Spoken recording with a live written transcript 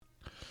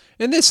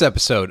In this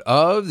episode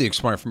of the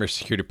Exploring Information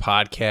Security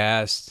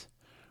Podcast,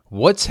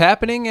 what's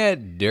happening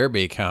at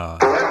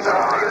DerbyCon?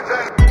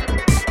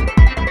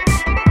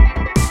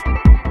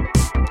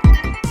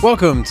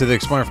 Welcome to the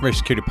Exploring Information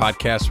Security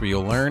Podcast, where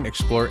you'll learn,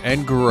 explore,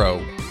 and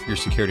grow your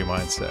security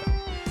mindset.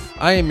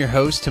 I am your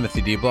host,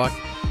 Timothy D. Block.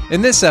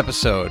 In this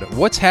episode,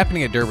 what's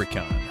happening at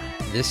DerbyCon?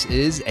 This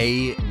is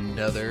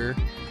another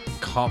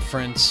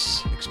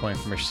conference, Exploring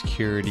Information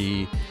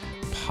Security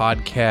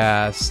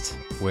podcast,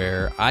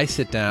 where I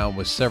sit down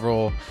with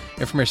several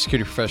information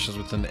security professionals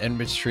within the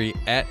industry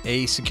at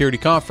a security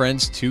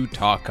conference to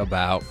talk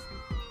about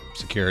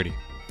security.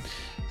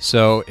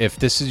 So if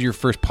this is your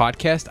first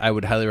podcast, I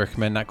would highly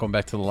recommend not going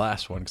back to the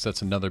last one, because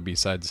that's another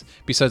besides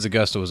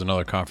Augusta was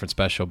another conference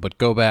special, but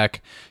go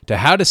back to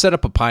how to set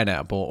up a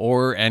pineapple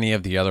or any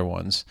of the other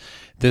ones.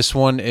 This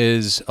one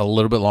is a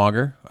little bit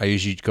longer. I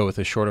usually go with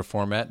a shorter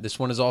format. This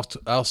one is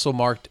also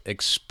marked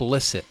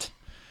explicit.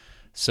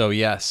 So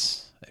yes,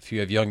 if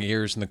you have young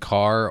ears in the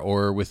car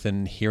or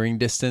within hearing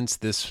distance,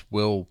 this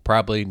will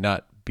probably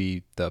not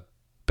be the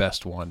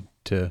best one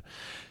to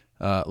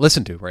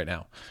listen to right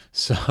now.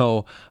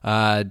 So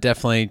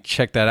definitely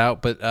check that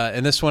out. But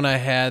in this one, I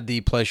had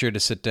the pleasure to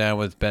sit down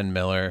with Ben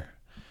Miller,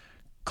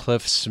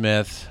 Cliff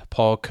Smith,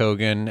 Paul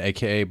Kogan,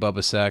 a.k.a.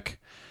 Bubba Sec,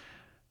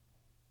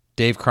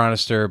 Dave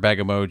Chronister, Bag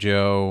of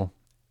Mojo,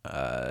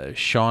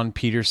 Sean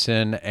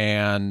Peterson,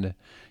 and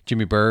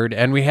Jimmy Bird.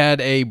 And we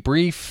had a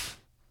brief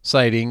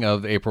sighting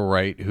of April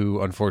Wright, who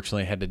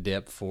unfortunately had to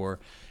dip for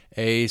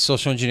a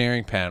social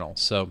engineering panel.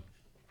 So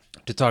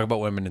to talk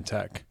about women in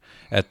tech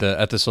at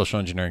the Social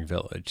Engineering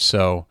Village.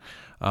 So,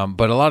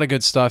 but a lot of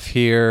good stuff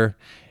here.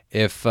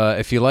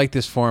 If you like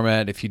this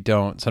format, if you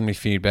don't, send me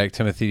feedback,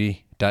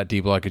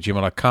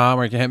 timothy.dblock@gmail.com,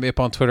 or you can hit me up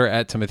on Twitter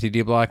at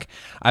TimothyDBlock.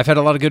 I've had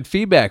a lot of good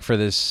feedback for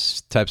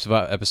this types of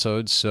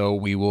episodes, so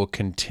we will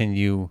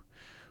continue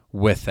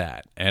with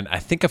that. And I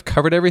think I've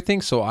covered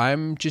everything, so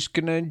I'm just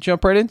going to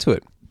jump right into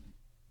it.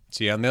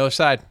 See you on the other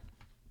side.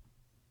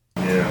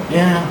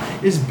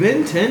 Yeah. Is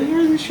Ben 10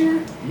 here this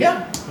year?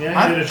 Yeah.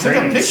 I took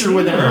a picture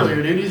with him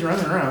earlier, dude. He's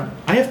running around.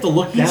 I have to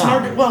look down. He's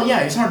hard to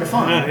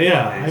find.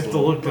 I have to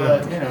look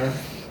down. But,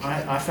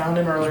 I found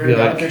him earlier,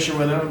 got a picture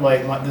with him.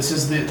 Like, this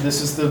is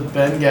the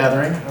Ben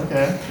gathering.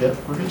 Okay. Yep,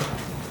 we're good.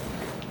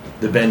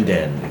 The Ben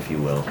Den, if you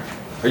will.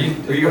 Are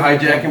you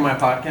hijacking my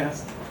podcast?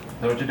 Is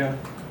that what you're doing?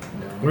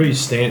 Where you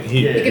stand?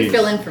 You can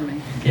fill in for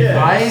me. Yeah. If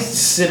I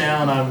sit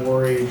down, I'm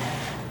worried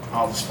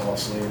I'll just fall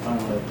asleep. I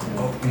don't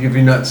know. Have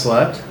you not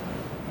slept?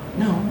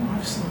 No,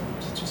 I've slept.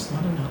 It's just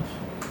not enough.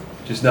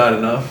 Just not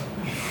enough?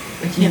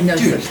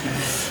 Dude,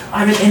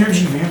 I'm an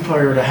energy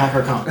vampire at a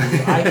hacker conference.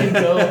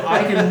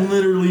 I can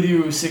literally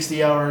do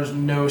 60 hours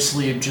no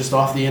sleep just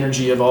off the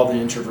energy of all the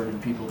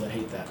introverted people that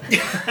hate that.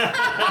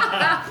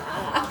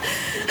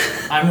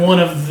 I'm one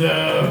of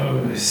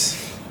those.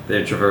 The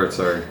introverts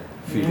are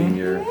feeding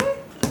your...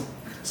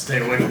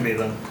 Stay away from me,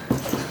 then.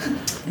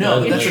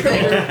 No, that's the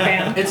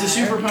thing. It's a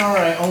superpower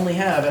I only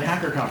have at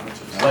hacker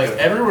conferences. Like,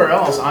 everywhere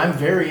else, I'm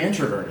very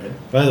introverted.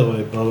 By the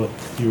way, Bubba,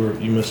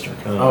 you missed our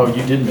comment. Oh,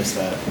 you did miss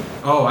that.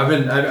 Oh, I've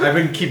been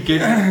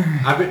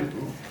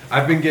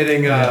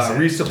getting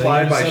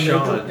resupplied by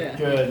Sean. Yeah.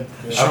 Good.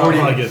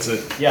 Sean gets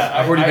it. Yeah,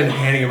 I've already been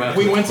handing them out.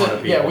 We went to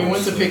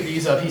pick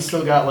these up. He's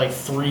still got like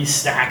 3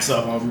 stacks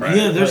of them. Right?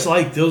 Yeah, there's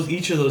like those.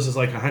 Each of those is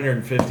like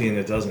 150, and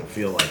it doesn't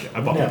feel like it.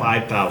 I bought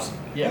 5,000.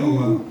 Yeah.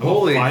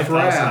 Holy 5,000.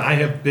 crap! I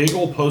have big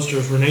old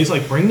posters. Renee's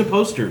like, bring the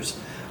posters.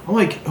 I'm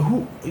like,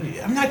 who?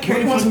 I'm not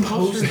carrying fucking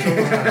posters. You don't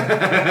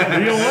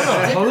want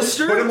a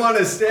poster? Put them on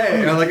a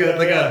stand, like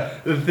a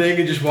thing,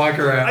 and just walk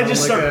around. I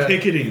just start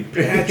picketing.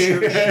 Patch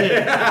your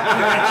shit.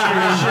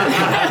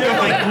 They're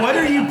like, what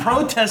are you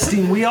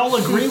protesting? We all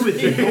agree with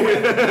you. Can't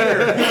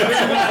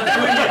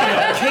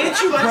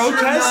you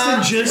protest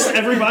and just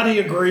everybody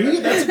agree?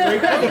 That's a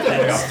great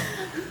protest.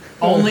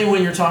 Only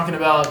when you're talking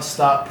about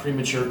stop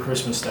premature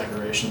Christmas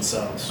decoration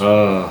sales.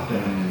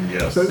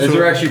 Yes. Is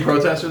there actually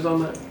protesters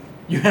on that?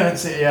 You haven't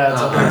seen? Yeah,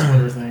 it's a whole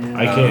Twitter thing. Yeah.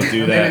 I can't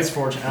do that. Maybe it's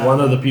fortunate. One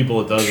of the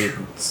people that does it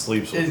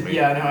sleeps with me.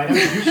 Yeah, no, I know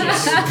you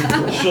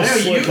can't. She'll I know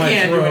you slit my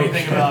can't do throat.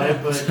 anything about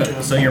it, but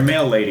So your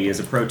mail lady is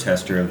a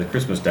protester of the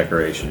Christmas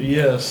decoration.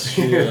 Yes,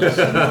 she is.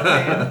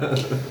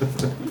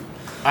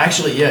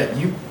 actually, yeah,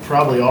 you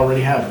probably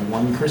already have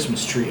one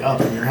Christmas tree up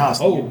in your house.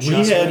 Oh,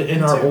 we had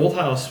in our old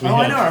house.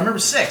 I know. I remember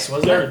 6.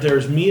 Wasn't there?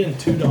 There's me and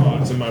 2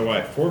 dogs and my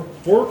wife.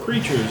 Four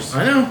creatures.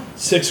 I know.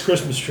 6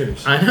 Christmas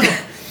trees. I know.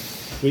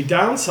 We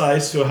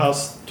downsized to a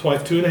house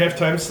 2.5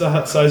 times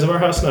the size of our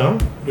house now,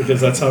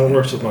 because that's how it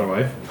works with my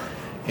wife.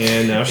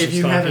 And now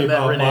she's talking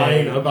about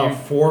buying about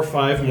 4 or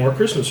 5 more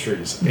Christmas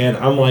trees. And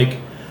I'm like,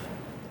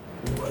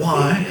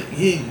 why?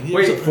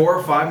 Wait, 4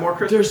 or 5 more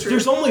Christmas trees?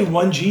 There's only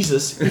one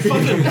Jesus. You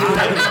fucking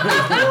die.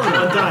 4 at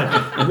one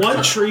time.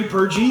 1 tree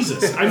per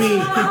Jesus. I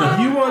mean,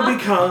 you want to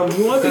become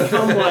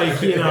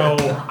like,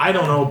 I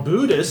don't know,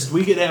 Buddhist.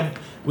 We could have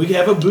We could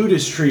have a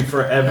Buddhist tree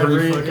for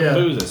every fucking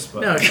Buddhist.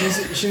 But. No,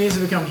 she needs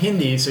to become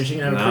Hindi, so she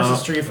can have a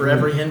Christmas tree for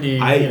every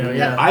Hindi.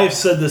 I have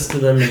said this to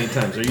them many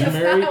times. Are you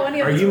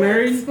married? Are you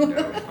married?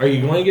 No. Are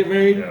you going to get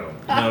married? No.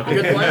 Okay.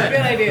 Good plan.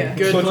 Good idea.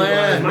 Good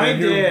plan. My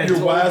dad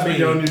your wise men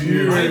don't do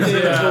you. My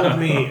dad told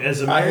me,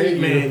 as a married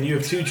man, you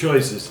have two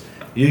choices.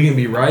 You can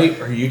be right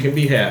or you can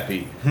be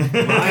happy.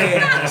 My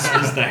ass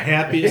is the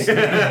happiest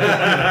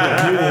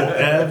man you will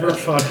ever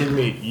fucking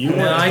meet. You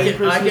want to get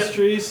Christmas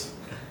trees?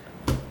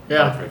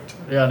 Yeah. Perfect.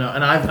 Yeah, no,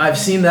 and I've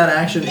seen that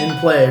action in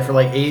play for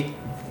like 8,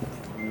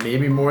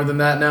 maybe more than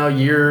that now,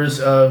 years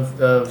of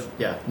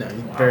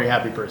very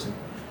happy person.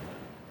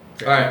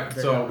 All right,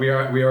 so we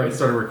already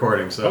started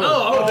recording. So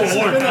Cut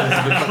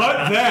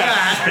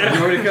that. you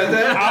want to cut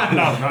that?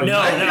 No.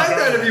 I can cut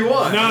that if you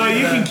want. No,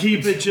 you can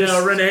keep it.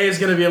 Just Renee is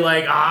gonna be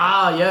like,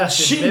 yes.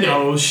 she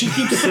knows. She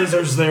keeps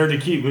scissors there to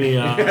keep me.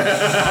 If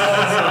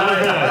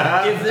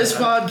this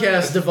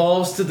podcast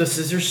devolves to the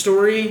scissor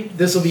story,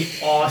 this will be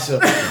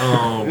awesome.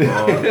 Oh,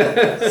 bro.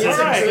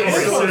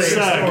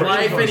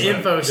 Life and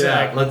InfoSec.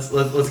 Yeah,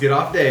 let's get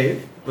off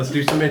Dave. Let's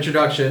do some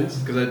introductions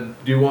because I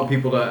do want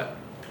people to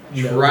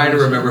try to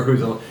remember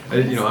who's on.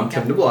 I'm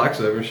Tim DeBlock,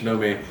 so everyone should know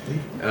me.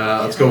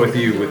 Let's go with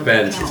you, with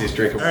Ben, since he's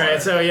drinking water. All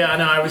right, so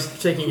I was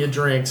taking a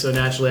drink, so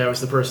naturally I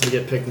was the person to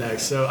get picked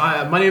next. So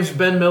my name's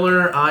Ben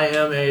Miller. I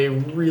am a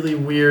really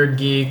weird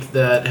geek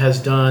that has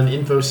done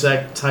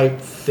InfoSec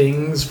type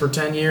things for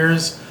 10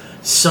 years.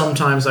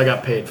 Sometimes I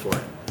got paid for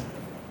it.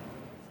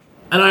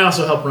 And I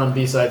also help run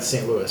B-Sides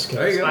St. Louis.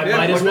 There you go. I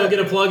might as well get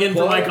a plug-in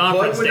for my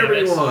conference. Plug whatever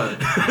you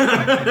want.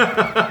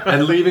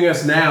 And leaving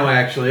us now,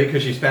 actually,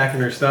 because she's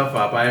packing her stuff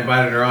up. I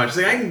invited her on. She's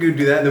like, I can go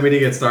do that, and then we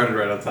didn't get started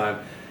right on time.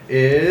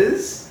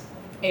 Is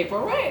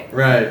April Wright.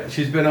 Right.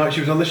 She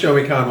was on the Show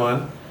Me Con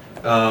one.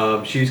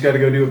 She's got to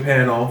go do a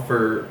panel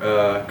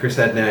for Chris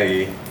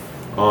Nagy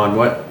on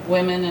what?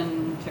 Women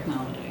in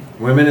technology.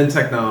 Women in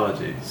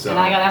technology. So. And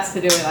I got asked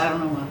to do it. I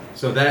don't know what.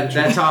 So that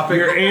topic.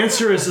 Your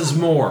answer is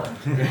more.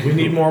 We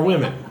need more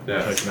women in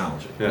Yeah.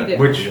 technology. Yeah.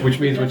 Which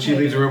means when she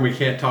leaves the room, we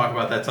can't talk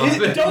about that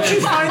topic. Don't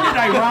you find it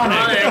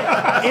ironic?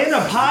 In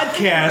a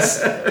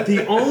podcast,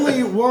 the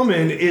only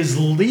woman is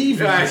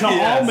leaving to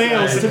all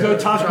males to go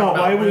talk about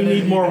why we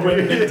need more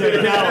women in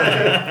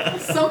technology.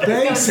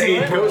 Thanks,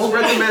 April. Go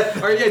spread the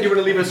message. Or do you want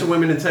to leave us a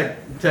women in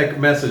tech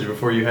message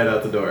before you head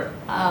out the door?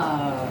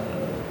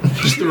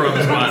 Just throw on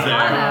the spot there.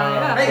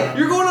 Hey,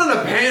 you're going on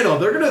a panel.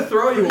 They're going to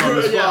throw you on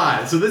the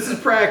spot. So this is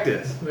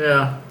practice.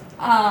 Yeah.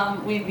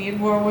 We need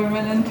more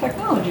women in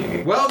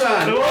technology. Well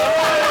done.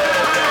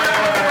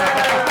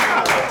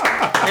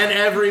 And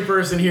every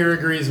person here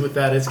agrees with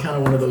that. It's kind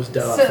of one of those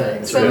duh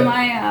things. So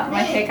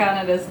my take on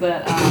it is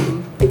that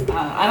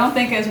I don't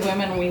think as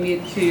women we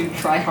need to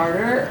try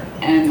harder,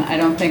 and I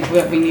don't think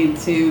that we need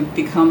to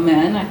become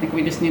men. I think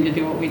we just need to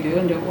do what we do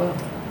and do it well.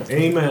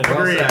 Amen.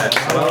 Well said.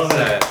 Well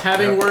said.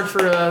 Having worked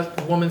for a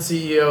woman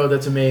CEO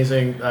that's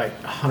amazing, I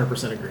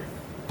 100% agree.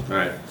 All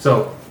right.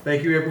 So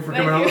thank you, April, for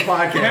coming on the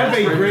podcast. Have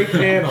a great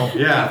panel.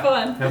 Yeah.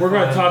 Fun. We're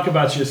going to talk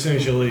about you as soon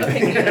as you leave.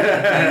 Okay, please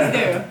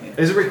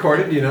do. Is it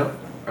recorded? Do you know?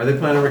 Are they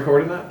planning on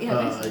recording that? Yeah,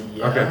 I think so.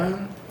 Yeah. Okay.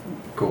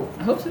 Cool.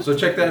 I hope so. So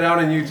check that out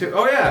on YouTube.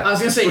 Oh yeah. I was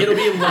gonna say it'll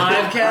be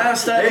live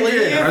cast. I believe.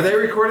 Adrian, are they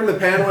recording the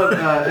panel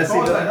at As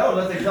far as I SC? know,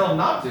 unless they tell them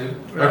not to.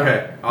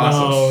 Okay.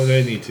 Awesome. Oh,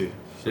 they need to.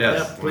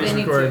 Yes. Yep, please They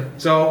need record.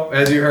 So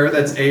as you heard,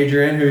 that's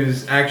Adrian,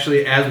 who's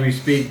actually, as we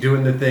speak,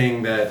 doing the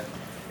thing that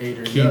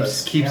Adrian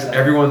keeps does.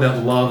 everyone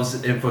that loves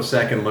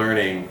InfoSec and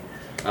learning.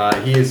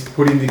 He is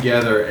putting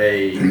together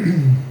a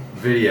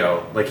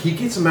video. Like he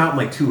gets them out in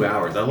like 2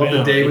 hours. I love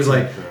that Dave was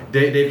like,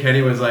 Dave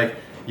Kenny was like,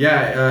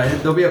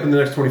 they'll be up in the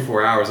next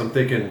 24 hours. I'm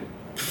thinking,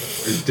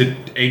 did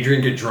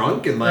Adrian get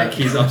drunk and like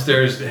he's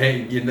upstairs?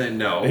 Hey,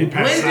 no. He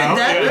passed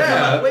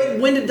out.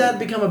 When did that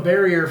become a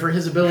barrier for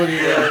his ability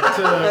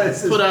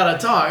to put out a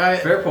talk?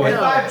 Fair point. With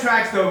 5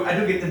 tracks, though, I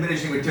do get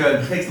diminishing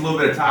return. It takes a little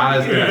bit of time. I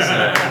was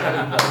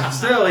gonna say.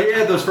 Still, he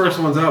had those first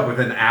ones up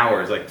within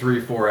hours, like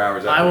 3-4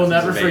 hours. I will afterwards.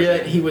 never It's amazing.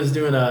 forget he was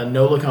doing a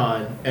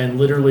NOLACon, and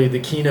literally the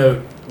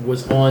keynote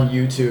was on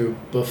YouTube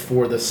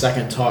before the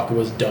second talk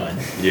was done.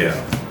 Yeah.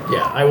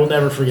 Yeah, I will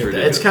never forget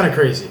that. It's kind of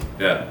crazy.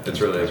 Yeah, it's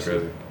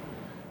crazy.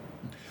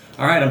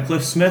 All right, I'm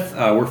Cliff Smith.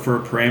 I work for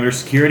Parameter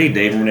Security,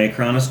 Dave and Renee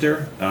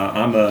Chronister.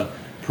 I'm a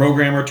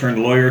programmer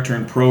turned lawyer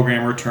turned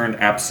programmer turned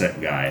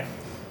AppSec guy.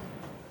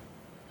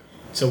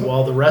 So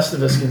while the rest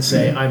of us can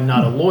say, I'm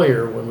not a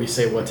lawyer when we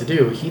say what to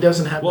do, he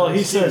doesn't have Well, that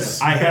he excuse. says,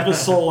 I have a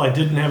soul, I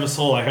didn't have a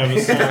soul, I have a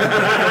soul.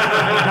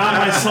 Now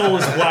my soul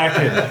is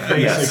blackened,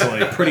 basically.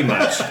 Yes, pretty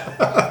much.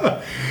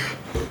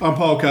 I'm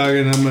Paul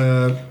Coggin. I'm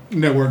a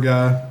network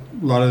guy.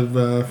 A lot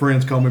of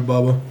friends call me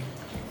Bubba.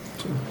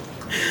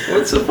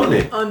 What's so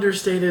funny?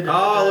 Understated.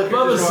 Oh, look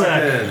Bubba at this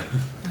Sack.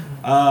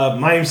 one.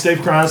 My name's Dave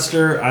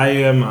Cronster. I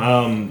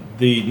am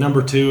the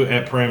number 2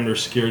 at Parameter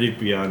Security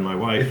beyond my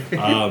wife.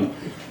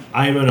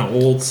 I am an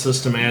old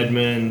system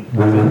admin.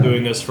 I've been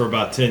doing this for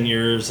about 10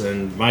 years,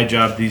 and my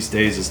job these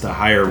days is to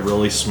hire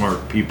really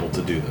smart people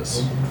to do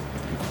this.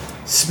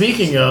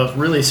 Speaking of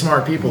really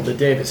smart people that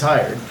Dave has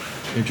hired,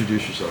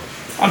 Introduce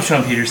yourself. I'm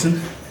Sean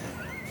Peterson.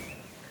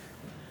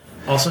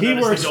 Also, he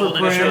works for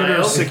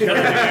Parameter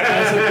Security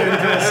as an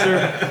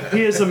investor.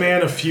 He is a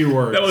man of few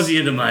words. That was the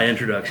end of my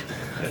introduction.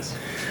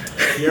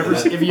 If you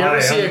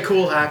ever see a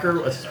cool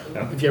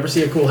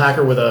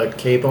hacker with a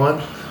cape on,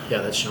 yeah,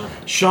 that's Sean.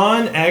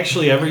 Sean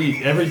actually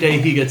every day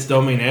he gets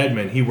domain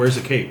admin, he wears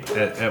a cape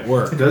at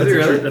work. Does he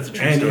really? That's a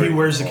true And story. he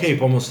wears a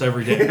cape almost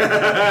every day.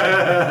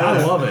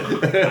 I love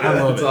it.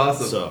 That's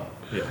awesome. So,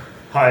 yeah.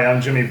 Hi,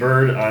 I'm Jimmy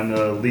Bird. I'm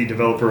the lead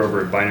developer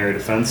over at Binary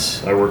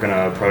Defense. I work on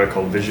a product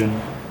called Vision.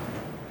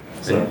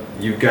 So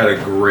you've got a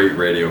great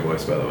radio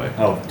voice, by the way.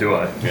 Oh, do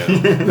I?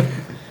 Yeah.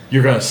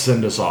 You're gonna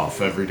send us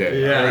off every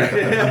day. Yeah.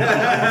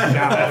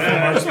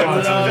 I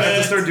have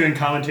to start doing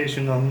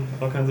commentation on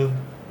all kinds of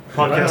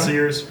podcasts of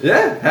yours.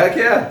 Yeah. Heck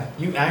yeah.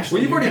 You actually.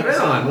 Well, you've already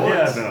been on once.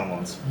 Yeah, I've been on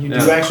once. You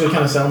do actually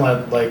kind of sound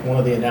like one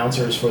of the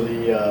announcers for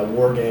the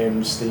War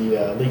Games,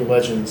 the League of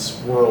Legends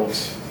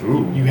Worlds.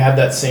 Ooh. You have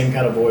that same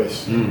kind of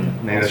voice.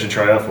 Maybe I should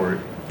try out for it.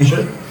 You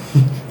should.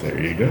 There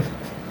you go.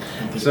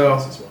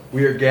 So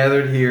we are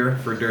gathered here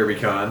for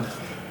DerbyCon,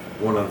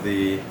 one of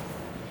the.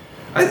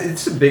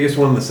 It's the biggest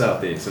one in the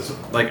Southeast. It's,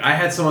 like I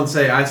had someone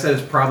say, I said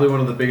it's probably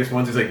one of the biggest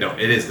ones. He's like, no,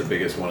 it is the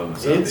biggest one in the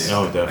Southeast. It's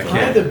Oh, definitely.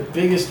 I probably the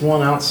biggest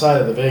one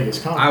outside of the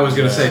Vegas conference. I was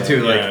gonna say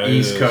too, like Yeah, it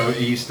East is. Coast,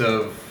 east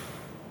of.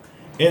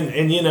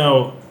 And you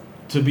know,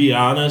 to be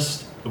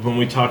honest, when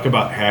we talk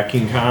about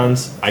hacking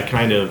cons, I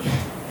kind of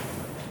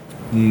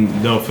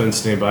no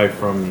offense to anybody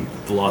from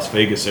the Las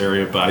Vegas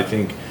area, but I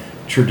think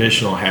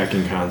traditional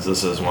hacking cons,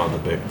 this is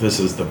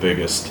the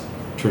biggest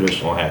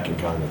traditional hacking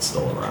con that's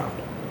still around.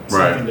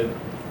 Seconded.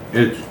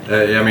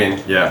 I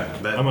mean, yeah,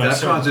 I'm gonna that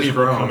certain con's just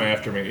people grown. come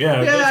after me.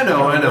 Yeah, Yeah, I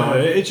know.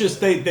 It's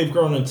just they've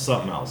grown into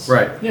something else.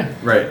 Right. Yeah.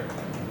 Right.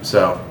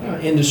 So.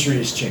 Industry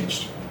has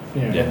changed.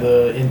 You know, Yeah. and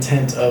the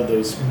intent of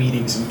those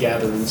meetings and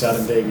gatherings out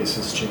in Vegas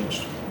has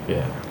changed.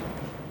 Yeah.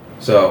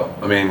 So,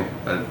 I mean,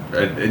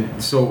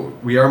 so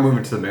we are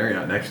moving to the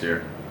Marriott next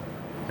year,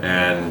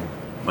 and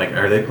like,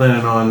 are they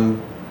planning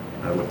on?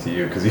 I look to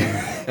you because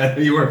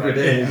you work for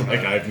Dave. Like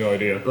I have no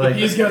idea. Like,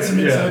 He's got some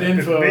inside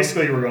info.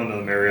 Basically, we're going to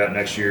the Marriott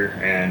next year,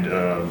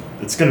 and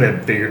it's going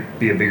to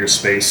be a bigger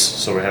space,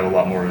 so we have a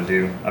lot more to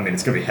do. I mean,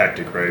 it's going to be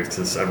hectic, right?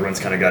 Because everyone's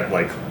kind of got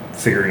like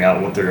figuring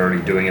out what they're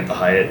already doing at the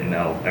Hyatt, and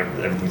now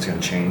everything's going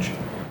to change.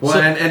 Well,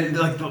 and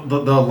like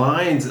the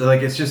lines,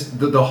 like it's just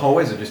the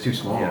hallways are just too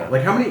small. Yeah.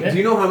 Like how many? Do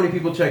you know how many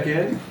people check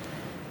in?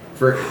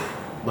 For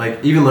like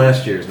even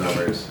last year's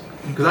numbers.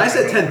 Because I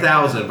said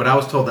 10,000, but I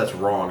was told that's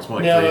wrong. It's more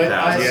like No,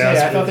 3,000.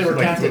 I thought they were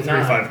like capped at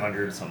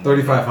 3,500 something.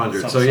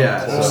 3,500. So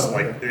yeah, close. so-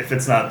 Like if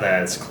it's not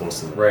that, it's close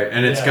to that. Right,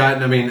 and it's Yeah.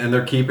 gotten. I mean, and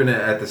they're keeping it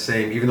at the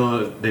same. Even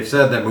though they've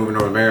said that moving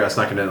over to Marriott's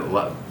not going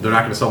to. They're not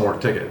going to sell more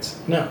tickets.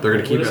 No, they're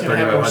going to keep we're it just at gonna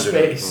have more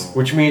 3,500. space.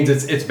 Which means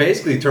it's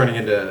basically turning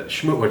into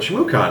what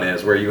ShmooCon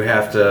is, where you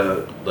have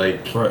to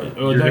like. Right.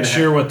 Well, you're next gonna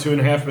year, what,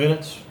 2.5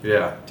 minutes?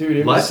 Yeah, Dude,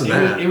 it less was, than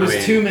it that. was, it was I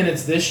mean, 2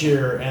 minutes this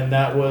year, and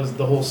that was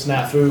the whole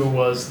snafu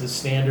was the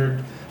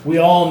standard. We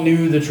all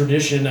knew the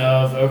tradition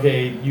of,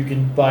 okay, you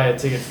can buy a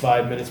ticket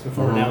 5 minutes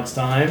before announced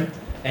time,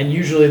 and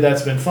usually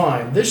that's been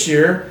fine. This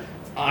year,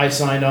 I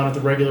signed on at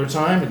the regular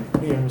time,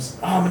 and you know,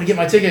 I'm going to get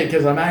my ticket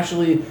because I'm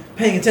actually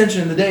paying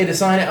attention in the day to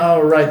sign it.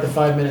 Oh, right, the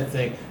 5 minute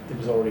thing. It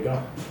was already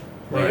gone.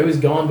 Like, Right. It was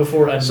gone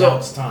before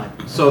announced time.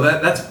 So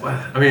that's.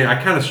 I mean,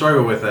 I kind of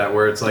struggle with that,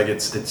 where it's like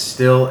it's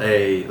still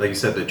a, like you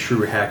said, the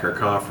true hacker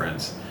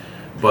conference.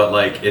 But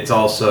like it's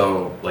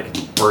also like it's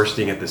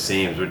bursting at the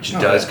seams, which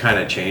does kind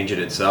of change it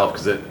itself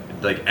because it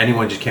like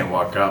anyone just can't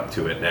walk up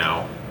to it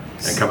now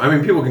and come. I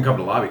mean, people can come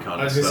to LobbyCon.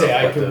 I was gonna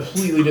say I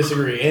completely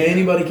disagree.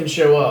 Anybody can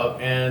show up,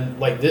 and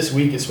like this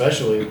week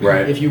especially,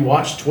 Right. if you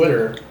watch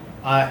Twitter,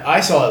 I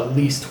saw at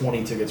least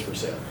 20 tickets for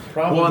sale.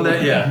 Probably. Well, and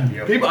that, yeah,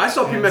 Yep. people. I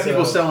saw And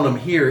people so- selling them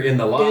here in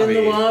the lobby.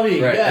 In the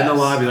lobby, right? In the yes.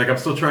 lobby, like I'm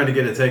still trying to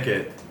get a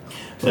ticket.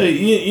 But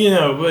you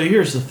know, but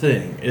here's the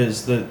thing: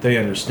 is that they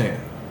understand.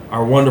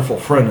 Our wonderful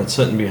friend that's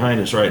sitting behind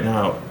us right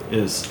now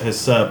has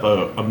set up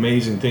an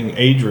amazing thing.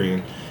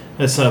 Adrian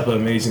has set up an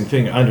amazing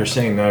thing.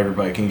 Understanding not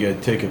everybody can get a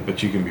ticket,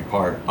 but you can be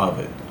part of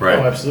it. Right.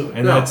 Oh, absolutely.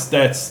 And No.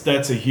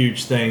 that's a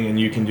huge thing, and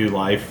you can do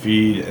live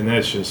feed, and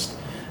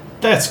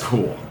that's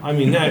cool. I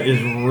mean, that is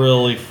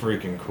really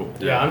freaking cool.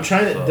 Yeah, I'm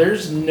trying to.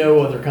 There's no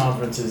other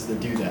conferences that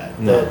do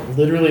that. No. That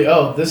literally,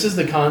 oh, this is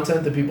the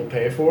content that people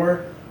pay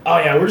for. Oh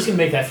yeah, we're just gonna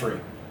make that free.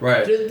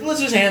 Right.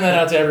 Let's just hand that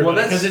out to everybody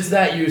that's- because it's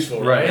that useful,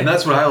 Right, right? and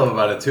that's what I love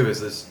about it too. Is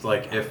this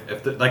like if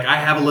like I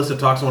have a list of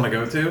talks I want to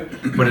go to,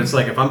 but it's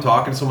like if I'm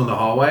talking to someone in the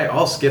hallway,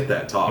 I'll skip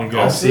that talk. Okay.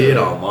 I'll see it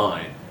Absolutely.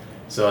 online.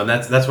 So and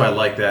that's why I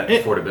like that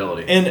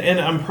affordability. And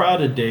I'm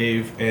proud of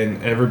Dave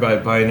and everybody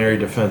at Binary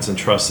Defense and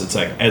Trust. It's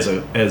like as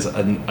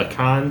a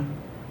con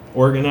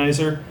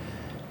organizer,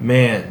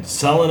 man,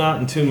 selling out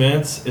in 2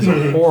 minutes is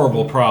a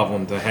horrible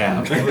problem to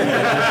have.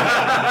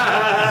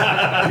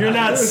 You're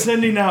not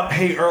sending out,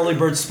 hey, early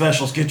bird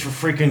specials, get your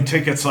freaking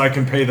ticket so I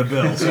can pay the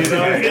bills. You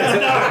know?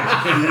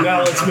 Now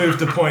let's move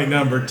to point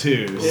number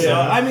 2. So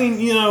I mean,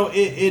 you know,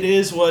 it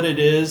is what it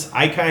is.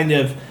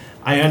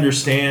 I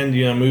understand,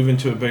 you know, moving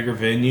to a bigger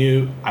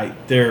venue.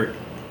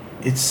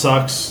 it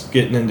sucks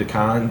getting into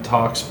con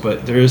talks,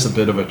 but there is a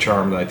bit of a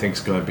charm that I think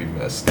is going to be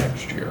missed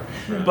next year.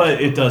 Right.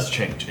 But it does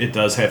change. It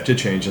does have to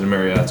change, and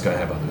Marriott's going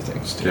to have other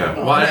things too. Yeah.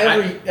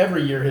 Well,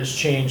 every year has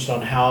changed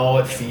on how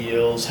it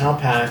feels, how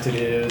packed it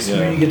is, who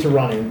you get to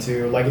run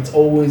into. Like, it's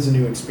always a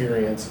new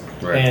experience.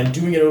 Right. And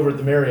doing it over at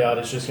the Marriott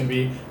is just going to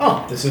be,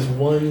 this is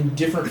one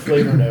different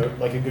flavor note,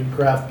 like a good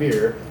craft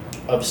beer,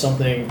 of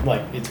something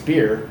like it's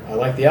beer. I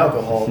like the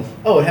alcohol.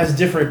 It has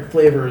different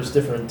flavors,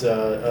 different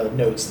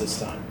notes this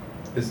time.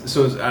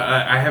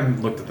 I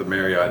haven't looked at the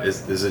Marriott.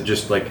 Is it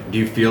just like, do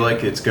you feel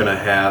like it's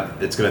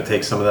gonna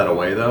take some of that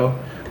away though,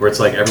 where it's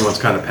like everyone's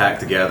kind of packed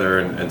together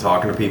and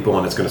talking to people,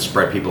 and it's gonna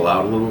spread people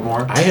out a little bit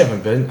more? I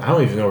haven't been. I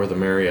don't even know where the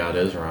Marriott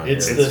is around here.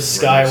 It's the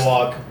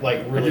Skywalk,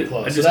 like really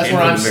close. So that's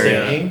where I'm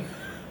staying.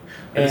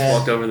 I just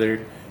walked over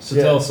there. So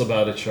tell us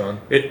about it, Sean.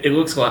 It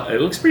looks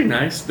pretty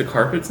nice. The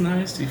carpet's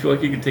nice. Do you feel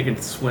like you could take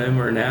a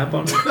swim or a nap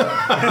on it?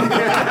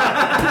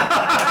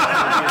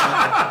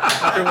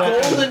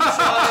 Golden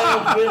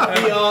child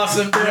would be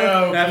awesome,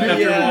 bro. After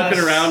walking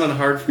around on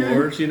hard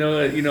floors, I'm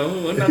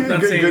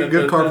not saying that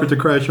good carpet to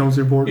crash on is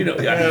important.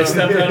 I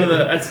stepped out of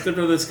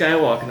the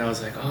Skywalk and I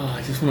was like,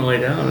 I just want to lay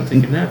down and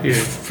take a nap here.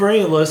 For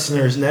any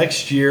listeners,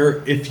 next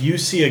year, if you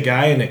see a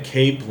guy in a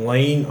cape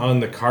laying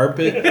on the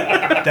carpet,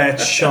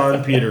 that's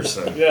Sean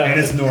Peterson. Yeah, and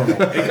it's normal.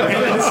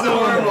 It's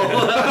normal.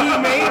 He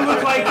may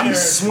look like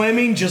he's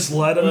swimming. Just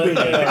let him be.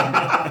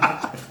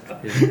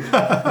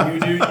 You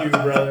do you,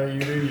 brother. You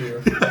do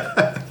you.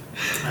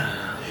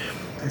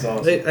 That's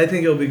awesome. I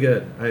think it'll be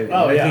good. I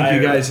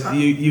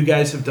think you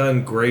guys have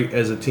done great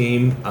as a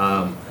team,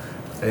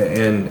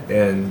 and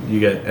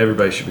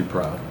everybody should be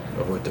proud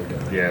of what they're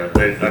doing. Yeah,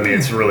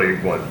 it's really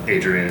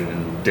Adrian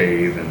and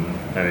Dave and.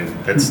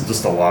 It's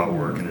just a lot of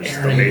work, and it's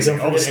just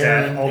amazing. All the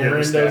staff,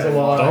 Aaron does a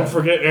lot. Don't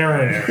forget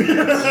Aaron.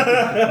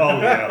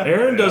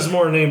 Aaron does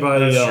more than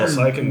anybody else.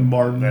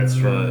 Martin. That's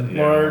right.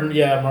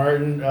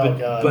 Martin. Oh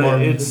god.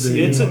 But it's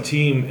a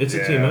team. It's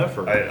a team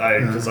effort.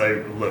 Because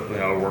I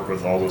work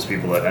with all those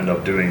people that end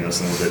up doing this,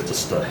 and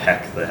just the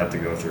heck they have to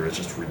go through. It's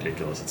just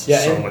ridiculous. It's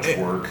so much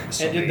work.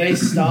 Did they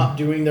stop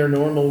doing their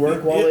normal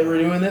work while they were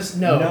doing this?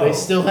 No, they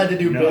still had to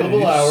do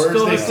billable hours.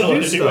 They still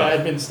had to do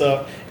admin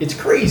stuff. It's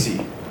crazy.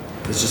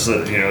 It's just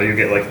that, you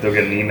get they'll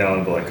get an email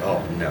and be like,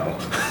 oh no,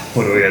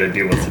 what do we got to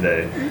deal with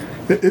today?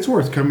 It's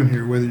worth coming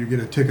here whether you get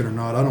a ticket or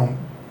not.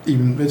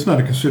 It's not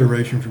a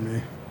consideration for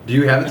me. Do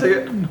you have a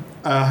ticket?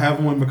 I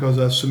have one because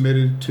I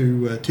submitted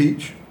to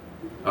teach.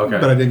 Okay.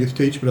 But I didn't get to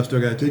teach, but I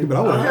still got a ticket. But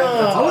I would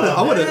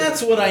have.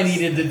 That's what I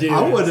needed to do.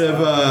 I would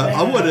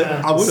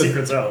have.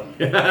 Secrets out.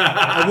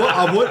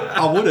 I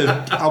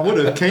would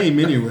have came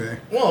anyway.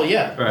 Well,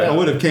 yeah. Right. I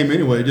would have came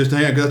anyway just to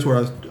hang out.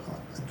 Cause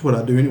that's what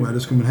I do anyway. I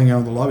just come and hang out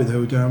in the lobby the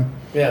whole time.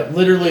 Yeah,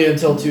 literally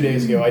until 2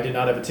 days ago, I did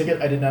not have a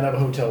ticket. I did not have a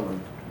hotel room.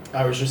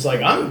 I was just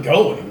like, I'm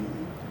going,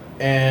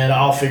 and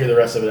I'll figure the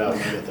rest of it out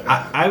when I get there.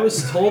 I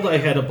was told I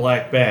had a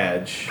black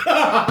badge, and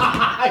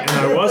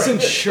I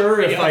wasn't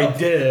sure if I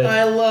did.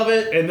 I love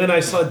it. And then I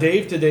saw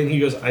Dave today, and he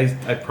goes,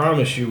 I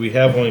promise you we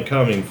have one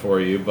coming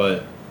for you,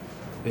 but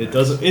it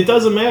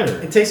doesn't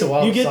matter. It takes a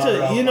while. You get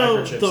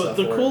to,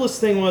 the coolest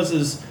thing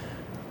was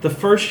the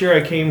first year I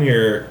came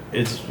here,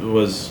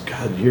 was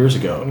years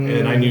ago,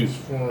 and I knew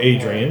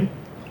Adrian,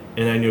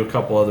 and I knew a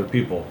couple other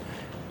people,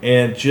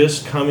 and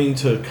just coming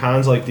to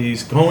cons like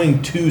these,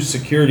 going to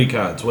security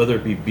cons, whether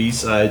it be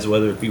B-sides,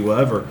 whether it be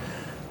whatever,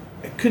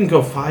 I couldn't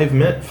go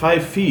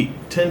 5 feet,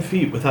 10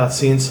 feet without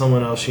seeing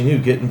someone else you knew,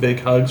 getting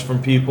big hugs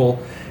from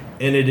people,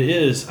 and it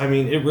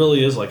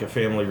really is like a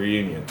family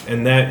reunion,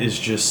 and that is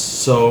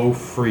just so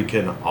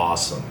freaking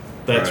awesome.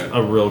 That's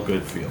a real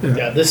good feeling.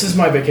 Yeah, this is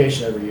my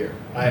vacation every year.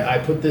 I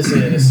put this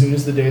in as soon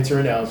as the dates are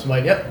announced. I'm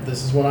like, yep,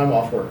 this is when I'm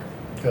off work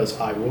because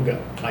I will go.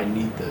 I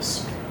need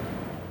this.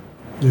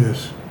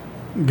 Yes,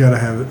 gotta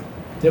have it.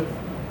 Yep.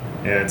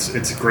 Yeah,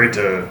 it's great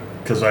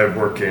because I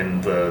work in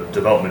the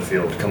development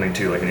field, coming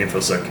to an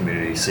InfoSec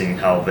community, seeing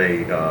how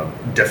they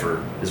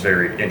differ is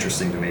very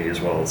interesting to me as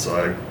well. So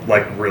I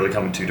like really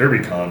coming to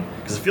DerbyCon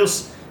because it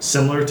feels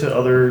similar to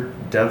other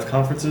dev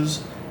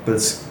conferences. But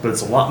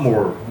it's a lot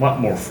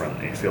more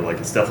friendly. I feel like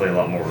it's definitely a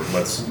lot more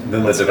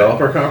than the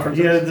developer conference.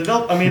 Yeah,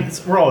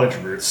 we're all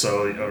introverts,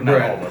 so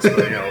not all of us, but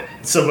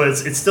but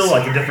it's still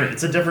like a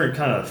different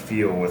kind of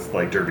feel with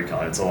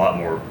DerbyCon. It's a lot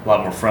more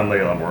friendly,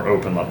 a lot more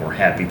open, a lot more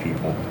happy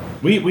people.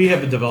 We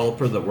have a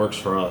developer that works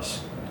for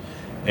us,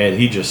 and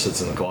he just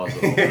sits in the closet.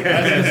 Who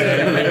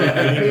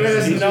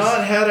has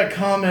not had a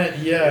comment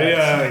yet?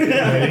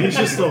 Yeah, he's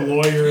just a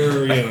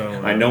lawyer.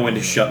 I know when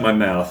to shut my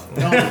mouth.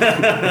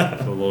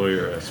 The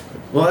lawyer aspect.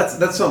 Well,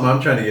 that's something I'm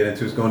trying to get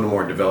into, is going to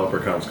more developer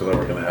comps because I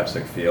work in the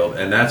AppSec field,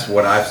 and that's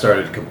what I've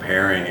started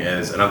comparing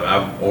and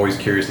I'm always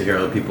curious to hear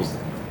other people's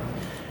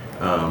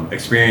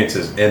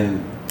experiences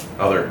in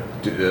other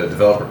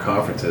developer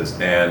conferences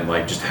and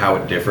just how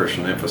it differs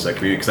from the InfoSec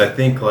community. Because I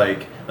think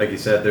like you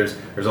said, there's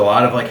a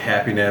lot of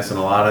happiness and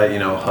a lot of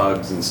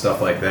hugs and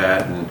stuff like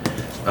that and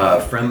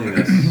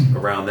friendliness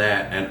around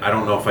that. And I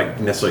don't know if I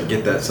necessarily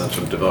get that sense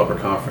from developer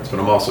conference,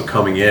 but I'm also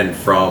coming in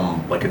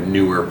from a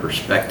newer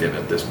perspective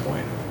at this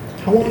point.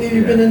 How long have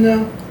you been in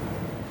now?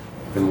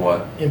 In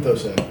what?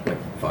 InfoSec. Like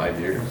 5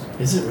 years.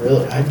 Is it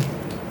really?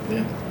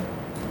 Yeah.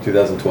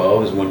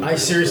 2012 is when. I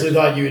seriously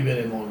thought you had been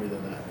in longer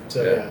than that.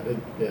 So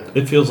yeah.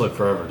 It feels like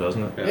forever,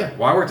 doesn't it? Yeah.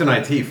 Well, I worked in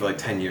IT for like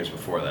 10 years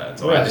before that,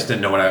 so Right. I just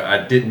didn't know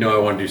I didn't know I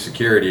wanted to do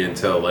security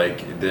until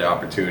like the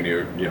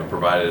opportunity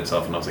provided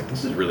itself, and I was like,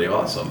 this is really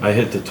awesome. I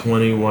hit the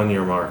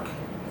 21-year mark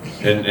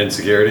In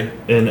security.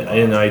 in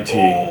IT.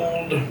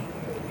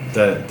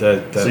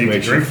 That So you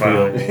makes can you drink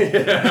feel.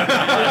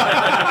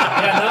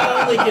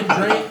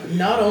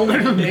 Not only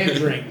can Dave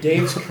drink,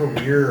 Dave's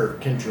career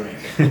can drink.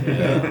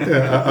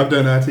 Yeah, I've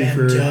done IT And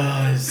for.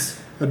 does.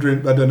 I've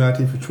done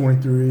IT for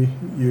 23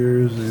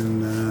 years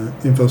and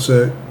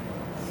InfoSec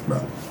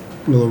about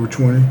a little over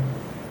 20.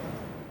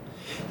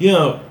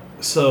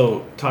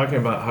 So talking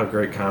about how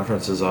great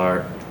conferences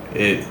are,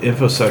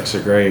 InfoSecs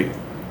are great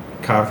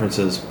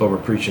conferences, but we're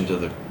preaching to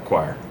the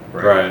choir.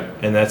 Right.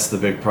 And that's the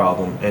big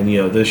problem. And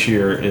this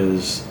year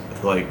is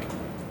like,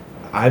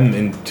 I'm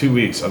in 2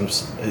 weeks.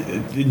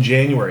 In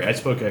January. I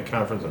spoke at a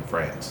conference in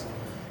France,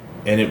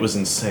 and it was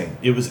insane.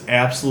 It was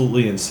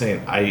absolutely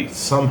insane. I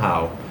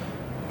somehow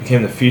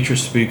became the feature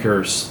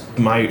speaker.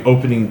 My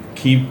opening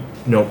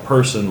keynote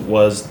person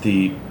was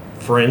the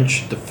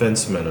French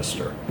defense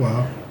minister.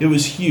 Wow. It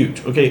was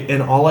huge. Okay,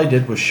 and all I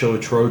did was show a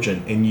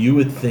Trojan, and you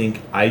would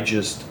think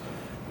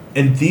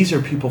and these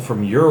are people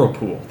from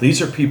Europool.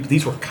 These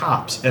were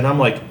cops. And I'm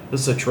like,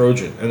 this is a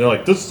Trojan. And they're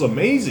like, this is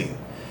amazing.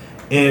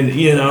 And,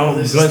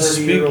 This is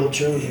 30-year-old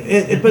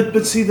Trojan.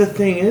 But see, the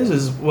thing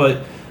is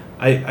what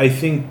I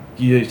think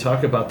you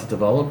talk about the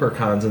developer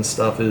cons and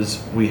stuff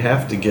is we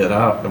have to get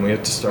out and we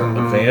have to start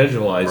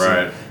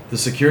evangelizing the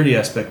security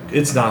aspect.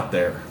 It's not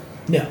there.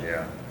 No.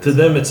 Yeah. To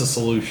them, it's a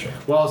solution.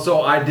 Well,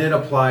 so I did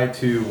apply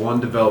to one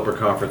developer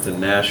conference in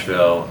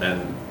Nashville,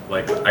 and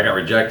I got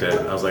rejected.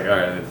 I was like, all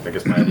right, I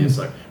guess my idea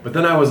sucked. But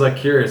then I was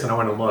curious, and I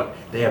went and looked.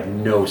 They have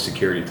no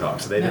security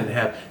talks. So they didn't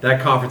have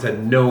that conference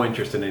had no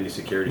interest in any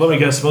security. Let me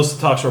guess. Most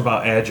of the talks were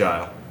about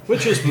Agile,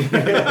 which is one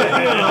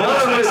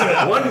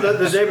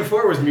the day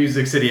before was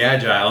Music City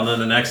Agile, and then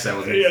the next set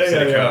was Music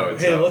City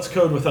Code. Hey, let's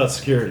code without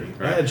security.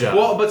 Right. Agile.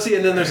 Well, but see,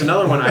 and then there's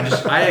another one.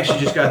 I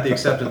actually just got the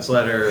acceptance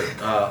letter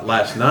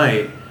last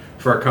night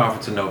for a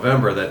conference in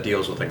November that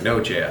deals with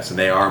Node.js, and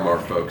they are more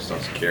focused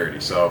on security.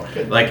 So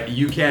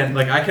you can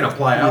I can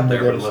apply out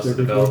there, but unless the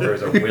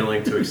developers are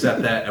willing to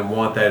accept that and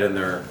want that in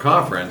their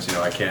conference,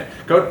 I can't.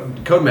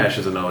 CodeMash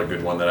is another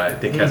good one that I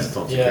think has its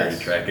own security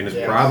track, and it's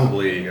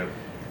probably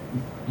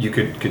you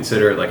could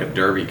consider it like a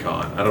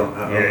DerbyCon. I don't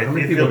know how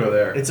many people go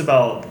there. It's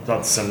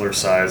about similar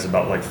size,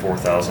 about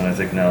 4,000 I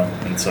think now,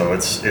 and so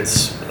it's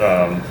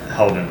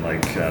held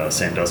in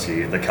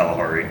Sandusky, the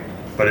Kalahari.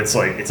 But it's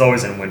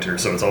always in winter,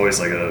 so it's always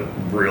a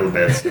real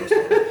bad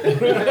snowstorm.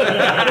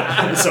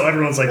 So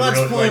everyone's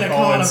really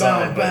all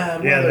inside.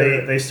 But yeah,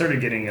 they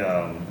started getting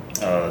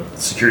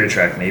security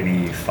track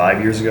maybe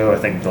 5 years ago. I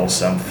think Bill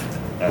Semp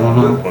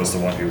was the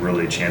one who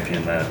really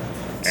championed that.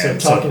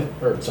 And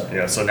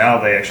so now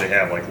they actually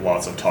have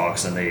lots of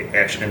talks, and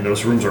and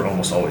those rooms are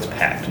almost always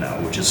packed now,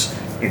 which is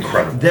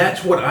incredible.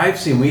 That's what I've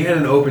seen. We had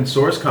an open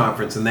source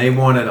conference, and they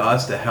wanted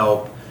us to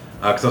help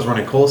because I was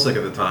running ColeSig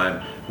at the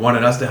time.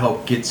 Wanted us to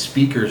help get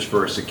speakers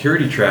for a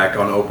security track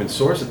on open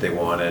source that they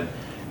wanted,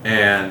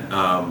 and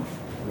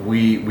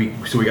we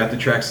got the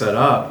track set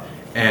up,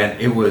 and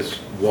it was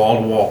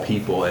wall-to-wall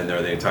people in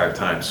there the entire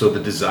time. So the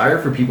desire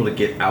for people to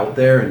get out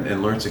there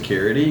and learn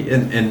security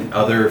in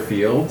other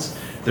fields,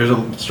 there's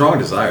a strong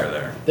desire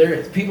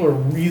there. People are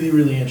really,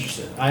 really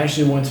interested. I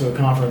actually went to a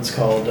conference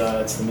called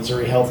it's the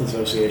Missouri Health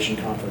Association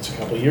conference a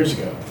couple of years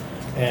ago,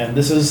 and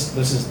this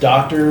is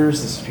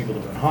doctors, this is people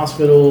that run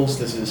hospitals,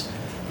 this is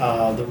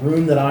the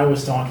room that I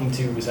was talking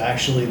to was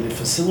actually the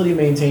facility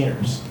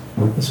maintainers.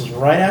 This was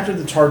right after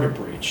the Target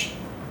breach.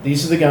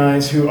 These are the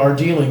guys who are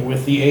dealing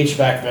with the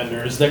HVAC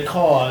vendors that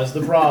caused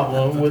the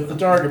problem with the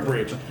Target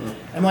breach.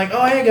 I'm like,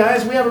 oh, hey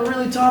guys, we have a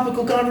really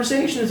topical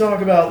conversation to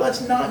talk about.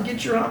 Let's not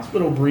get your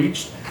hospital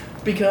breached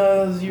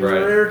because your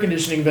air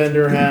conditioning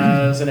vendor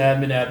has an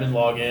admin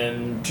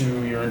login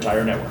to your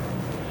entire network.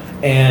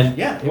 And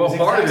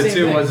part of it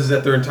too was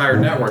that their entire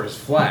network is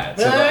flat.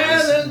 So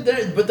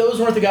but those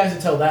weren't the guys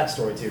that tell that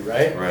story too,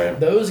 right? Right.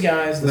 Those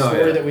guys, the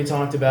story that we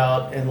talked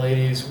about, and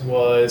ladies,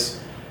 was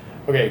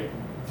okay.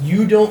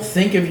 You don't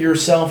think of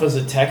yourself as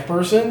a tech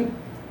person,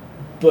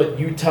 but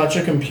you touch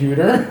a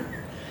computer,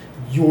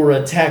 you're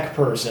a tech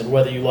person,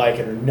 whether you like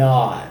it or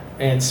not.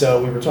 And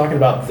so we were talking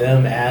about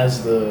them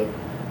as the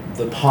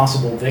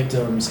possible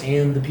victims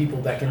and the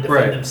people that can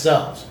defend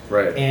themselves.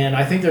 Right. And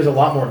I think there's a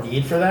lot more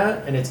need for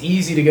that, and it's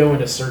easy to go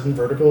into certain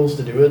verticals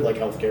to do it, like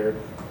healthcare,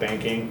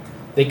 banking.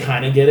 They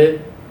kind of get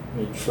it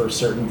for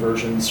certain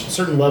versions,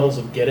 certain levels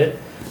of get it.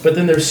 But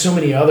then there's so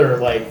many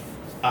other,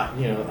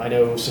 I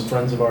know some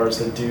friends of ours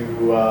that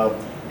do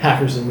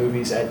Hackers and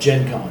Movies at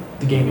Gen Con,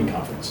 the gaming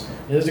conference.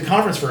 And there's a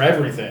conference for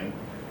everything,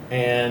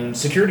 and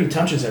security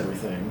touches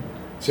everything.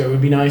 So it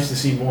would be nice to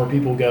see more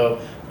people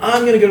go,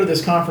 I'm going to go to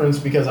this conference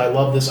because I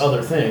love this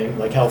other thing,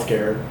 like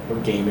healthcare or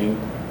gaming.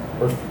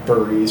 or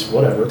furries,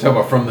 whatever. Talk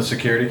about from the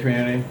security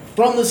community.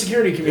 From the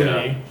security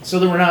community, so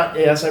that we're not.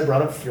 Yes, I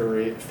brought up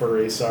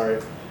furry. Sorry.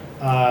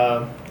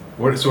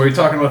 So are you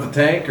talking about the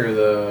tank or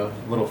the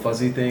little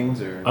fuzzy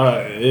things, or?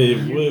 We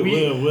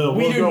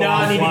do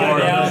not need to go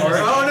down.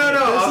 Oh no!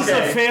 This is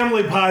a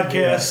family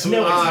podcast.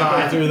 No, it's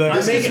not. Through that.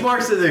 This is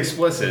marks as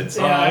explicit.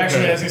 So. Yeah,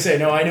 actually, I was gonna say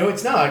no. I know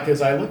it's not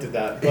because I looked at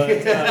that, but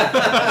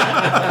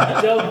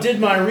did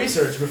my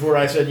research before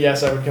I said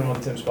yes. I would come on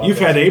Tim's podcast. You've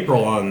had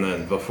April on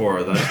then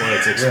before. That's why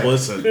it's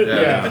explicit.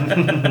 Yeah.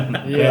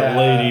 That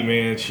lady,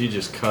 man, she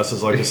just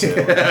cusses like a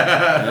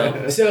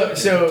sailor.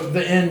 So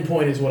the end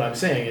point is what I'm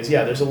saying is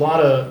there's a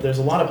lot of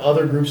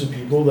other groups of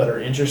people that are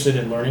interested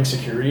in learning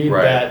security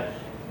that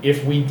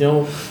if we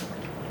don't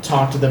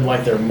talk to them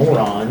like they're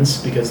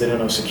morons because they don't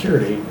know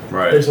security,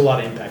 there's a lot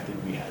of impact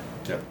that we had.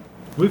 Yep.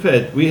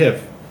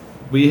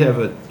 We have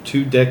a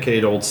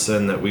 2-decade-old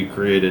sin that we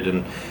created,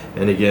 and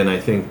again, I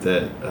think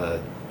that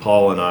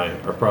Paul and I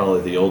are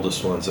probably the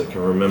oldest ones that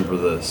can remember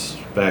this.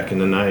 Back in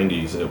the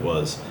 90s, it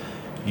was,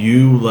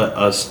 you let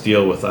us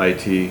deal with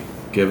IT,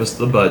 give us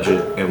the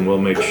budget, and we'll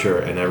make sure,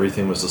 and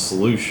everything was a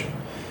solution.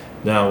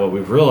 Now, what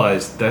we've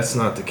realized, that's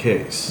not the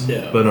case.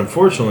 No. But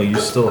unfortunately, you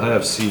still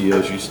have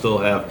CEOs, you still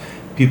have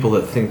people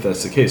that think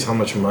that's the case. How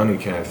much money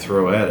can I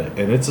throw at it?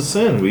 And it's a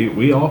sin.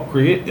 We all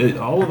create it.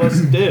 All of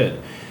us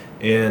did.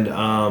 And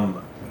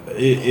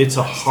it's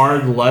a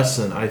hard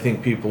lesson. I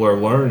think people are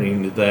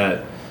learning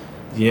that,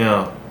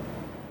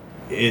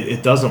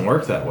 it doesn't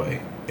work that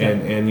way.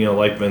 And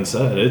like Ben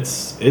said,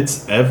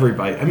 it's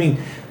everybody. I mean,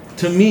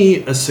 to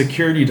me, a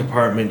security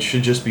department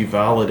should just be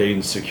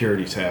validating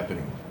security's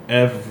happening.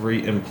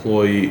 Every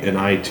employee in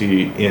IT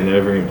and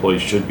every employee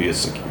should be a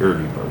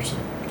security person.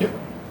 Yep.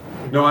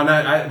 No, and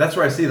I that's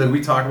where I see that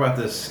we talk about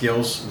this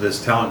skills,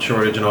 this talent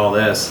shortage and all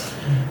this,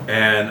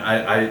 and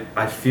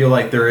I feel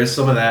like there is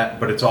some of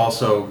that, but it's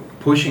also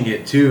pushing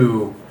it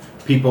to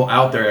people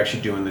out there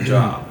actually doing the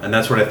job. And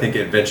that's what I think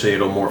eventually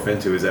it'll morph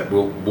into, is that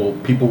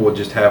people will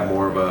just have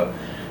more of a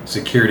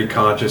security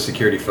conscious,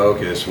 security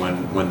focus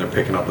when they're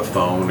picking up the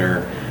phone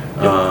or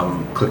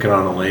clicking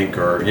on a link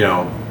or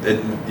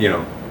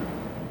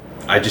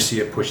I just see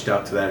it pushed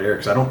out to that area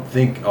because I don't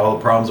think all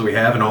the problems that we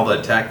have and all the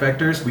attack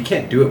vectors, we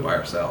can't do it by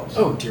ourselves.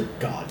 Oh dear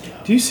God!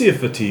 Yeah. Do you see a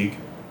fatigue?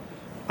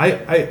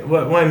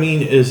 What I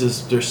mean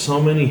is there's so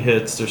many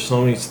hits, there's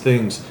so many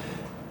things.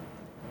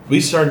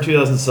 We started in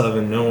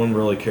 2007. No one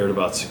really cared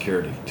about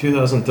security.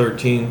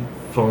 2013,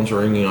 phones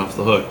were ringing off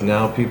the hook.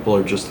 Now people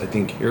are just, I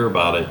think, hear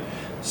about it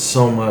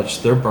so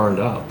much they're burned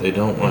out. They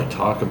don't want to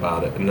talk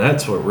about it, and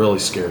that's what really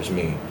scares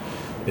me.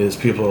 Is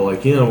people are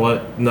like, you know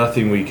what?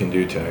 Nothing we can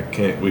do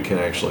we can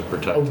actually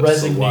protect us.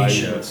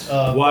 Resignation.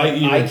 So why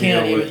even I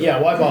can't even.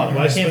 Why bother?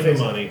 Why I can't fix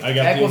money? it. I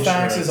got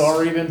Equifax has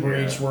already been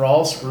breached. We're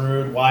all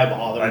screwed. Why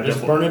bother?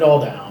 Just burn it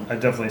all down. I've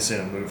definitely seen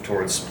a move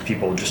towards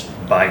people just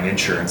buying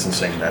insurance and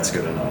saying that's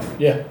good enough.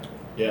 Yeah.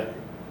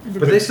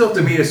 But they still have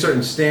to meet a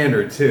certain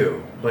standard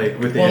too, like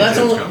with the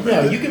insurance company.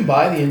 No, you can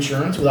buy the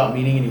insurance without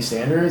meeting any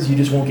standards. You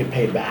just won't get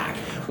paid back.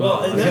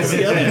 Well, and that's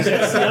the other thing. You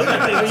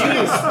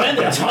can spend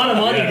a ton of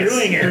money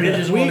doing it. It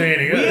just won't do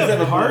any good.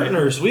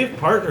 We have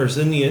partners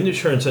in the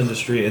insurance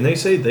industry, and they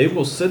say they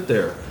will sit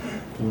there,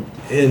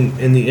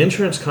 and the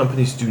insurance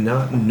companies do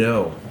not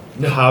know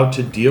how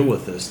to deal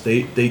with this.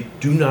 They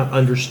do not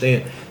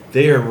understand.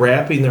 They are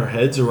wrapping their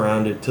heads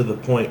around it to the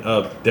point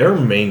of there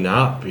may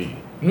not be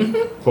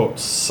quote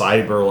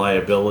cyber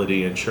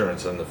liability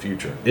insurance in the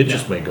future. It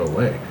just may go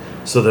away.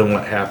 So then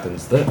what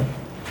happens then?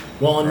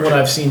 Well, and what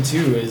I've seen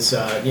too is,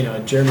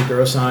 Jeremy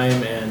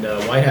Grossheim and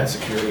White Hat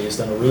Security has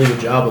done a really good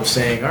job of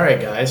saying, all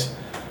right, guys,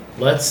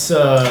 let's,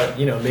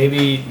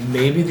 maybe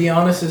the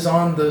onus is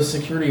on the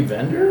security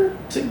vendor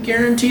to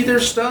guarantee their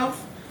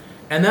stuff.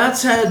 And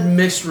that's had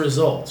mixed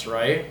results,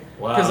 right?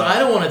 Wow. Because I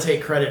don't want to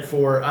take credit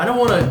for, I don't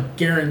want to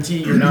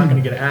guarantee you're not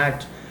going to get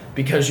hacked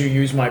because you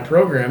use my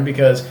program,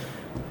 because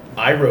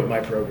I wrote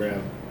my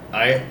program.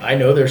 I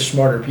know there's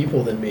smarter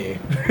people than me.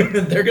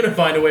 They're going to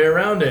find a way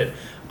around it.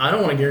 I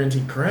don't want to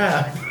guarantee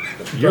crap.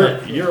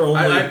 You're only.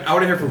 I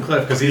want to hear from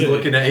Cliff because he's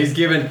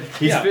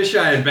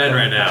fish-eyeing Ben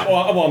right now.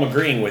 Well, I'm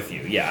agreeing with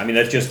you. Yeah, I mean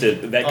that's just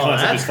that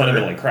concept is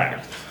fundamentally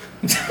cracked.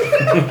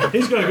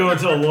 He's going to go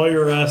into a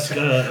lawyer-esque.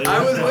 I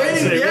was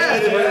waiting.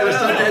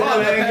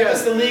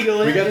 That's the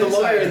legal. We got the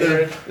lawyer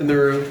in the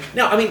room.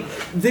 No, I mean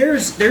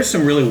there's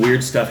some really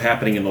weird stuff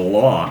happening in the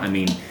law. I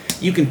mean,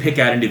 you can pick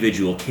out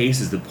individual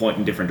cases that point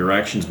in different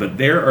directions, but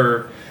there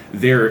are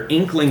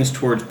inklings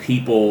towards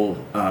people,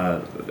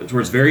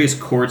 towards various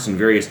courts and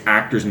various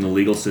actors in the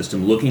legal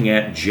system looking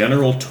at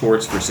general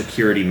torts for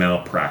security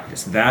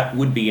malpractice. That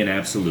would be an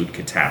absolute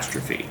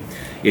catastrophe.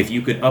 If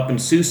you could up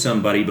and sue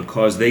somebody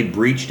because they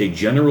breached a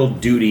general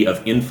duty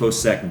of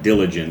InfoSec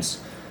diligence,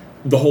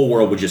 the whole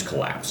world would just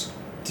collapse.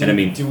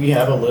 Do we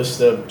have a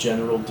list of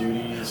general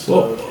duties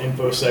of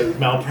InfoSec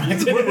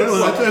malpractice?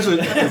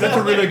 That's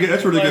a really good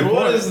point.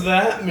 What does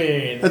that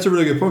mean? That's a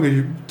really good point, because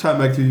you tie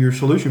back to your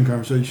solution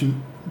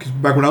conversation. Because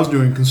back when I was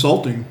doing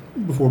consulting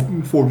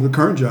before the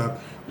current job,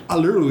 I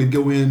literally would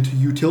go into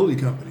utility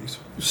companies,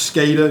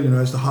 SCADA,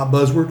 as the hot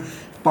buzzword,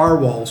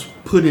 firewalls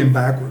put in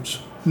backwards.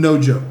 No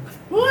joke.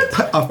 What?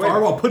 A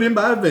firewall put in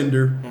by a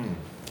vendor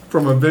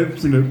from a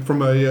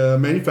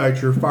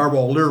manufacturer.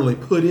 Firewall literally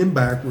put in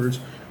backwards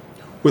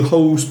with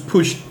holes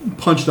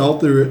punched all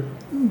through it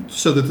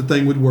so that the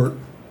thing would work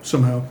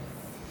somehow.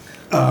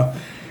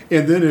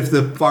 And then if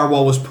the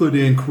firewall was put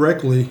in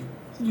correctly,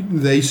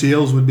 the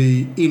ACLs would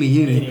be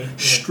any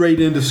straight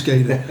into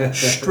SCADA.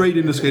 Straight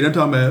into SCADA. I'm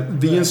talking about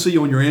VNC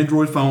on your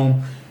Android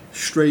phone,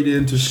 straight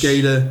into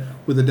SCADA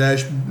with a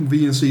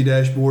VNC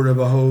dashboard of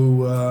a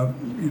whole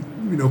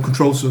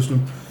control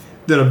system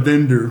that a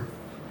vendor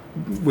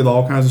with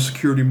all kinds of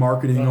security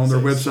marketing on their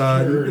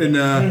website. And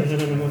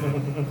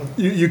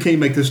you can't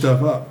make this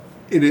stuff up.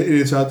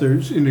 It's out there,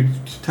 and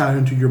it's tied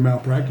into your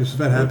malpractice. If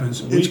that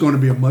happens, it's going to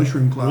be a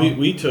mushroom cloud.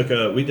 We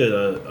did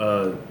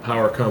a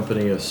power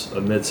company, a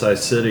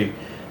mid-sized city,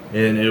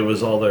 and it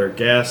was all their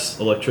gas,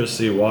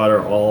 electricity,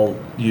 water, all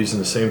using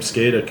the same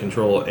SCADA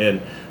control.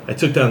 And I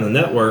took down the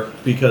network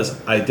because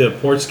I did a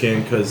port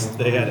scan because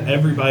they had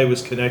everybody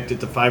was connected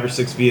to 5 or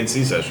 6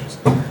 VNC sessions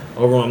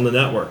over on the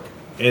network,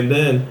 and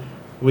then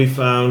we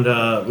found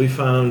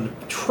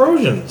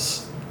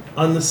Trojans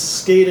on the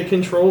SCADA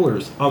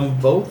controllers on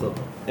both of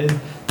them.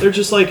 And they're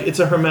just like, it's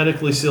a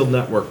hermetically sealed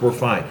network. We're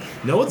fine.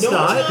 No, it's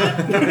not.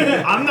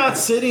 I'm not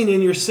sitting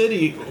in your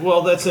city.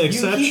 Well, that's an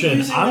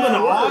exception. I'm an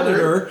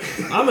auditor.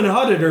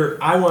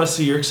 I want to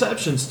see your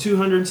exceptions.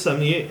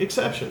 278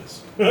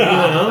 exceptions. But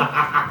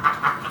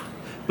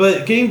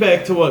getting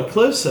back to what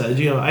Cliff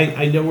said,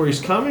 I know where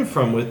he's coming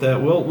from with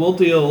that. We'll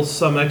deal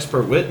some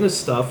expert witness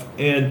stuff,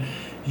 and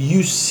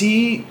you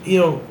see,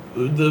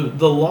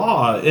 the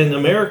law in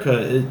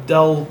America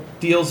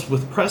deals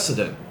with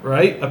precedent,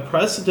 right? A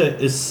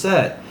precedent is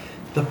set.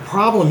 The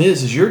problem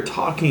is you're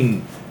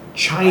talking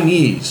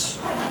Chinese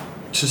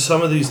to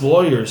some of these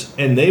lawyers,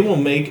 and they will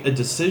make a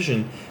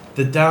decision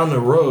that down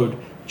the road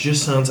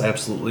just sounds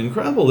absolutely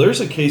incredible.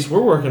 There's a case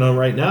we're working on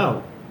right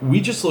now.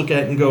 We just look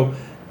at it and go,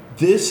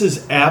 this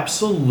is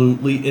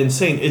absolutely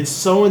insane. It's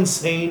so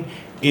insane,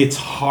 it's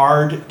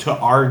hard to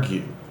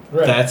argue.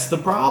 Right. That's the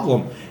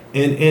problem.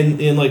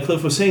 And like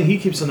Cliff was saying, he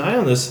keeps an eye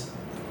on this.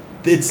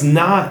 It's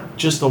not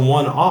just a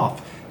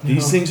one-off.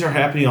 These things are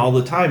happening all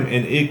the time,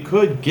 and it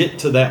could get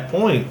to that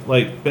point,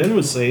 like Ben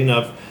was saying,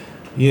 of,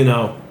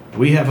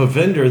 we have a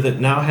vendor that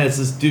now has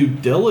this due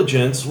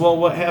diligence. Well,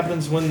 what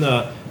happens when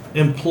the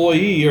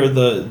employee or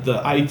the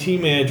IT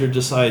manager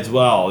decides,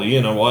 well,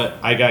 you know what,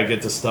 I got to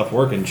get this stuff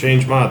working,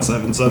 change mod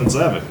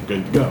 777,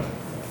 good to go.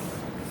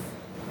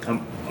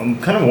 I'm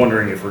kind of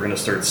wondering if we're going to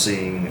start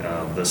seeing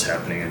this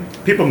happening. And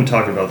people have been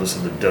talking about this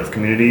in the dev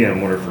community, and I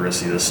wonder if we're going to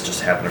see this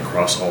just happen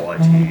across all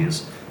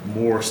ITs.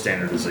 More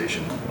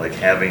standardization, like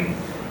having,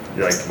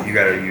 you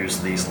got to use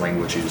these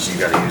languages, you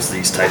got to use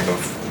these type of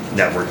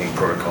networking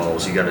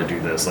protocols, you got to do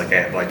this, at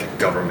a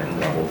government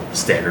level,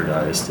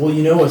 standardized. Well,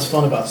 what's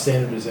fun about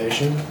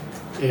standardization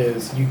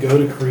is you go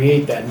to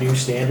create that new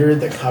standard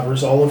that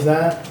covers all of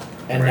that.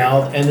 And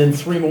and then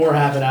 3 more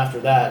happen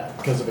after that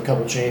because of a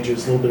couple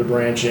changes, a little bit of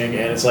branching,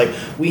 and it's like,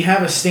 we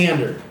have a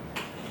standard.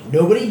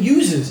 Nobody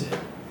uses it.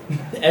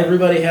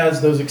 Everybody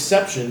has those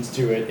exceptions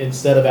to it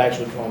instead of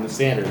actually calling the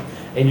standard.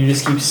 And you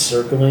just keep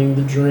circling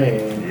the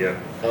drain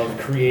of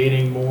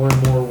creating more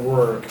and more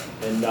work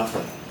and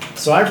nothing.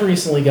 So I've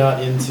recently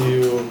got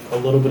into a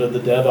little bit of the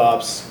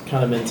DevOps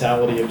kind of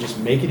mentality of just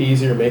make it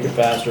easier, make it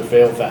faster,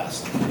 fail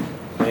fast.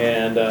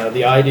 And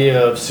the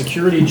idea of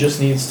security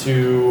just needs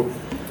to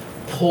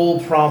pull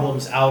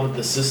problems out of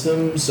the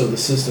system so the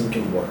system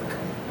can work.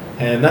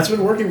 And that's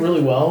been working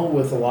really well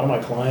with a lot of my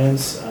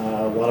clients,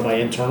 a lot of my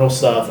internal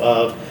stuff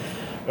of,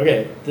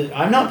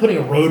 I'm not putting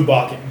a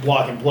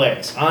roadblock in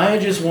place. I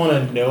just want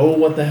to know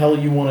what the hell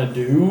you want to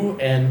do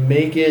and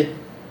make it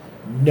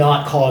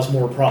not cause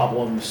more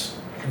problems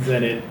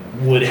than it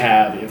would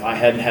have if I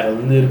hadn't had a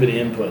little bit of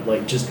input.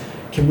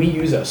 Can we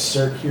use a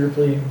cert here,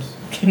 please?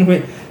 Can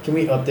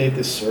we update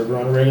this server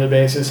on a regular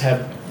basis?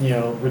 Have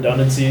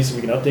redundancies so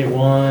we can update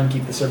one,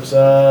 keep the service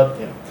up.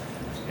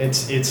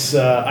 It's.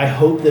 I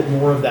hope that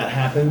more of that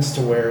happens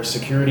to where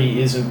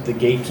security isn't the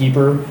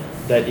gatekeeper,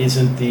 that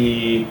isn't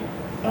the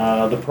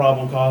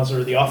problem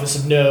causer, the office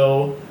of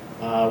no.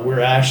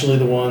 We're actually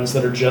the ones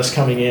that are just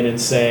coming in and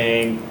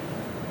saying,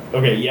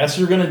 okay, yes,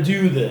 you're going to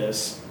do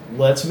this.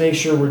 Let's make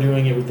sure we're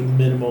doing it with the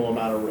minimal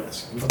amount of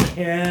risk. We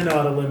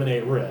cannot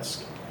eliminate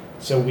risk.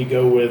 So we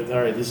go with,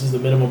 all right, this is the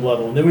minimum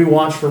level. And then we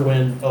watch for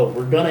when,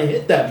 we're going to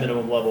hit that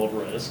minimum level of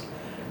risk,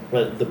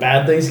 but the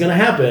bad thing's going to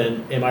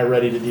happen. Am I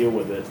ready to deal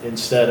with it?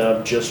 Instead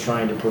of just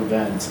trying to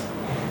prevent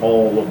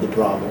all of the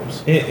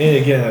problems. And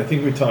again, I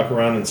think we talk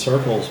around in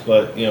circles,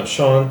 but,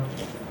 Sean,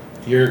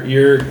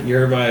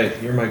 you're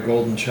my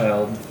golden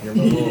child. You're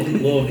my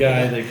little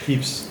guy that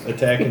keeps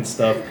attacking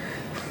stuff.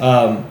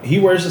 He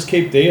wears his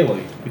cape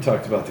daily. We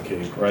talked about the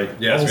cape, right?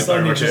 Yeah. All of a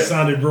sudden, it just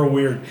sounded real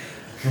weird.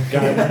 It's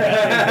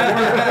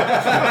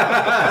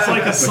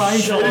like a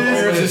Seinfeld.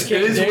 It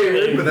is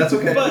weird, but that's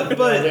okay. But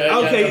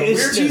okay,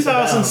 it's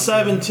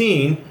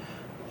 2017.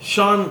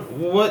 Sean,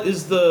 what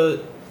is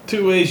the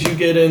 2 ways you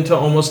get into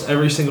almost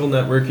every single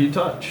network you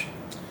touch?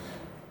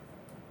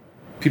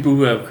 people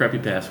who have crappy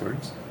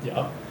passwords.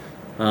 Yeah.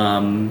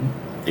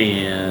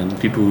 And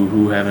people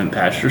who haven't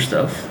patched their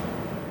stuff.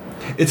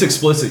 It's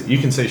explicit. You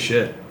can say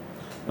shit.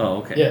 Oh,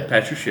 okay. Yeah.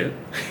 Patch your shit.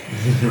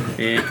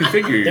 And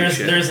configure your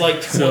shit. There's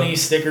like 20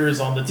 stickers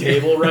on the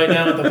table right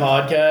now at the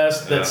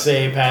podcast that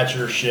say patch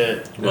your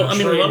shit. Well, I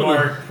mean, a lot of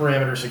trademark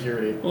parameter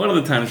security. A lot of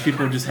the times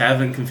people just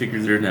haven't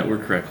configured their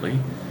network correctly.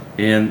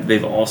 And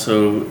they've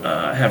also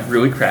have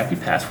really crappy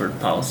password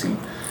policy.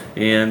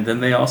 And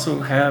then they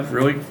also have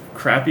really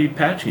crappy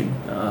patching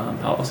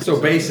policies. So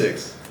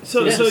basics.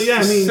 So yeah,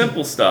 I mean,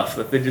 simple stuff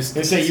that they just.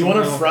 They say you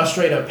want to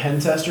frustrate a pen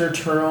tester,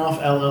 turn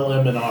off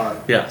LLM and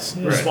R. Yes.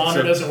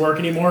 Responder doesn't work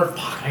anymore.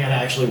 Fuck, I gotta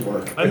actually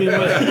work. I mean,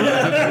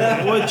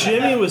 what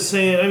Jimmy was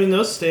saying, I mean,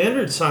 those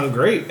standards sound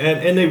great,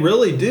 and they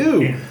really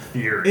do.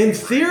 In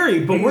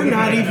theory, but we're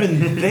not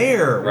even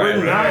there.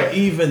 We're not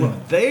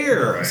even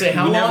there. Say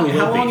how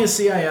long is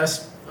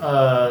CIS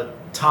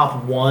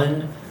top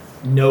 1?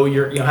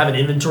 Have an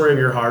inventory of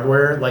your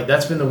hardware. Like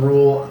that's been the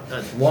rule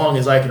as long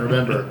as I can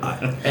remember.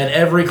 And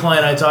every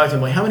client I talk to,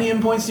 I'm like, how many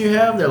endpoints do you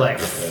have? They're like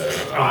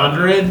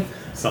 100,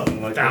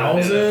 something like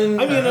 1,000.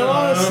 I mean, in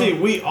honesty,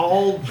 we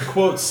all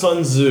quote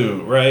Sun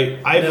Tzu, right?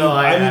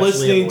 I'm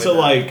listening to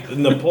like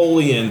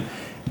Napoleon,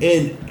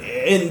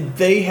 and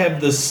they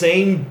have the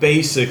same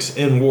basics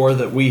in war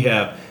that we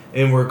have,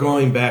 and we're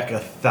going back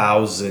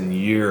 1,000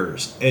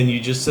 years. And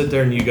you just sit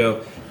there and you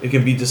go, it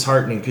can be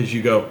disheartening because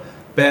you go,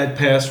 bad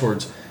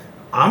passwords.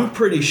 I'm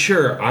pretty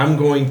sure I'm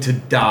going to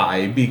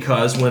die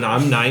because when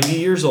I'm 90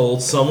 years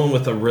old, someone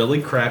with a really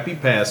crappy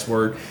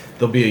password,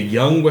 there'll be a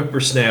young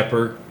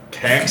whippersnapper,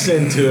 hacks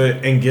into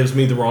it, and gives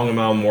me the wrong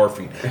amount of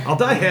morphine. I'll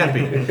die happy.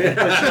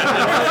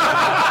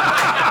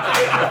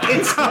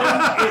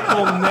 It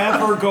will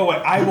never go away.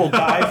 I will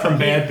die from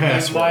bad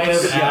passwords. You might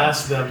have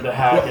asked them to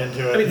hack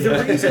into it. I mean, the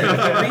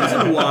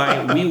reason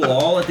why we will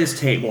all at this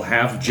table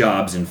have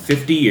jobs in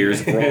 50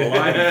 years, if we're all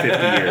alive in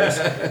 50 years,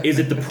 is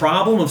that the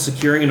problem of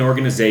securing an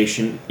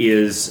organization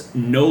is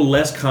no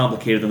less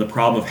complicated than the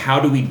problem of how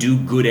do we do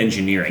good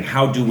engineering?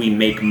 How do we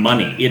make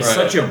money? It's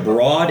such a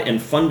broad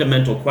and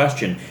fundamental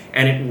question,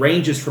 and it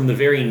ranges from the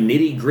very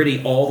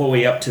nitty-gritty all the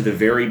way up to the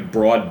very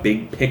broad,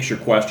 big-picture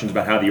questions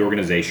about how the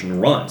organization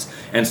runs.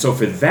 And so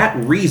for that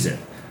reason,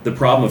 the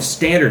problem of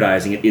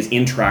standardizing it is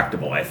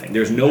intractable, I think.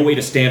 There's no way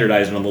to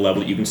standardize it on the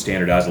level that you can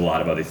standardize a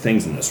lot of other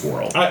things in this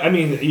world. I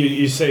mean,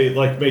 you say,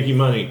 like, making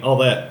money, all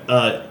that,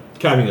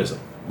 communism,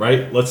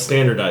 right? Let's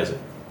standardize it.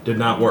 Did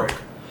not work.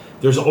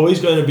 There's always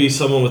going to be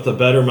someone with a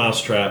better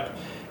mousetrap.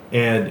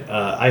 And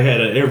I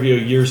had an interview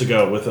years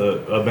ago with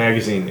a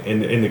magazine,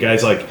 and the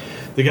guy's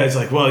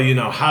like, well, you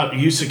know, how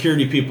you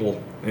security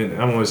people, and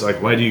I'm always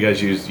like, why do you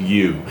guys use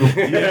you? What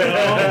do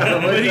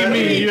you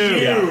mean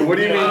you? What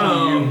do you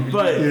mean you?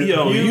 But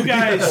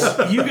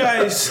you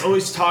guys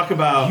always talk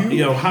about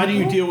how do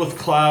you deal with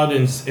cloud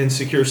and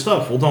secure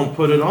stuff? Well, don't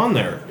put it on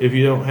there if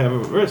you don't have a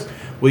risk.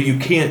 Well, you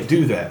can't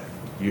do that.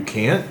 You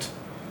can't.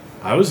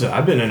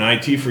 I've been in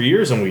IT for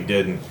years and we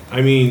didn't.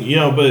 I mean,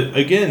 but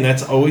again,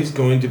 that's always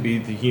going to be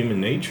the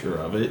human nature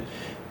of it,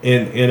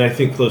 and I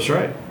think Cliff's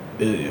right.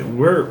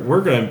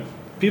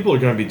 People are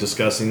going to be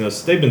discussing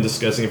this. They've been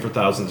discussing it for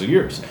thousands of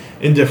years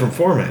in different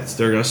formats.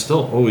 They're going to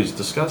still always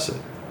discuss it.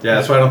 Yeah,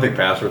 that's why I don't think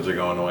passwords are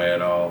going away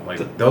at all.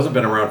 Like those have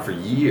been around for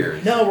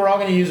years. No, we're all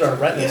going to use our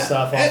Retina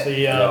stuff off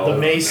the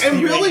Mace.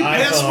 And really, iPhone.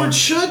 Passwords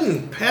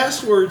shouldn't.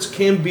 Passwords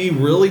can be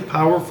really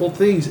powerful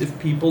things if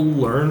people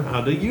learn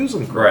how to use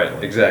them correctly.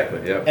 Right,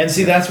 exactly, yeah. And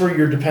see, that's where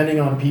you're depending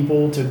on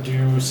people to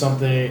do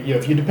something.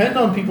 If you depend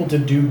on people to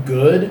do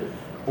good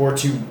or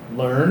to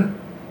learn,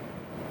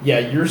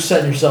 you're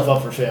setting yourself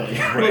up for failure.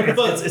 Right.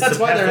 That's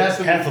why there has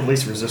to be path of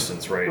least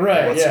resistance, right?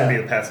 Right. What's going to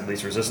be the path of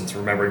least resistance?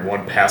 Remembering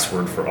one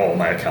password for all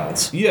my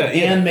accounts. Yeah,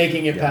 and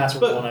making it password.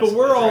 But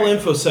we're all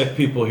InfoSec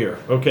people here,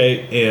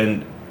 okay?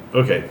 And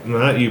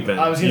not you, Ben.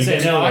 I was going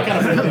to say no. I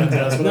kind of feel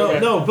into us.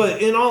 No.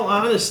 But in all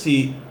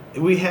honesty,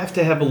 we have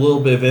to have a little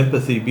bit of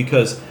empathy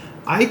because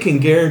I can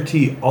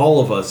guarantee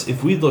all of us,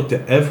 if we looked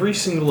at every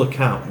single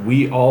account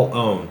we all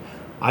own,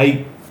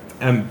 I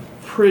am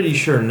pretty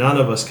sure none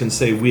of us can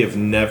say we have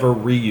never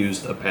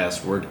reused a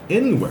password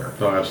anywhere.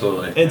 Oh,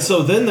 absolutely. And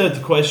so then the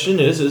question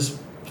is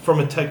from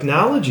a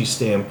technology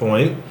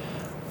standpoint,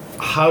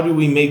 how do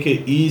we make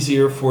it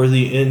easier for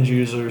the end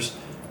users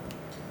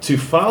to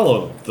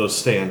follow those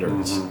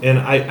standards? Mm-hmm. And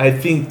I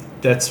think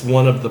that's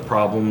one of the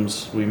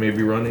problems we may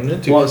be running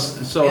into. Well,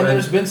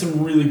 there's been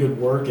some really good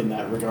work in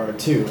that regard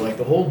too. Like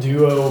the whole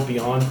Duo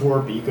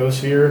BeyondCorp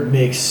ecosphere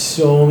makes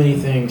so many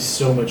things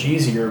so much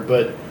easier,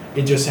 but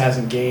it just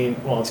hasn't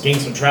gained. Well, it's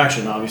gained some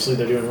traction. Obviously,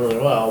 they're doing really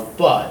well,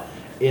 but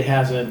it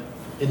hasn't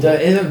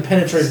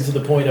penetrated to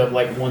the point of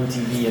like one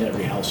TV in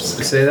every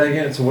household. Say that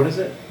again. So what is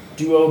it?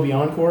 Duo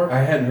BeyondCorp. I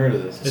hadn't heard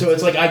of this. So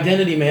it's like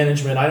identity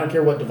management. I don't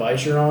care what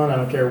device you're on. I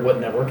don't care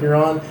what network you're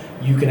on.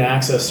 You can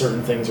access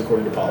certain things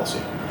according to policy.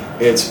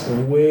 It's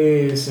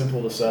way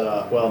simple to set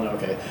up. Well, no,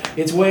 okay.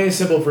 It's way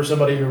simple for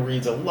somebody who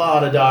reads a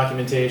lot of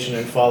documentation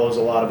and follows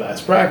a lot of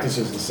best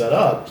practices to set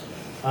up.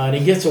 And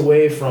it gets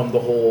away from the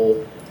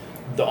whole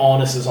the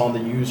onus is on the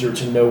user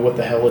to know what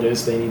the hell it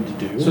is they need to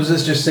do. So is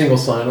this just single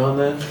sign-on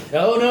then?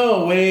 Oh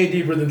no, way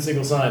deeper than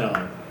single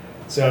sign-on.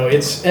 So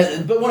it's,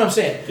 but what I'm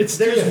saying, there's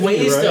TFU,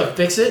 ways to right?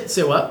 fix it.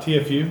 Say what?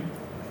 TFU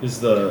is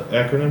the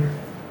acronym.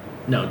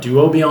 No,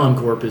 Duo Beyond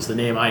Corp is the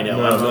name I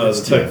know. I don't know the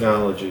it's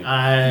technology.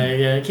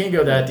 I can't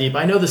go that deep.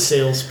 I know the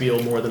sales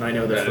spiel more than I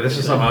know the. This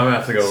is something I'm gonna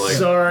have to go like.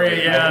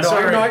 Sorry, yeah,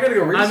 sorry. No, I gotta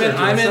go research.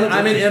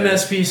 I'm in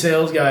MSP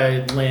sales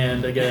guy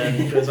land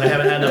again because I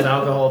haven't had enough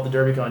alcohol at the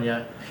DerbyCon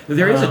yet.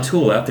 There is a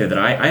tool out there that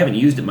I haven't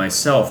used it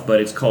myself,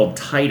 but it's called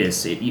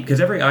Titus.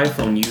 Because every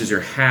iPhone user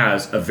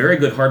has a very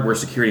good hardware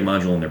security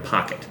module in their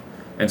pocket,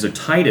 and so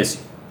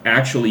Titus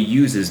actually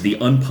uses the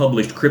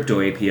unpublished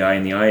crypto API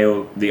in the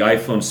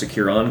iPhone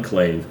Secure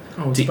Enclave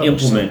to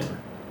implement.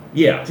 Somewhere.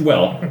 Yeah,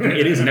 well,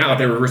 it is now.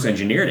 They reverse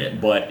engineered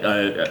it, but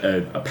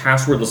a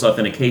passwordless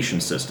authentication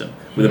system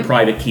with a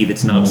private key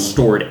that's not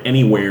stored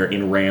anywhere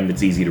in RAM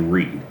that's easy to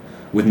read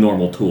with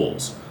normal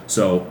tools.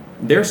 So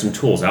there's some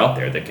tools out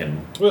there that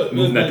can move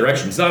in that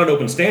direction. It's not an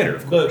open standard,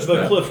 of course.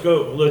 But Cliff,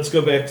 let's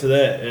go back to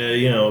that.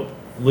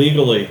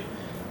 Legally,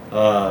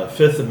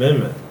 Fifth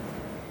Amendment.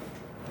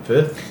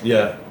 Fifth?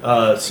 Yeah.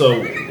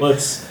 So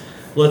let's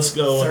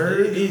go.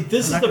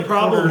 This is the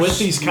problem with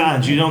these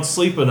cons. You don't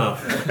sleep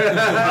enough.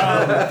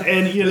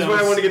 And This is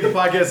why I want to get the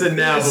podcast in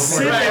now.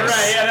 Before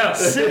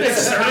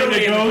civics kind of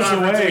goes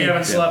away.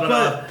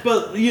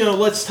 But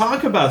let's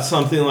talk about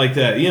something like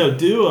that.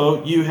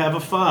 Duo, you have a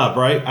fob,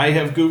 right? I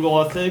have Google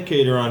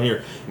Authenticator on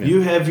here. Yeah.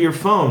 You have your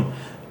phone.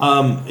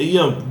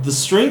 The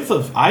strength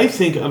of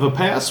a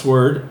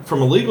password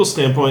from a legal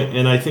standpoint,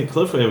 and I think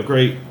Cliff would have a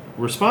great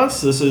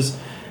response to this is,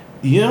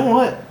 you know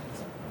what?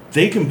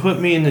 They can put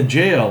me into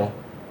jail,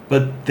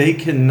 but they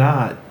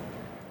cannot,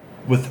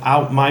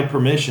 without my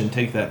permission,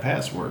 take that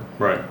password.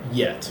 Right.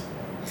 Yet.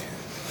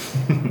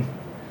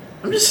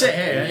 I'm just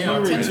saying,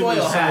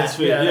 tinfoil hat.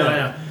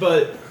 Yeah.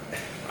 But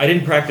I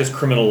didn't practice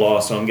criminal law,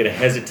 so I'm going to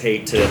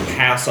hesitate to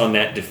pass on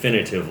that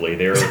definitively.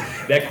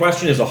 That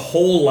question is a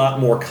whole lot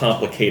more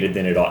complicated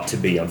than it ought to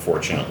be,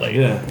 unfortunately.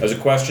 Yeah. There's a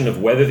question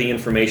of whether the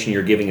information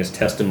you're giving is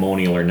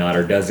testimonial or not,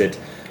 or does it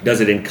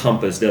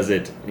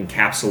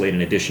encapsulate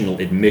an additional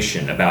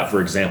admission about,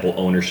 for example,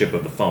 ownership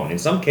of the phone? In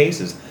some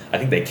cases, I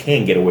think they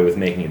can get away with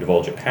making you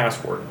divulge a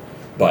password,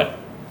 but...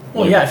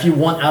 Well, yeah, if you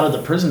want out of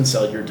the prison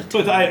cell, you're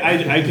detained. But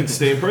I can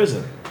stay in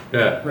prison.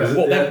 Yeah. Right.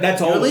 Well,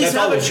 that's all. At least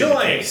that's have a always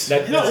choice.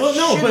 been the case.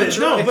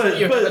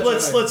 But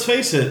let's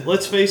face it.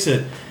 Let's face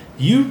it.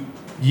 You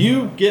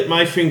get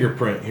my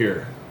fingerprint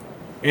here,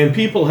 and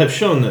people have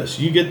shown this.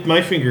 You get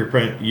my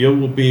fingerprint, you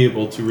will be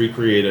able to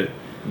recreate it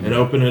and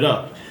open it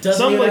up.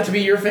 Doesn't even have to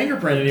be your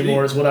fingerprint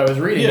anymore, is what I was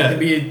reading. Yeah. It could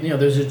be,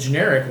 there's a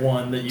generic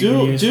one that you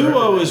can use.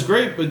 Duo is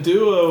great, but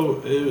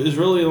Duo is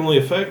really only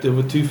effective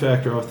with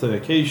two-factor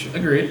authentication.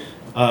 Agreed.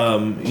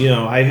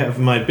 I have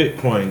my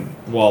Bitcoin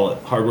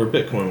wallet, hardware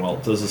Bitcoin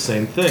wallet, does the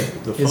same thing.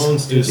 The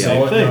phones do the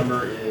same thing.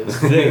 Number is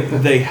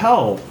They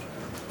help,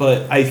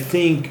 but I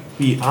think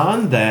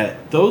beyond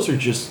that, those are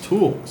just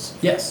tools.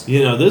 Yes.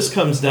 This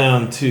comes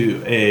down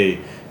to a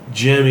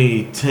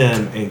Jimmy,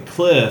 Tim, and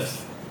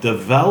Cliff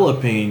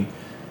developing,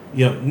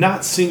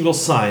 not single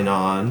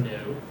sign-on,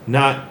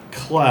 not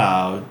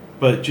cloud,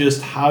 but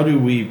just how do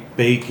we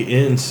bake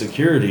in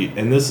security?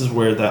 And this is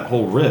where that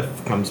whole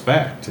riff comes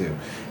back to.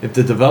 If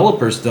the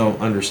developers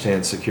don't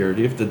understand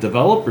security, if the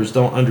developers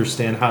don't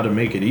understand how to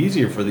make it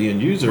easier for the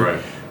end user,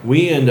 right,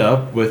 we end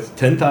up with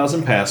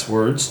 10,000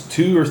 passwords,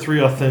 2 or 3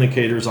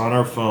 authenticators on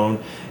our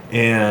phone,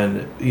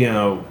 and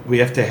we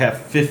have to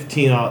have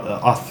 15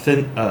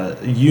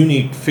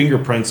 unique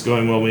fingerprints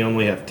going. Well, we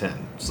only have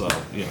 10, so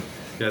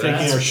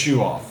taking our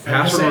shoe off.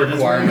 Password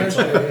requirements.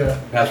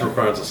 Password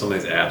requirements on some of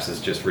these apps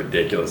is just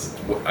ridiculous.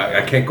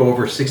 I can't go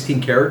over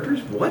 16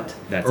 characters. What?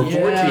 That's or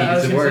 14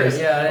 is the worst.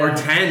 Yeah. Or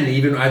 10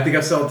 even. I think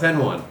I saw 10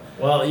 one.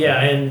 Well,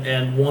 yeah,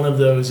 and one of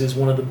those is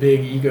one of the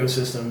big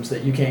ecosystems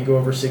that you can't go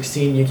over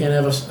 16. You can't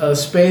have a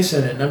space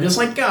in it. And I'm just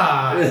like,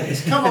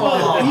 guys, come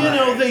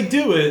on. They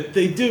do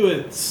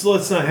it. So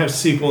let's not have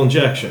SQL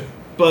injection.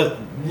 But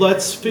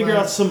let's figure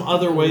out some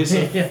other ways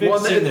of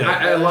fixing it.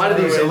 A lot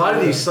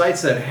of these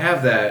sites that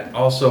have that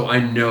also, I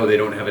know they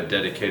don't have a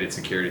dedicated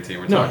security team.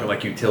 We're talking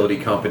like utility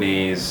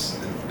companies.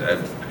 I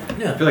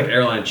feel like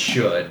airlines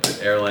should, but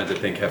airlines I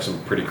think have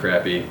some pretty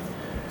crappy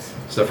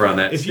stuff around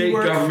that. If you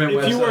work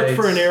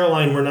for an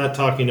airline, we're not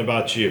talking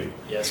about you.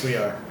 Yes, we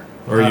are.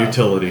 Or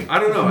utility. I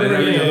don't know.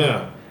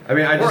 Yeah. I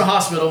mean, or a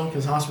hospital,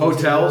 because hospitals.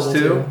 Hotels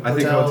too. I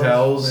think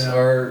hotels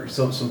are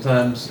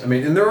sometimes. I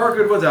mean, and there are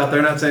good ones out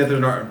there. Not saying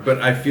there aren't,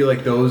 but I feel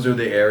like those are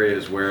the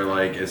areas where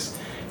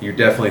you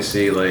definitely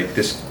see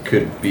this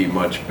could be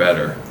much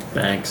better.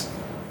 Banks.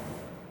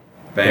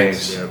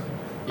 Yep.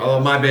 Although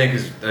my bank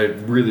is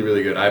really,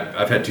 really good.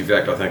 I've had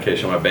two-factor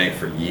authentication on my bank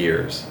for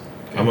years.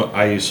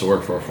 I used to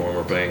work for a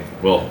former bank.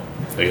 Well,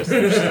 I guess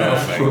there's still a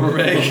bank. Former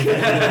bank.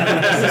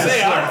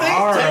 Say, aren't they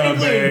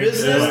technically in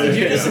business? Did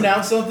you just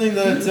announce something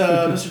that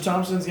Mr.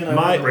 Thompson's going to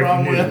have a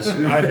problem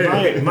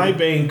with? My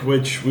bank,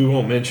 which we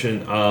won't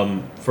mention,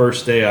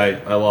 first day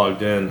I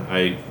logged in,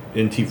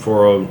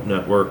 NT40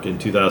 network in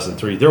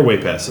 2003. They're way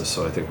past this,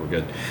 so I think we're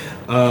good.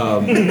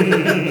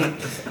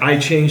 I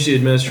changed the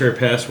administrator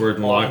password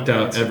and locked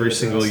out every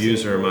single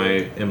user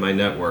in my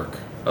network.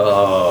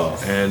 Oh.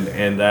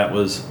 And that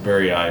was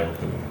very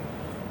eye-opening.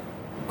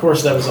 Of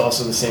course, that was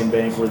also the same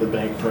bank where the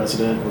bank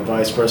president or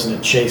vice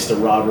president chased a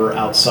robber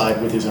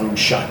outside with his own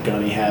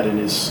shotgun he had in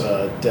his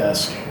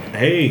desk.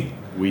 Hey,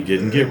 we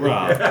didn't get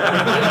robbed.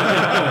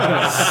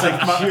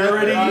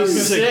 Security.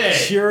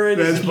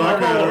 That's my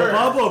kind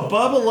of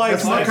Bubba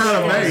likes That's my kind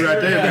of bank right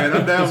there, man.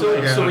 I'm down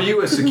with that. So were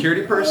you a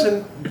security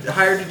person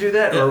hired to do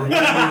that, or were you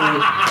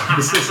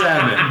the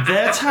sysadmin?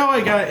 That's how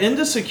I got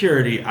into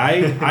security.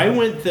 I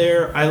went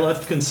there. I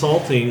left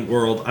consulting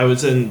world. I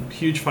was in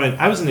huge fine.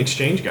 I was an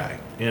exchange guy,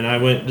 and I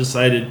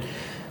decided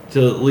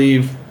to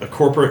leave a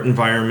corporate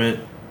environment,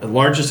 the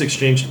largest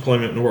exchange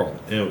deployment in the world,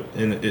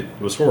 and it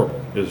was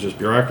horrible. It was just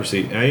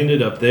bureaucracy. I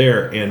ended up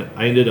there, and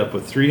I ended up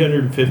with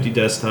 350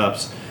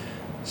 desktops,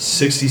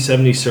 60,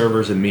 70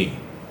 servers, and me.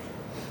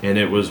 And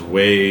it was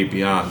way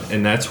beyond.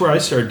 And that's where I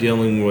started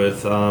dealing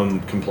with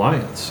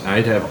compliance.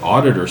 I'd have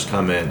auditors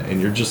come in,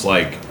 and you're just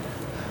like,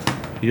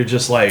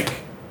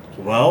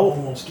 well,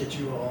 Almost get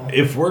you all.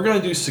 if we're going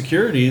to do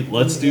security,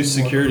 let's do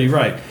security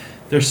right.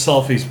 There's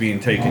selfies being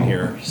taken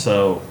here,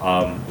 so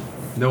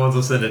No one's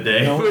listening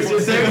today. No. They're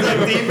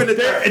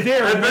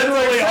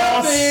literally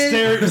all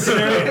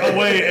staring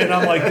away, and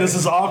I'm like, this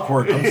is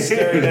awkward. I'm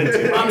staring at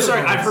you. I'm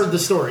sorry, I've heard the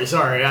story.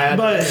 Sorry,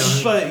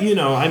 But you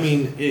know, I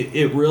mean,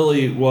 it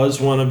really was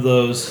one of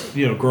those,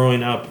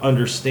 growing up,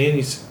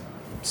 understanding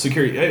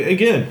security.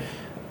 Again,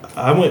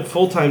 I went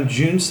full-time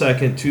June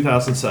 2nd,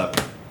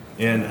 2007,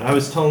 and I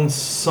was telling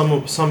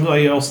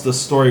somebody else this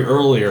story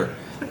earlier,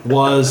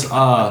 was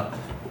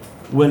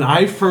when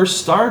I first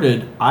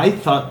started, I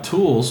thought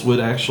tools would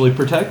actually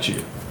protect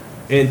you.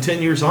 And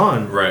 10 years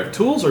on, right,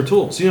 tools are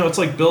tools. It's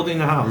like building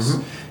a house.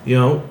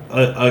 Mm-hmm.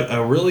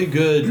 A really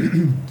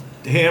good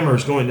hammer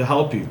is going to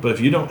help you. But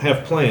if you don't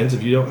have plans,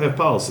 if you don't have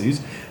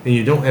policies, and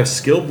you don't have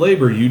skilled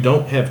labor, you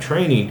don't have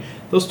training,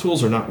 those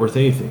tools are not worth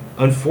anything.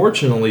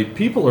 Unfortunately,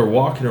 people are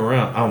walking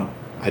around.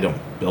 I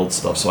don't build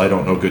stuff, so I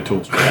don't know good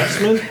tools.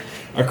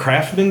 Are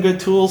craftsmen good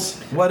tools?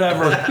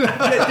 Whatever. They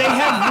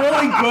have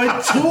really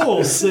good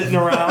tools sitting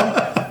around.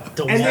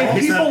 And then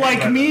people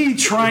like me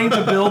trying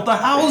to build the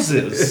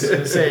houses.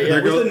 With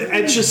an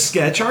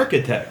Etch-a-Sketch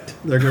architect.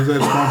 There goes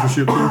that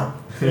sponsorship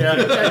too. Yeah,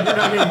 you're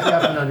not getting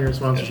crafting on your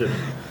sponsorship.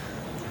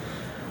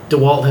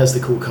 DeWalt has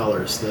the cool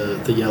colors,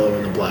 the yellow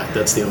and the black.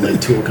 That's the only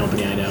tool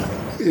company I know.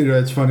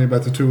 It's funny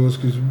about the tools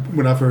because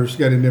when I first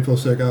got into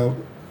InfoSec,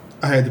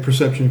 I had the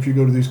perception if you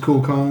go to these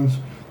cool cons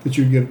that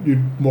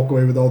you'd walk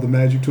away with all the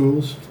magic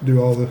tools,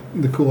 do all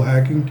the cool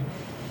hacking.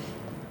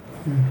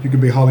 You could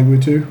be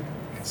Hollywood too.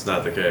 It's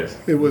not the case.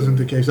 It wasn't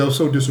the case. I was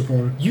so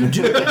disappointed. You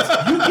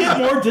get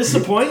more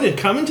disappointed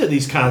coming to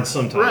these cons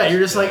sometimes. Right, you're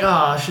just like,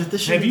 shit,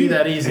 this shouldn't be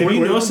that easy. Have you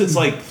noticed it's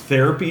like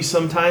therapy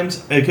sometimes?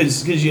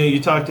 Because you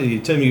talk to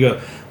Tim, you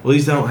go, well,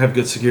 these don't have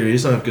good security.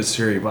 These don't have good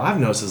security. But I've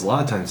noticed a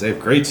lot of times they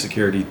have great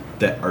security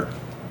that are.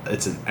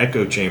 It's an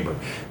echo chamber.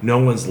 No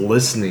one's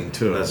listening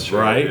to us, true,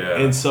 right? Yeah.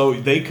 And so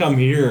they come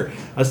here.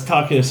 I was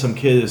talking to some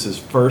kid. This is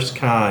his first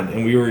con,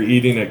 and we were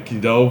eating at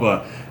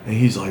Qdoba, and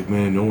he's like,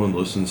 "Man, no one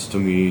listens to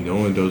me. No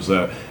one does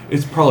that.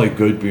 It's probably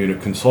good being a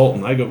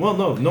consultant." I go, "Well,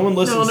 no one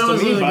listens to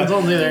me. But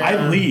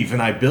I leave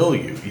and I bill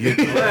you.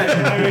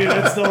 I mean,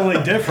 that's the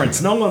only difference.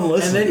 No one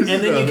listens."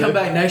 And then you come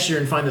back next year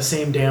and find the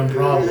same damn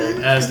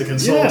problem as the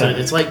consultant.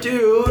 Yeah. It's like,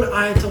 dude,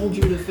 I told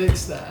you to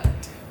fix that.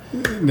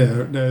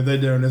 No, they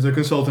don't. As a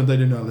consultant, they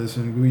do not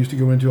listen. We used to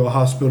go into a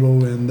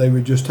hospital and they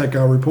would just take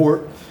our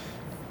report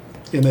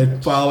and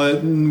they'd file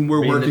it, and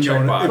we're working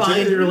on it.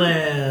 Find your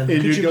land.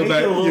 And you'd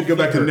go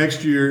back to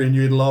next year and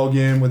you'd log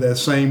in with that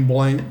same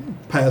blank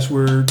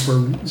password for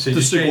the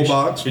SQL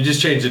box. You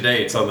just change the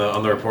dates on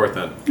the report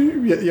then.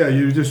 Yeah,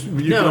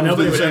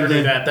 nobody would ever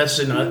do that. That's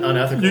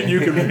unethical. You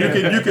could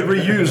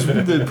reuse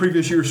the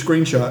previous year's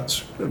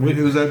screenshots.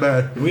 It was that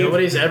bad.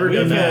 Nobody's ever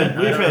done that.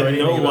 We've had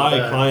no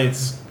lie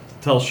clients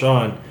tell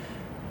Sean,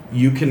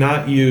 you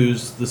cannot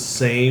use the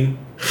same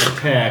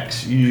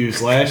attacks you used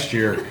last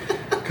year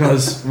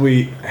because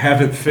we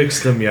haven't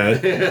fixed them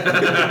yet.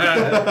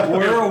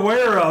 We're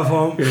aware of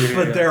them,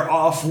 but they're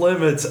off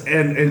limits.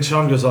 And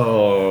Sean goes,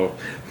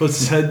 puts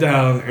his head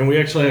down. And we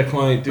actually had a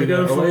client do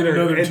that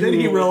later. And then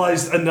he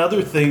realized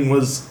another thing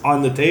was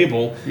on the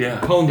table. Yeah.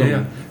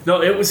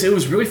 No, it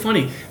was really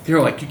funny. They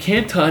were like, you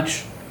can't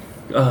touch.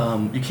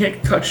 Don't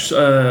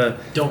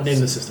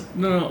name the system.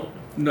 No.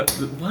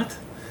 What?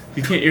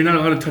 You can't. You're not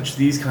allowed to touch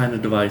these kind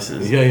of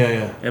devices.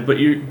 Yeah. And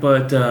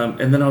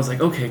then I was like,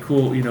 okay,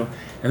 cool, And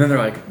then they're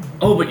like,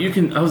 oh, but you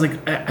can. I was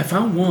like, I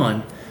found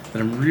one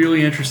that I'm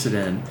really interested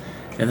in,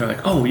 and they're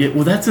like, oh yeah,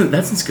 well that's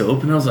in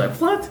scope, and I was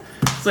like, what?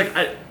 It's like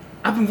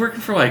I've been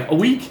working for like a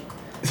week,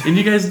 and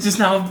you guys just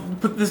now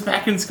put this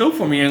back in scope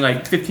for me, and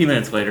like 15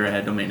 minutes later I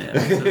had domain name.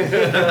 So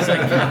I was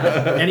like,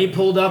 and he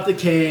pulled up the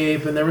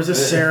cape, and there was a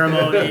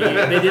ceremony.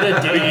 They did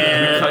a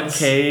dance. We cut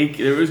cake.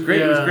 It was great.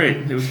 Yeah. It was great.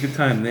 It was a good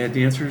time. They had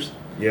dancers.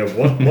 Yeah,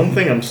 one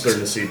thing I'm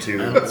starting to see too,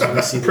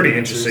 it's pretty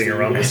interesting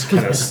around this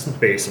kind of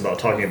space about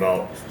talking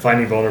about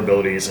finding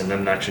vulnerabilities and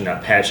then actually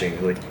not patching.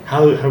 Like,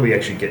 how do we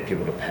actually get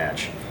people to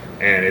patch?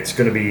 And it's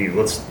going to be,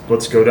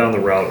 let's go down the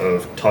route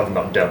of talking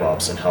about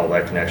DevOps and how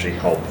that can actually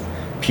help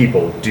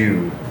people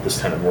do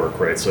this kind of work,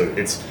 right? So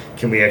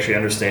can we actually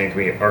understand, can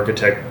we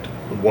architect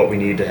what we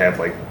need to have,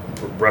 like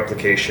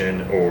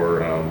replication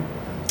or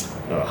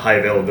high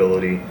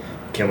availability?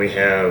 Can we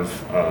have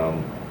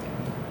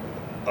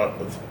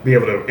be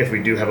able to, if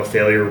we do have a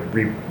failure,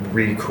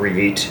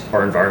 recreate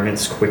our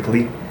environments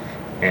quickly,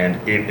 and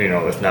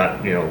if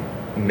not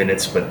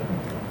minutes, but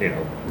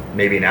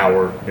maybe an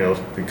hour.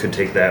 We could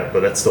take that, but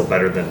that's still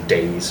better than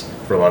days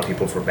for a lot of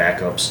people for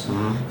backups.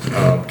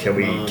 Mm-hmm.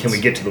 Can we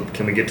get to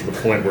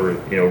the point where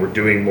we're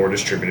doing more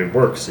distributed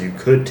work, so you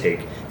could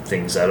take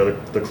things out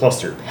of the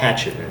cluster,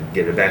 patch it, and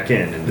get it back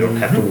in, and don't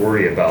have to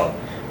worry about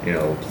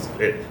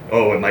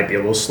it might be a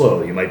little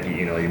slow. You might be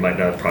you might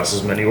not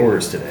process many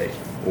orders today,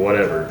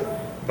 whatever,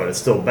 but it's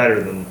still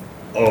better than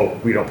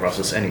we don't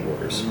process any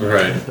orders.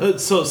 Right.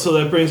 So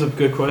that brings up a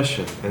good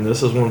question, and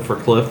this is one for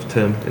Cliff,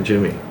 Tim, and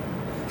Jimmy.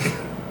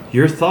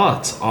 Your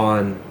thoughts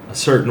on a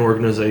certain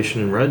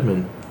organization in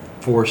Redmond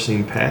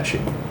forcing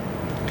patching?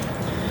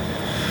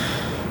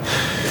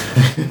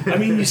 I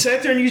mean, you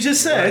sat there and you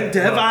just said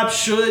DevOps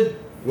should.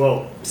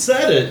 Well,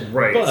 said it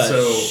right. But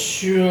So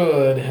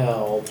should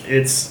help.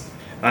 It's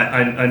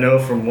I know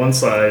from one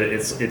side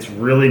it's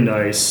really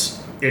nice.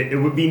 It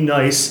would be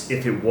nice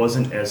if it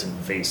wasn't as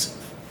invasive.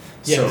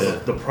 Yes. So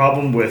the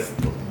problem with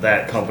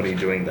that company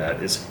doing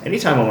that is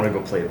anytime I want to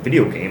go play a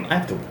video game, I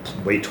have to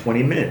wait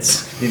 20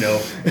 minutes.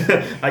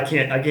 I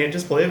can't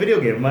just play a video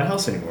game in my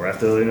house anymore. I have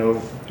to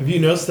Have you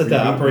noticed that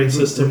the operating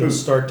system will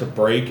start to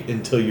break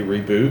until you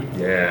reboot?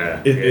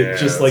 Yeah. It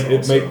just like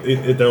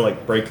they're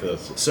like, break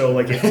this. So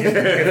like if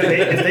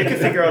they could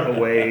figure out a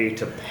way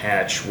to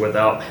patch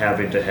without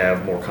having to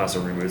have more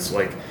constant reboots,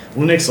 like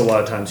Linux, a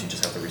lot of times you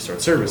just have to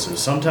restart services.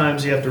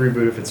 Sometimes you have to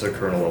reboot if it's a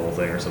kernel level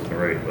thing or something,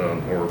 right?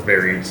 Or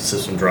varied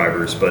system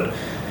drivers, but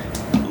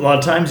a lot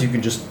of times you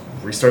can just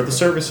restart the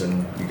service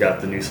and you got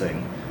the new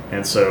thing.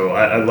 And so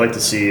I'd like to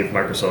see if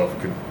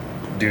Microsoft could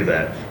do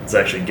that. It's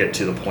actually get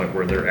to the point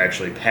where they're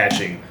actually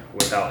patching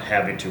without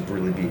having to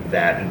really be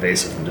that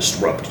invasive and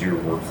disrupt your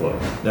workflow.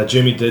 Now,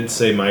 Jimmy did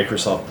say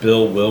Microsoft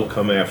Bill will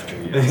come after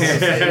you.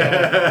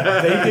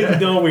 They didn't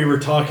know we were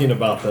talking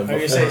about them. I'm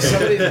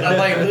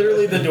like,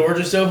 literally the door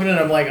just opened and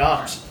I'm like,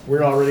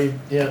 we're already,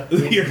 Here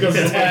comes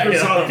the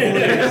Microsoft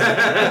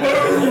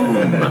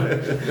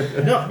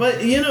Boom! No, but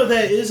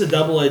that is a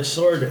double-edged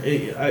sword.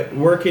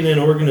 Working in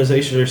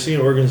organizations, or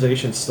seeing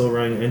organizations still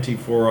running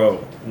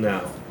NT4.0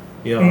 now.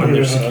 On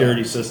their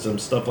security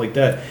systems, stuff like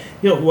that.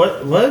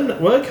 What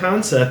a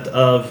concept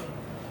of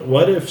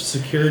what if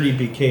security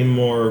became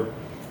more,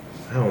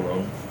 I don't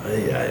know,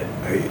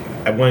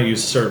 I want to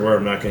use a certain word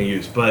I'm not going to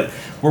use, but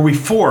where we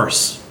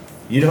force,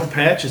 you don't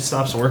patch, it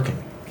stops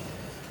working.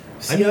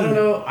 I don't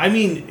know. I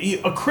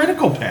mean, a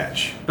critical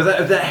patch.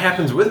 But if that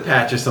happens with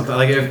patches, something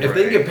like if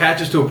they can get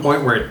patches to a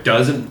point where it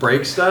doesn't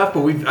break stuff,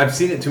 but I've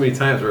seen it too many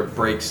times where it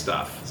breaks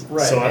stuff.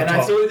 Right. So I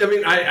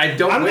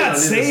don't. I'm not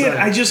saying it.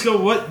 I just go,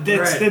 what?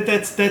 That's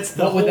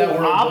the what would that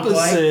word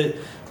opposite. Look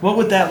like? What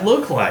would that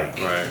look like?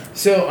 Right.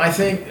 So I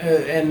think,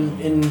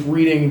 and in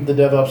reading the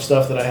DevOps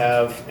stuff that I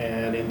have,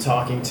 and in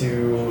talking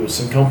to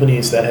some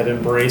companies that have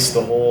embraced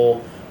the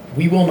whole,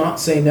 we will not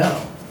say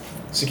no.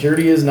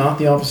 Security is not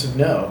the opposite of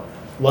no.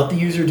 Let the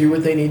user do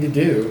what they need to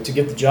do to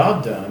get the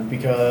job done,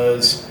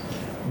 because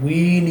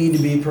we need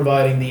to be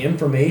providing the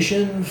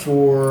information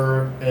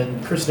for,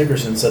 and Chris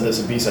Nickerson said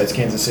this at B-Sides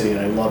Kansas City, and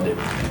I loved it.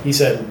 He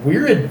said,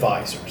 we're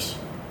advisors.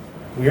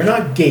 We are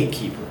not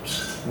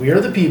gatekeepers. We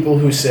are the people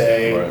who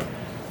say,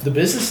 the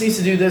business needs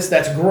to do this,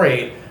 that's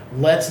great.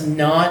 Let's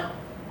not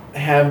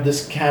have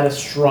this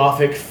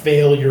catastrophic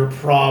failure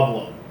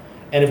problem.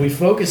 And if we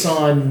focus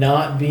on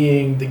not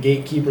being the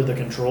gatekeeper, the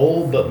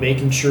control, but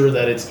making sure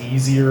that it's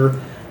easier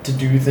to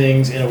do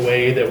things in a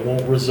way that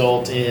won't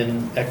result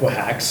in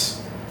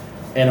equihacks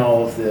and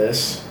all of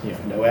this,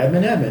 no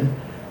admin,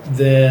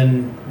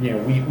 then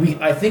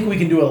I think we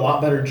can do a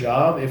lot better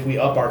job if we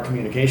up our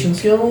communication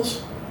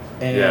skills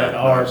and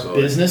our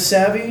business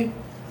savvy.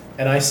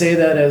 And I say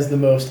that as the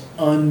most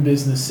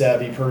unbusiness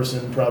savvy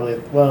person, probably.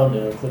 Well,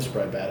 no, Cliff's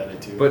probably bad at it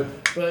too.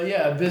 But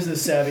yeah,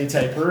 business savvy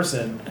type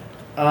person.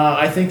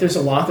 I think there's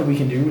a lot that we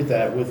can do with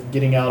that, with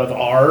getting out of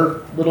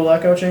our little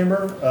echo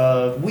chamber.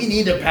 We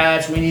need to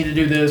patch, we need to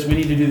do this, we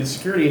need to do the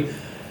security,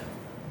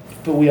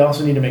 but we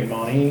also need to make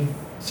money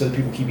so that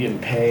people keep getting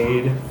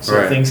paid, so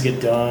that things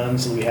get done,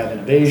 so we have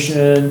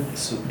innovation.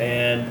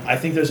 And I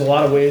think there's a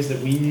lot of ways that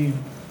we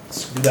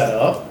screw that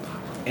up.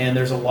 And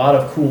there's a lot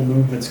of cool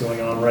movements going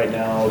on right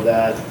now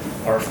that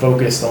are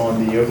focused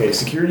on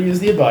security is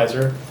the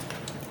advisor.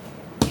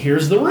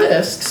 Here's the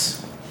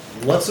risks.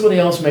 Let somebody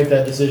else make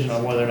that decision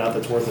on whether or not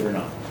that's worth it or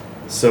not.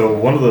 So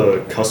one of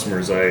the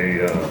customers I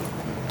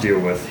deal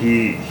with,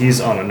 he's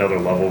on another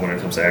level when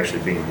it comes to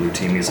actually being blue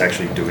team. He's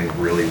actually doing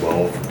really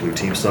well for blue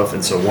team stuff.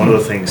 And so one of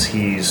the things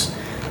he's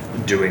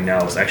doing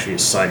now is actually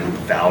assigning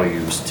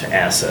values to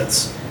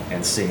assets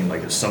and seeing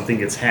like if something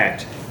gets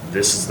hacked,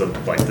 this is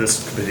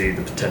this could be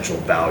the potential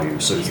value.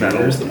 So it's not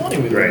Here's the money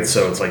we right. lose.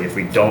 So it's like if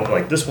we don't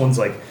like this one's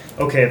like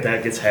okay, if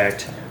that gets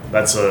hacked,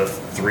 that's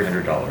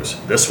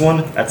 $300. This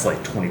one, that's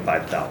like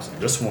 $25,000.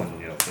 This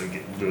one, if we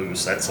get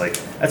loose, that's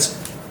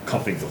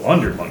company go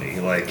under money.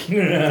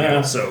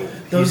 So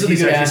those are the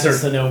good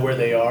assets to know where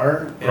they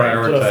are and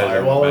put a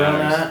firewall around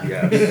that.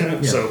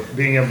 Yeah. So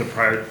being able to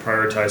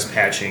prioritize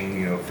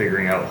patching,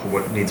 figuring out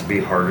what needs to be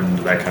hardened,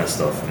 that kind of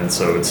stuff. And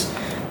so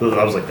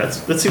I was like,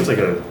 that seems like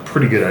a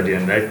pretty good idea.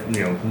 And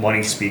that,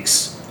 money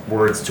speaks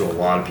words to a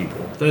lot of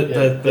people.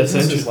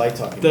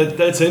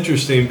 That's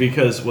interesting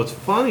because what's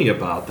funny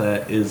about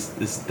that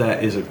is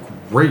that is a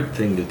great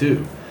thing to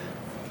do.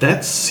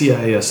 That's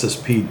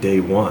CISSP day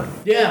one.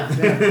 Yeah.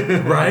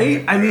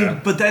 Right? I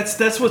mean, but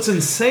that's what's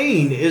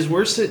insane is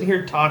we're sitting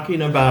here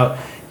talking about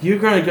you're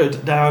going to go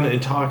down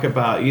and talk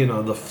about,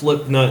 the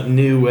flip nut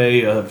new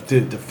way of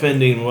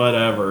defending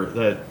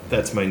whatever.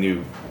 That's my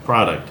new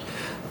product.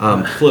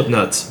 Flip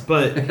nuts.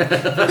 But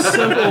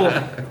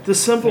the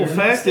simple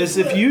fact is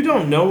if you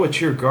don't know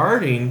what you're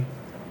guarding,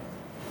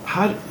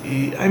 and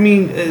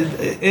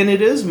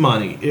it is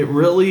money. It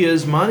really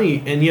is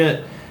money. And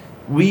yet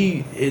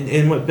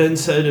and what Ben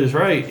said is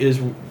right,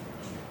 is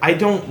I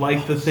don't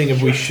like the thing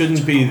of we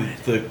shouldn't be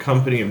the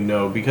company of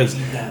no, because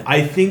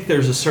I think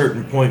there's a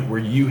certain point where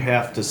you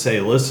have to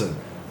say, listen,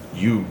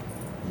 you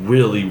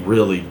really,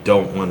 really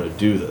don't want to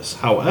do this.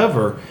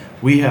 However,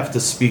 we have to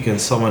speak in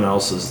someone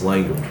else's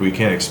language. We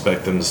can't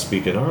expect them to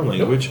speak in our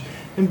language.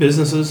 And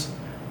businesses,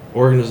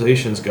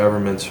 organizations,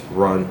 governments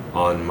run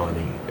on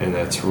money. And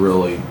that's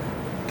really,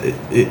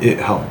 it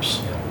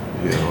helps.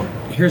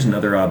 Here's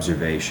another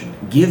observation.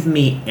 Give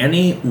me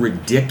any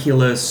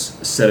ridiculous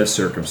set of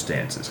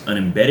circumstances. An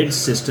embedded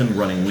system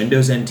running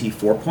Windows NT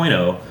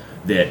 4.0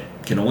 that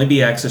can only be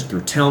accessed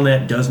through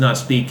Telnet, does not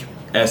speak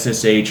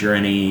SSH or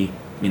any,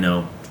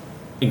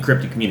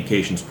 encrypted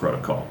communications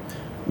protocol.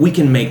 We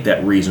can make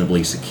that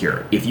reasonably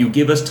secure. If you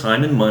give us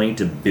time and money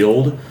to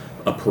build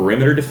a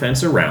perimeter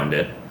defense around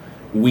it,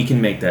 we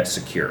can make that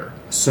secure.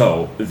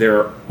 So there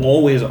are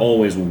always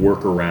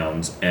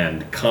workarounds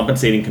and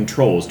compensating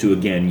controls to,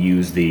 again,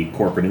 use the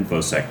corporate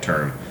InfoSec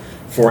term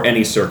for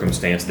any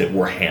circumstance that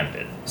we're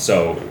handed.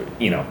 So,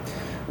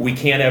 we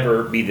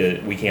can't be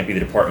the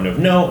Department of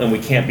No, and we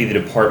can't be the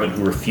department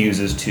who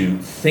refuses to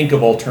think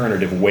of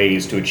alternative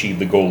ways to achieve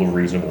the goal of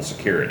reasonable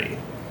security.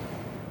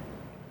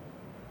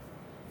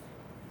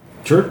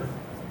 Sure.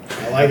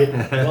 I like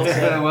it. Well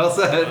said. Well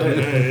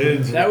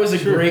said. That was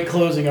a great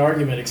closing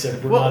argument,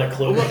 except we're not at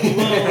closing.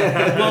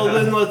 Well,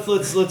 then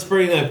let's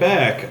bring that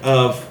back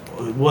of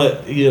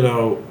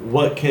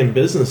what can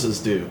businesses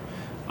do.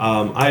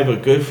 I have a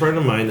good friend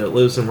of mine that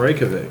lives in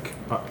Reykjavik,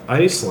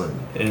 Iceland,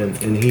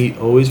 and he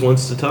always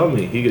wants to tell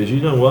me, he goes,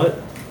 you know what?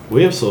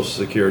 We have social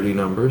security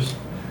numbers,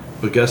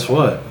 but guess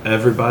what?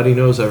 Everybody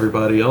knows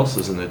everybody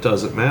else's, and it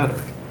doesn't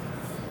matter.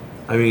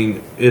 I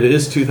mean, it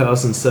is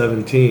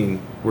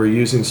 2017. We're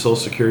using social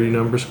security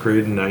numbers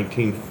created in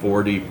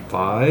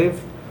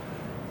 1945.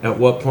 At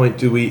what point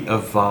do we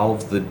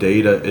evolve the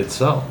data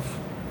itself?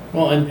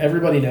 Well, and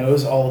everybody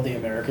knows all of the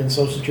American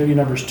social security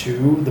numbers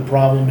too. The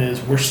problem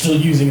is we're still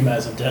using them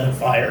as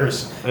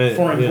identifiers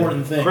for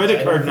important things.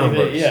 Credit card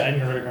numbers. And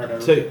credit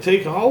card numbers.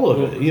 Take all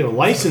of it.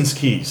 License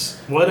keys,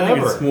 whatever. I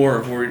think it's more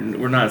of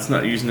we're not. It's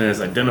not using it as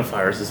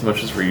identifiers as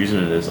much as we're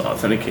using it as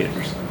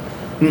authenticators.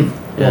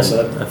 Well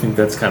said. I think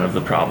that's kind of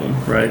the problem,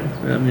 right?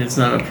 I mean, it's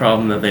not a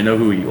problem that they know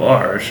who you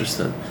are. It's just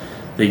that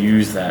they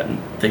use that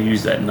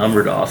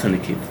number to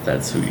authenticate that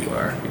that's who you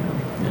are.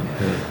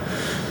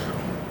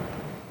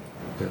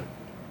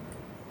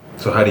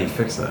 So how do you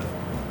fix that?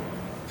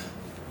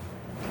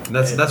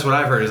 That's what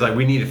I've heard. Is like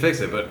we need to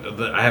fix it,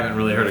 but I haven't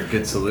really heard a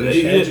good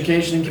solution.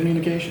 Education and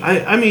communication.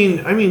 I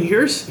mean,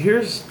 here's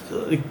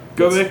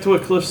go back to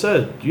what Cliff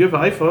said. You have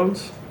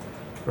iPhones.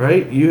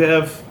 Right, you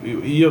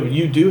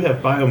do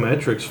have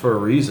biometrics for a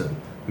reason.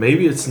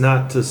 Maybe it's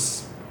not to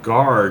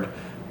guard,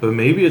 but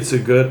maybe it's a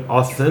good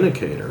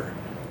authenticator.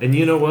 And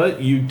you know what?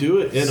 You do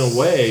it in a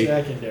way.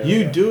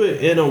 Do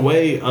it in a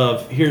way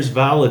of here's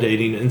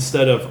validating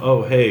instead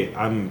of hey,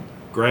 I'm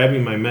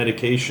grabbing my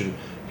medication.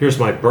 Here's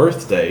my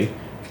birthday.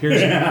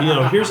 Here's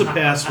here's a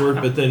password,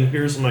 but then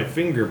here's my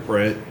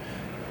fingerprint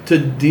to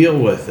deal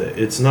with it.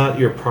 It's not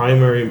your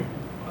primary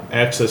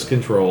access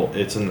control,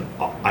 it's an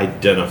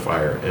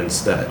identifier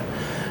instead.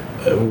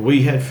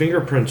 We had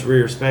fingerprint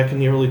readers back in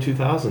the early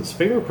 2000s.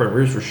 Fingerprint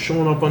readers were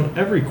showing up on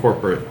every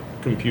corporate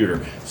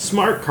computer.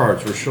 Smart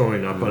cards were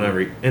showing up on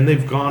and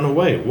they've gone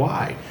away.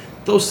 Why?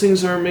 Those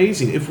things are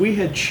amazing. If we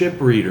had chip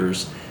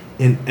readers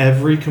in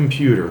every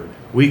computer,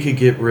 we could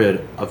get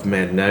rid of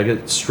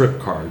magnetic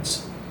strip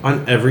cards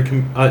on every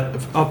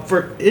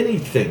for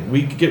anything.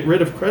 We could get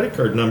rid of credit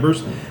card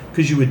numbers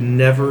because you would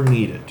never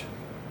need it.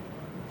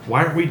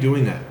 Why aren't we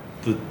doing that?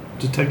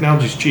 The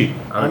technology's cheap.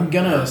 I'm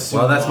gonna assume.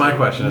 Well, that's my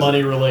question.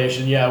 Money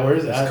relation, yeah.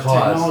 Where's that?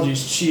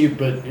 Technology's cheap,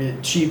 but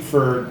cheap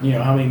for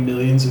how many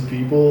millions of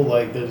people?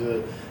 Like there's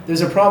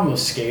there's a problem with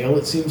scale.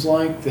 It seems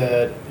like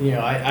that.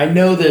 I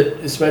know that,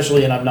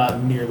 especially, and I'm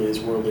not nearly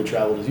as worldly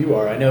traveled as you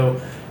are. I know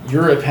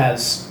Europe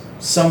has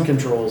some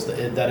controls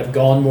that have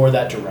gone more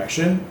that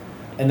direction,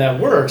 and that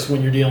works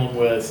when you're dealing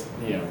with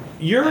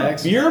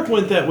Europe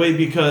went that way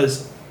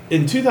because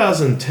in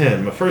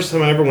 2010, the first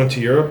time I ever went to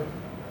Europe,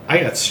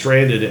 I got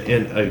stranded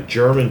in a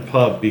German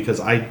pub because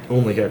I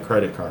only had a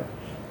credit card.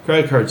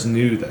 Credit cards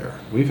new there.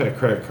 We've had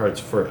credit cards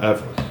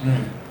forever.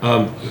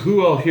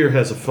 Who all here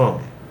has a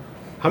phone?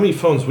 How many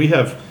phones we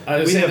have?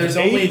 There's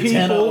only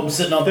 10 of them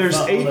sitting on the There's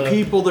phone. 8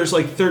 people. There's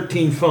like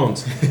 13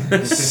 phones.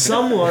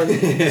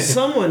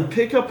 Someone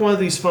pick up one of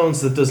these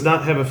phones that does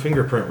not have a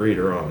fingerprint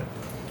reader on it.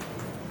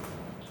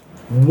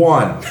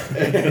 One.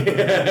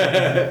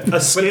 A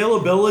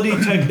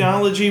scalability,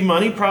 technology,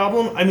 money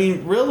problem. I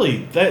mean,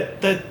 really,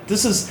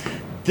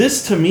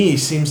 this to me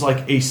seems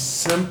like a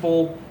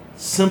simple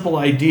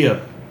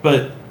idea,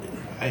 but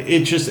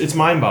it's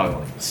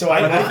mind-boggling. So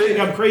I think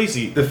I'm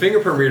crazy. The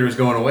fingerprint reader is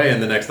going away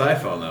in the next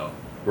iPhone, though.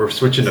 We're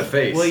switching to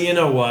face. Well, you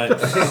know what?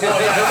 That's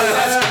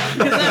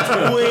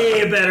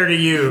way better to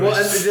use.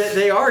 Well,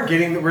 they are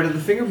getting rid of the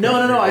fingerprint.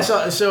 No. I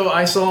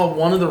saw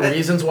one of the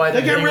reasons why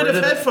they got rid of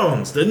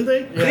headphones, didn't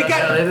they?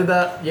 Yeah, they did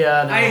that.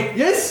 Yeah. No.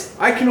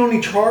 I can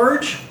only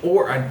charge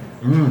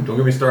don't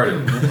get me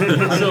started.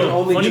 There's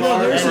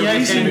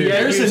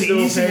an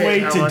easy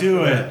way to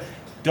do it.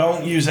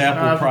 Don't use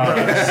Apple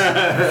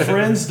products.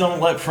 Friends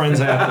don't let friends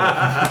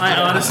Apple. I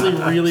honestly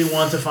really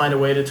want to find a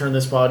way to turn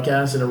this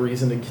podcast into a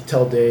reason to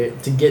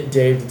get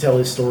Dave to tell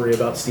his story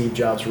about Steve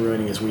Jobs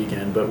ruining his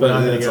weekend. But we're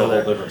not going to go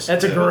there.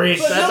 That's a whole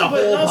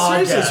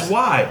podcast. Seriously,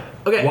 why?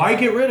 Okay. Why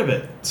get rid of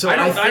it? So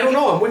I don't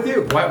know. I'm with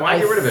you. Why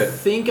get rid of it? I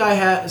think I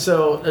had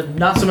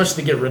not so much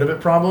the get rid of it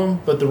problem,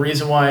 but the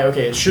reason why.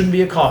 Okay, it shouldn't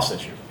be a cost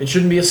issue. It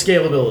shouldn't be a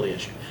scalability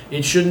issue.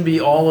 It shouldn't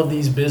be all of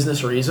these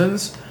business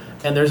reasons.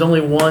 And there's only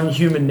one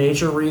human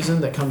nature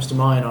reason that comes to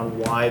mind on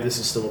why this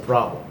is still a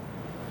problem.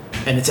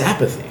 And it's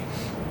apathy.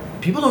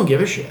 People don't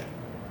give a shit.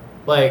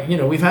 Like,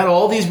 we've had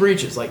all these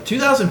breaches. Like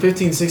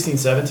 2015, 16,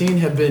 17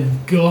 have been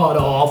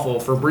god-awful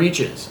for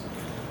breaches.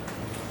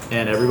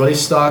 And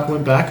everybody's stock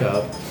went back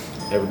up.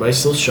 Everybody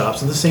still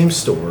shops in the same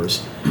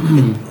stores.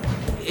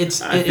 It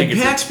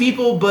impacts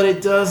people, but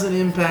it doesn't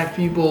impact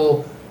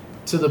people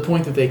to the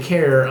point that they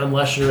care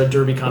unless you're a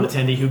DerbyCon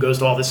attendee who goes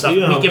to all this stuff.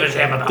 We give a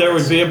damn about there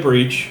would be a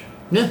breach.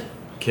 Yeah.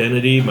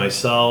 Kennedy,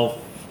 myself,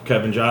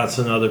 Kevin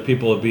Johnson, other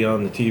people would be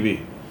on the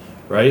TV,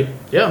 right?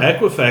 Yeah.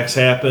 Equifax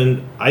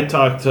happened. I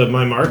talked to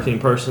my marketing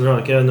person. They're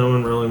like, "Yeah, no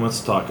one really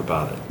wants to talk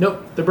about it."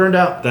 Nope, they're burned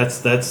out. That's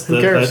the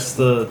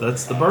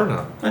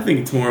burnout. I think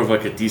it's more of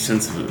like a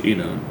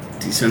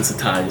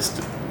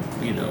desensitized,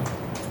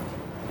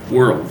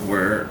 world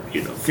where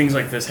things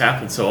like this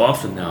happen so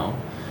often now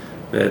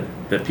that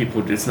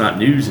people, it's not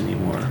news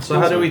anymore. So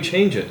how do we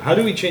change it? How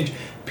do we change?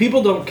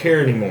 People don't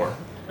care anymore.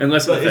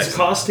 Unless it's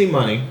costing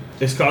money.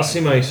 It's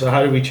costing money. So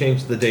how do we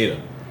change the data?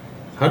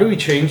 How do we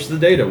change the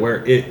data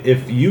where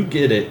if you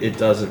get it, it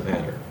doesn't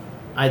matter?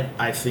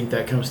 I think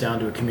that comes down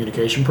to a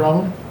communication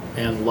problem.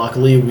 And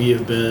luckily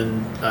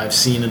I've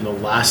seen in the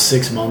last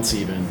 6 months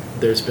even,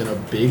 there's been a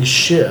big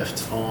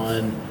shift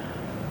on,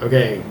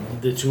 okay,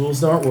 the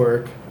tools don't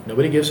work.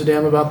 Nobody gives a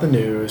damn about the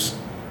news.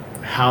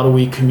 How do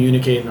we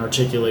communicate and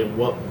articulate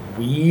what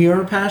we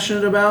are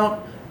passionate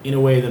about in a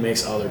way that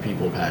makes other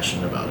people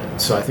passionate about it?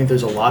 So I think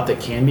there's a lot that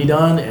can be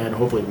done and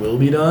hopefully will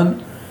be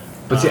done.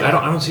 But see, I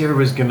don't see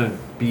everybody's gonna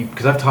be,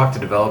 because I've talked to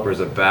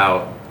developers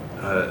about.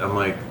 I'm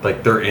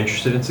like they're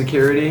interested in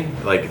security,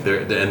 like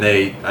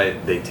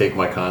they take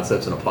my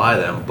concepts and apply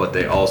them, but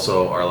they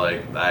also are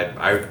like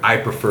I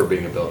prefer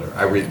being a builder.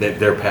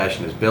 Their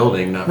passion is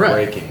building, not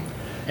breaking.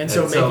 And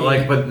so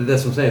but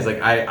that's what I'm saying. It's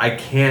like I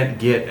can't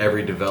get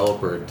every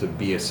developer to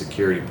be a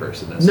security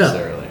person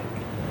necessarily. No.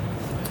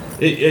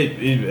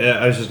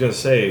 I was just going to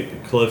say,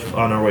 Cliff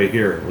on our way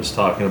here was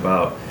talking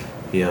about,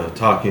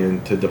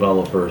 talking to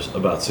developers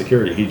about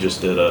security. He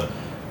just did a,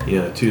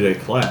 2-day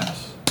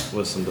class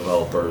with some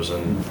developers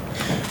and.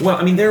 Well,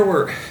 I mean, there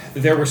were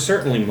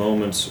certainly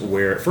moments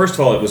where, first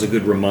of all, it was a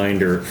good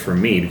reminder for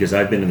me because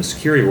I've been in the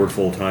security work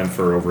full time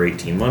for over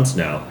 18 months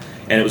now,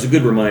 and it was a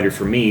good reminder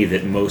for me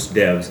that most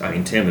devs, I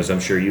mean, Tim, as I'm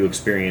sure you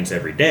experience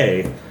every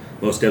day,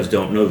 most devs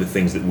don't know the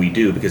things that we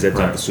do because that's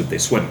not the soup they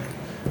swim in.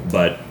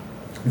 But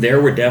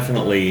there were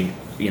definitely,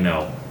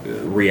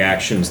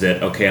 reactions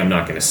that, okay, I'm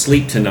not going to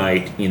sleep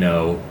tonight,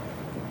 the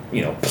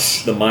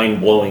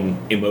mind-blowing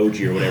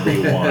emoji or whatever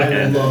you want.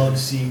 I love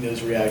seeing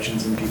those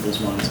reactions in people's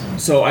minds.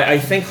 So I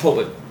think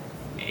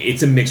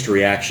it's a mixed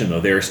reaction,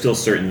 though. There are still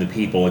certain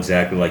people,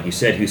 exactly like you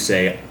said, who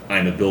say,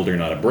 I'm a builder,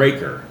 not a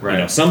breaker.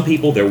 Right. Some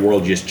people, their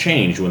world just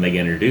changed when they get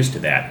introduced to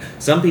that.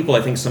 Some people,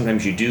 I think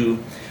sometimes you do.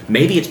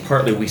 Maybe it's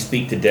partly we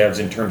speak to devs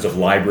in terms of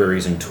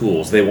libraries and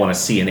tools. They want to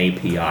see an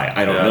API.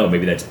 I don't know.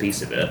 Maybe that's a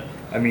piece of it.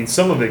 I mean,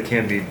 some of it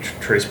can be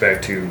traced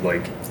back to,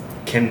 like,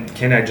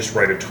 can I just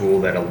write a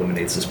tool that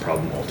eliminates this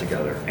problem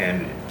altogether?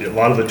 And a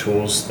lot of the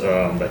tools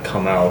that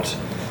come out,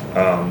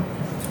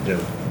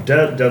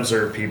 devs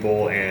are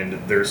people, and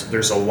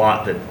there's a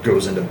lot that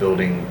goes into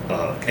building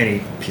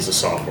any piece of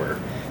software.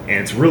 And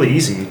it's really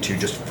easy to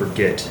just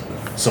forget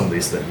some of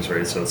these things,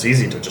 right? So it's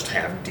easy to just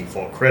have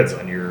default creds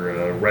on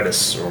your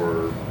Redis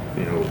or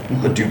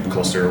Hadoop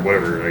cluster or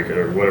whatever,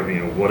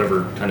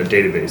 whatever kind of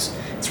database.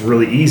 It's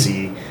really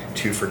easy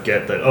to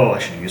forget that, I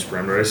should use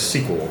parameterized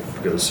SQL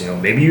because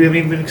maybe you haven't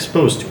even been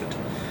exposed to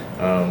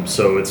it.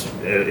 So it's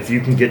if you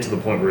can get to the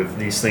point where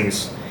these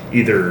things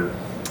either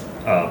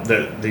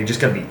they just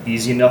got to be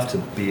easy enough to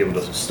be able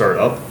to start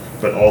up,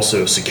 but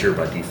also secure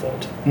by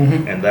default.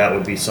 And that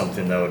would be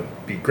something that would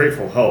be great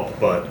for help,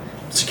 but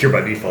secure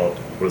by default,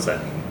 what does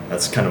that mean?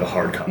 That's kind of a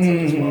hard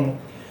concept as well.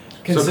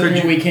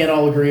 Considering we can't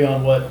all agree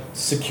on what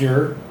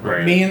secure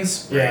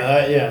means.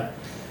 Yeah.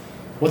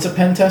 What's a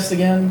pen test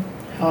again?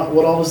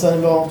 What all does that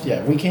involve?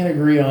 Yeah, we can't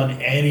agree on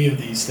any of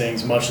these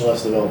things, much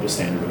less develop a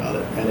standard about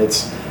it.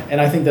 And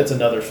I think that's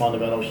another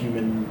fundamental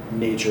human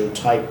nature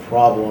type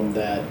problem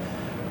that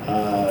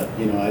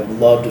I'd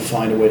love to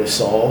find a way to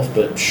solve,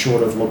 but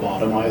short of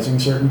lobotomizing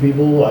certain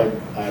people, I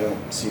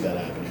don't see that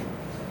happening.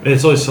 And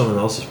it's always someone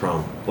else's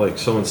problem. Like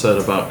someone said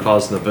about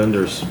causing the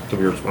vendors to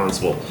be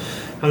responsible.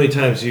 How many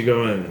times you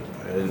go in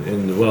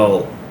and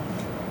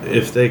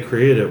if they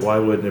create it, why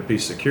wouldn't it be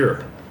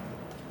secure?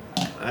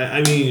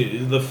 I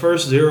mean, the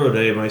first 0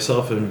 day,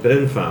 myself and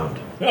Ben found.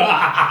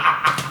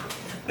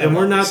 And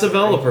we're not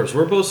developers.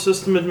 We're both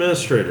system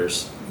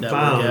administrators.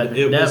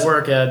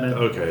 Network admin.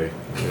 Okay,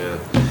 yeah.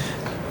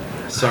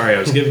 Sorry, I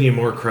was giving you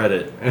more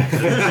credit.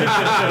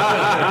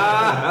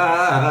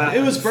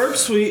 It was Burp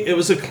Suite. It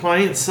was a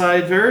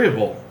client-side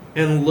variable.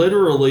 And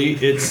literally,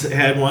 it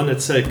had one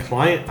that said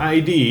client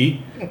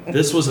ID.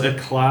 This was a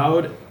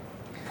cloud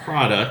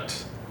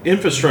product,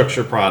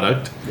 infrastructure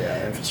product.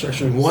 Yeah,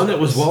 infrastructure. One that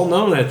was well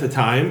known at the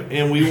time.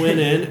 And we went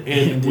in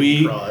and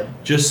we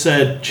just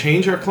said,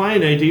 change our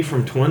client ID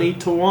from 20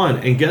 to 1.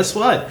 And guess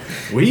what?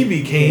 We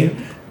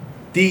became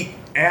the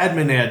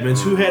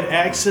admins who had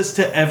access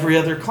to every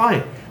other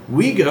client.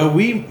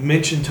 We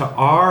mention to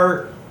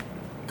our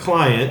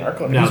client,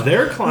 now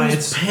their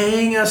clients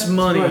paying us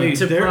money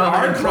to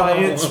our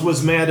clients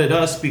was mad at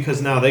us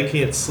because now they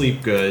can't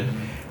sleep good.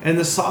 And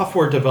the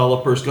software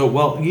developers go,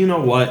 well, you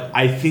know what?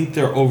 I think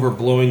they're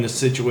overblowing the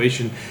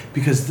situation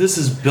because this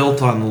is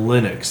built on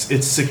Linux.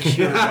 It's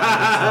secure.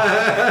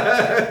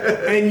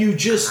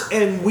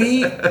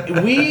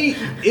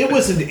 It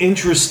was an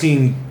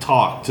interesting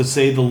talk, to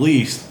say the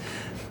least.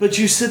 But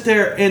you sit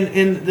there,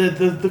 and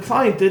the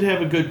client did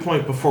have a good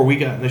point before we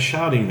got in a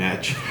shouting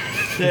match.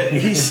 That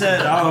he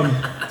said,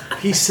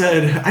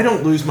 I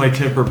don't lose my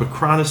temper, but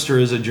Chronister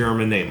is a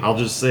German name. I'll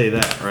just say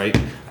that, right?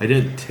 I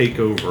didn't take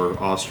over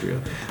Austria.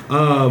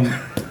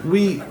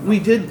 We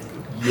did.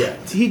 Yeah.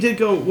 He did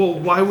go, well,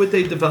 why would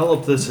they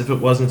develop this if it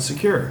wasn't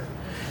secure?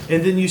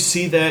 And then you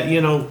see that,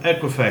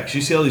 Equifax.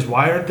 You see all these.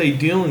 Why aren't they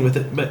dealing with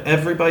it? But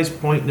everybody's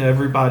pointing to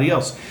everybody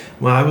else.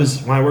 When I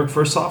worked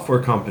for a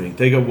software company,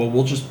 they go, well,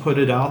 we'll just put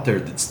it out there.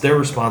 It's their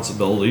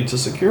responsibility to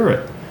secure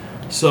it.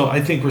 So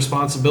I think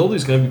responsibility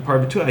is going to be part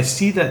of it too. I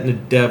see that in the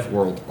dev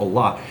world a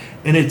lot,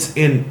 and it's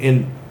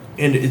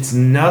it's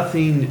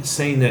nothing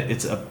saying that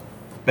it's a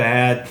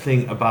bad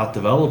thing about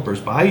developers.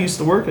 But I used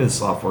to work in a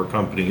software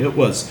company. It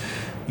was,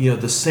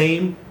 the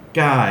same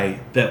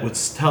guy that would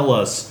tell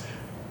us,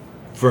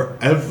 for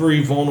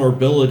every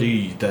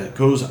vulnerability that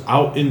goes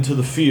out into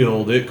the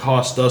field, it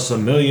cost us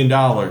 $1 million,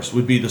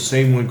 would be the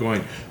same one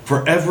going,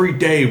 for every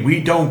day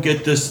we don't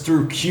get this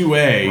through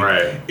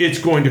QA, it's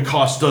going to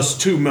cost us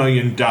 $2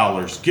 million.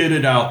 Get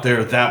it out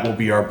there. That will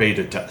be our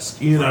beta test.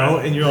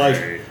 And you're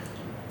like,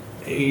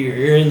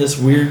 you're in this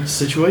weird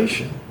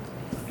situation.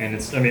 And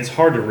it's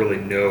hard to really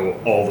know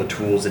all the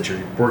tools that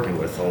you're working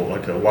with.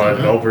 Like a lot of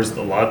developers,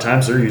 a lot of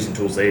times they're using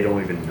tools they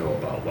don't even know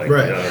about.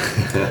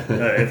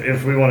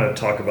 If we want to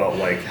talk about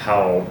like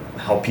how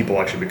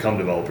people actually become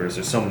developers,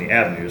 there's so many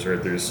avenues.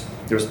 Right?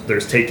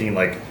 There's taking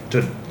like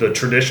the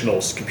traditional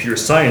computer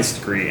science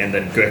degree and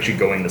then actually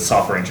going to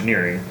software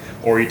engineering,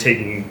 or you're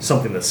taking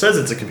something that says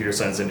it's a computer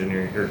science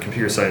engineering or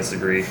computer science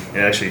degree and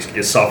actually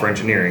is software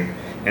engineering,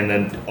 and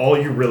then all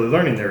you're really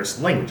learning there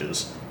is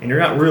languages, and you're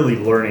not really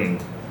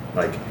learning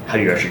like how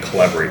do you actually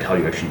collaborate, how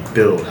do you actually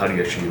build, how do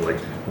you actually like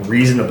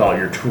reason about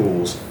your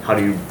tools, how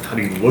do you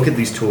look at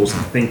these tools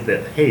and think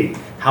that, hey,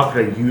 how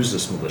could I use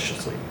this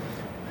maliciously?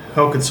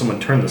 How could someone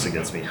turn this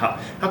against me? How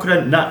could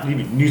I not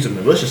even use it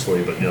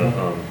maliciously, but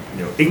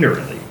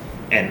ignorantly,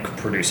 and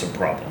produce a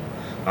problem?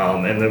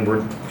 And then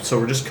we're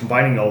just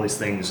combining all these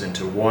things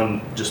into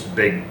one just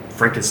big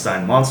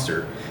Frankenstein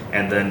monster,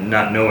 and then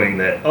not knowing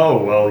that,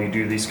 you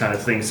do these kind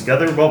of things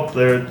together. Well,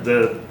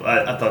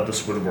 I thought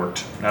this would have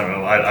worked. I don't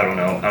know. I don't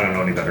know. I don't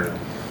know any better.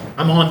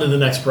 I'm on to the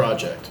next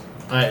project.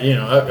 I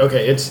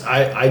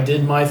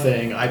did my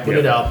thing. I put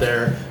it out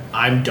there.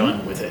 I'm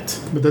done with it.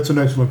 But that's an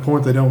excellent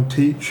point. They don't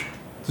teach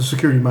the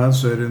security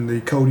mindset in the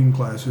coding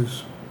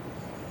classes.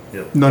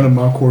 Yep. None of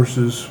my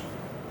courses,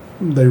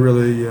 they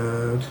really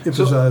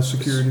emphasize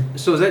security.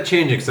 So is that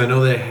changing? Because I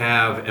know they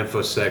have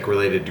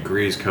InfoSec-related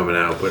degrees coming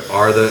out, but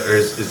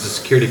is the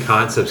security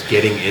concepts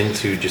getting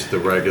into just the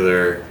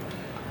regular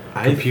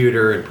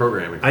computer and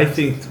programming. I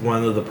think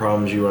one of the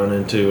problems you run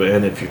into,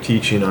 and if you're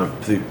teaching,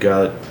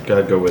 God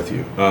go with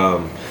you,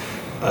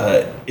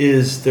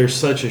 is there's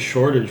such a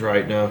shortage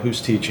right now.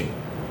 Who's teaching?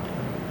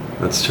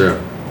 That's true.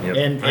 Yep.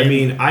 And I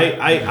mean,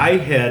 I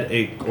had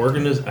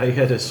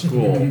a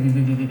school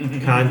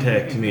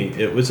contact me.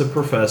 It was a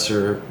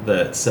professor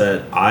that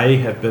said, I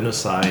have been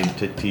assigned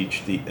to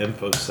teach the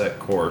InfoSec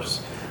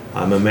course.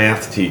 I'm a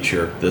math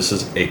teacher. This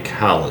is a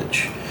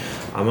college.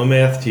 I'm a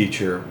math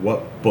teacher.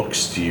 What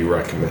books do you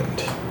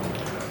recommend?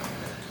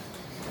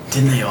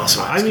 Didn't they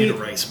also ask you to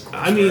write some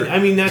coursework? I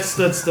mean that's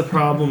the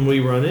problem we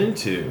run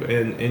into,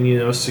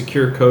 and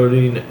secure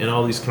coding and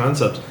all these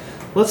concepts.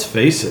 Let's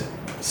face it,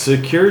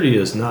 security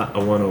is not a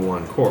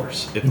 101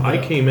 course. If I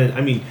came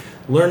in,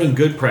 learning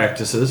good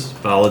practices,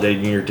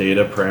 validating your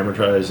data,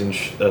 parameterizing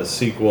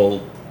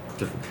SQL.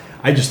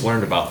 I just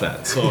learned about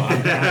that, so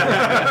I'm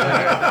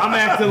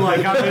acting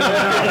like I'm in the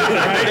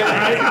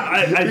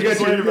right? I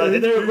just learned about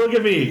it. Look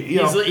at me.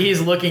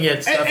 He's looking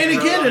at stuff. And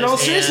again, in all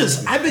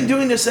seriousness, I've been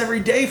doing this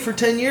every day for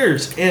 10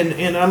 years,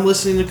 and I'm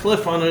listening to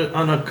Cliff on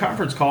a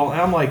conference call, and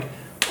I'm like,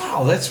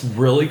 wow, that's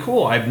really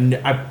cool.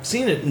 I've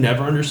seen it,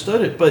 never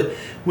understood it. But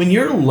when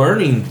you're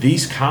learning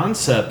these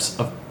concepts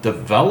of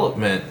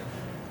development,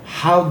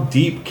 how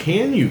deep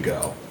can you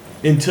go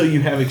until you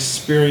have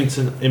experience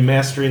in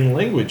mastering the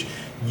language?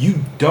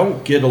 You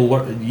don't get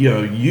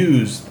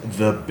use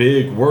the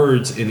big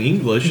words in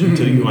English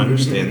until you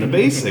understand the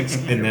basics,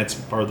 and that's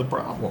part of the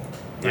problem.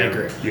 I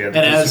agree. Yeah, and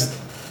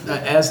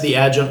as the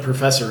adjunct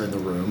professor in the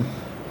room,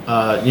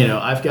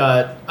 I've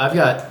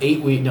got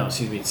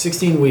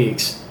 16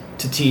 weeks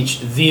to teach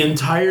the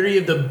entirety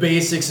of the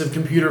basics of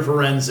computer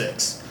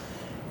forensics.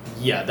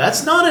 Yeah,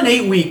 that's not an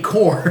 8-week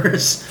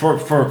course. For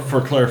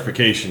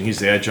clarification, he's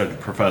the adjunct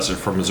professor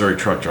for Missouri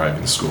Truck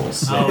Driving Schools.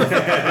 So.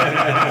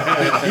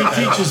 He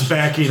teaches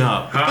backing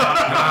up.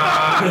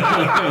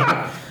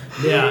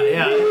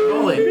 yeah,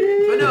 totally.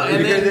 But no, and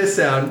you hear this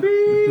sound.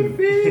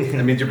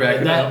 That means you're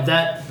backing up.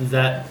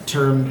 That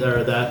term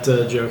or that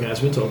joke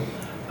has been told.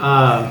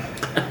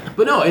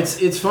 But no,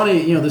 it's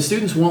funny. The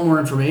students want more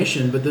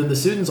information, but then the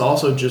students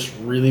also just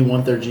really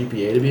want their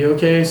GPA to be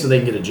okay so they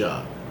can get a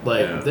job.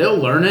 They'll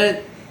learn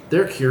it.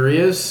 They're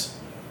curious.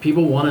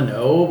 People want to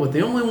know, but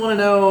they only want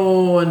to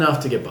know enough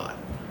to get by,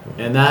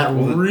 and that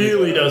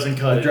really doesn't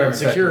cut it. In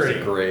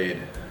security grade.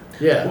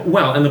 Yeah.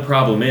 Well, and the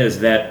problem is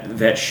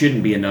that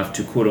shouldn't be enough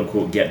to quote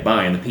unquote get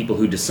by, and the people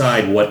who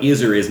decide what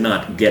is or is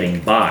not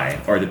getting by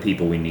are the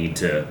people we need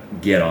to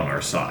get on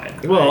our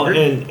side. Well,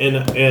 and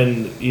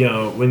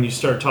when you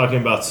start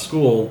talking about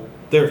school,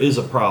 there is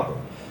a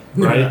problem,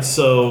 right? Yeah.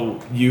 So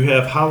you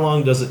have, how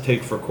long does it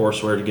take for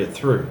courseware to get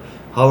through?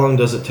 How long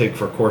does it take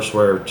for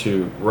courseware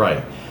to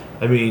write?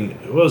 I mean,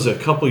 what was it, a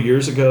couple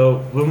years ago?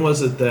 When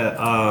was it that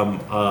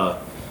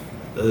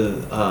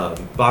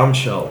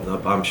Bombshell?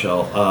 Not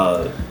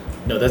Bombshell.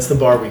 No, that's the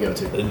bar we go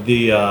to.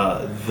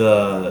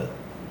 The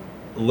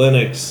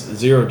Linux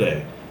Zero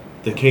Day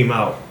that came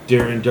out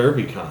during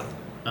DerbyCon.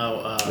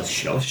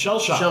 Shell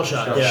Shock.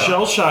 Yeah.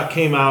 Shell Shock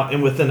came out,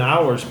 and within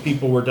hours,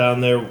 people were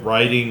down there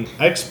writing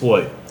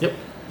exploit. Yep.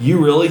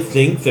 You really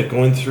think that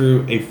going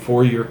through a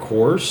 4-year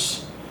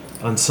course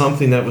on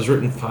something that was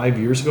written 5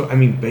 years ago,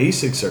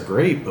 basics are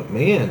great, but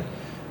man,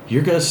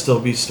 you're going to still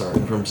be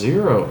starting from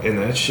zero, and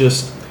that's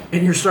just...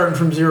 And you're starting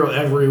from zero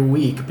every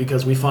week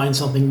because we find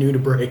something new to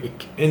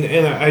break.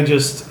 And I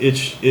just,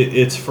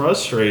 it's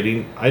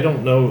frustrating. I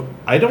don't know.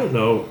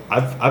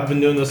 I've been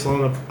doing this long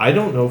enough. I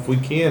don't know if we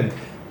can,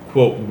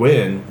 quote,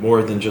 win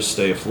more than just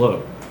stay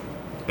afloat.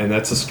 And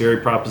that's a scary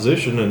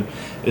proposition, and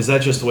is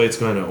that just the way it's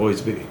going to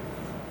always be?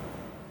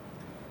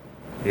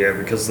 Yeah,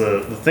 because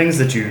the things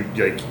that you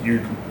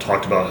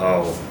talked about,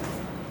 how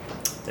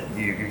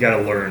you got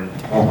to learn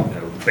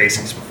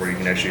basics before you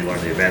can actually learn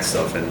the advanced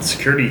stuff, and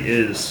security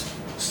is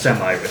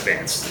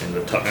semi-advanced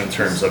in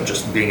terms of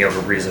just being able to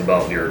reason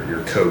about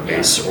your code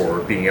base or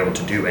being able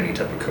to do any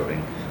type of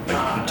coding.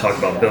 Like you talk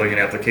about building an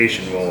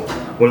application. Well,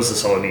 what does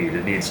this all need?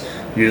 It needs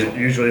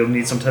usually it'll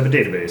need some type of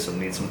database. It'll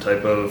need some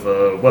type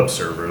of web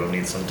server. It'll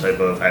need some type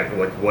of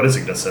what is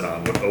it going to sit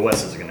on? What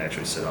OS is it going to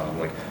actually sit on?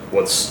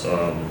 What's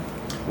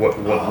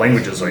what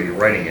languages are you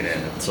writing it in?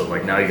 And so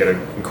now you got to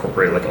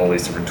incorporate all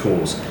these different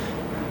tools.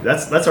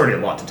 That's already a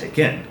lot to take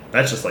in.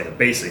 That's just a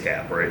basic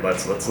app, right?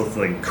 That's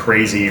nothing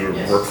crazy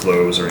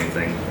workflows or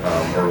anything,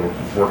 or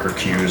worker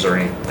queues or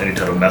any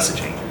type of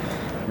messaging.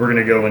 We're going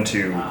to go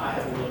into,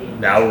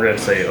 now we're going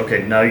to say,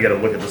 okay, now you got to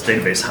look at this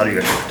database. How do you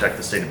actually protect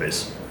this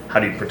database? How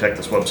do you protect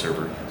this web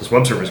server? This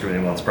web server is going to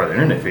be one that's probably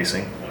internet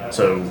facing.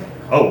 So,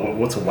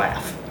 what's a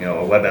WAF?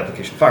 A web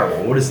application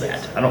firewall. What is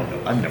that? I don't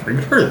know. I've never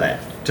even heard of that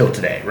till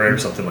today, right? Or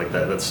something like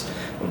that.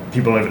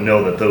 People don't even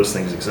know that those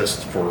things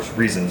exist for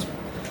reasons.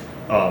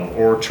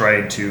 Or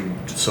trying to,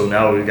 so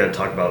now we've got to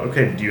talk about,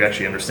 okay, do you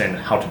actually understand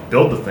how to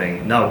build the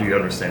thing? Now do you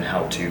understand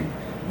how to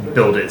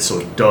build it so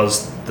it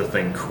does the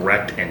thing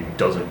correct and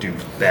doesn't do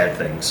bad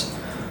things?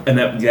 And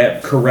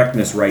that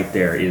correctness right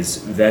there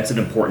that's an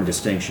important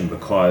distinction,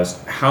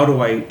 because how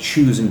do I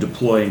choose and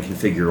deploy and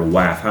configure a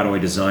WAF? How do I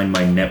design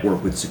my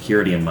network with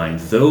security in mind?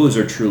 Those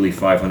are truly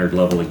 500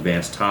 level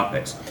advanced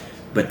topics.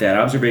 But that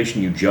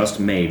observation you just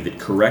made, that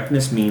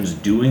correctness means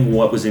doing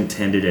what was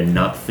intended and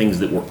not things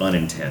that were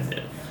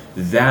unintended,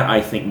 that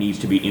I think needs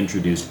to be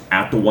introduced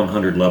at the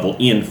 100 level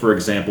in, for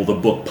example, the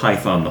book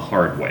Python the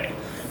Hard Way.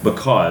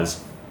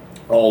 Because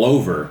all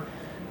over,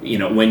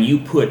 when you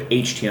put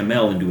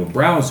HTML into a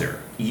browser,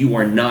 you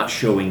are not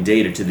showing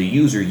data to the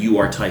user, you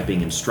are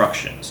typing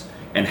instructions.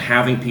 And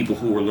having people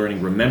who are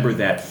learning remember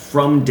that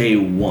from day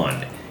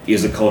one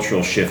is a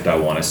cultural shift I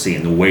want to see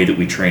in the way that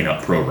we train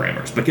up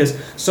programmers. Because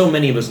so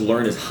many of us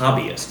learn as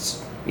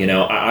hobbyists.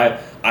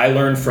 I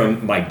learned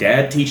from my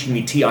dad teaching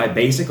me TI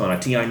Basic on a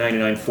TI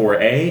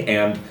 99.4a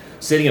and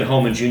sitting at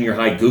home in junior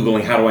high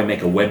Googling how do I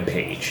make a web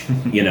page.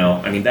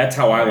 That's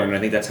how I learned, and I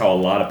think that's how a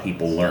lot of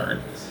people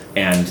learn.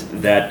 And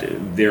that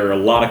there are a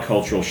lot of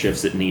cultural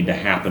shifts that need to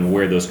happen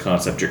where those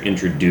concepts are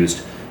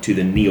introduced to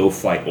the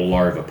neophyte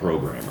larva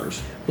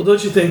programmers. Well,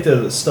 don't you think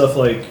that stuff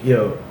like,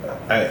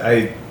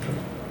 I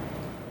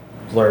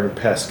learned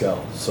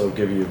Pascal, so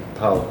give you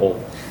how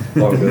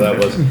long ago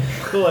that was.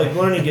 But like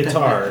learning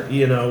guitar,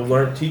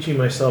 teaching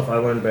myself, I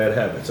learned bad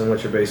habits. And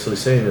what you're basically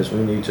saying is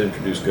we need to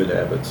introduce good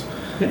habits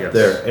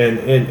there.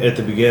 And at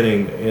the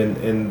beginning,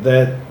 and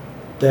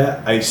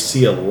that I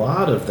see a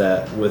lot of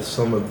that with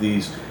some of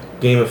these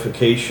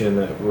gamification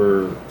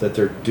that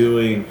they're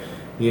doing.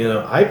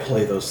 I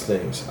play those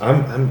things.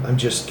 I'm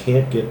just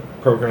can't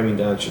get programming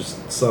down. It's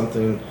just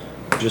something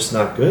just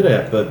not good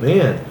at. But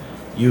man,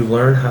 you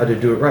learn how to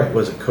do it right.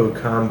 Was it Code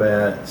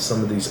Combat?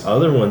 Some of these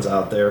other ones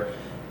out there,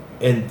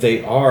 and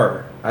they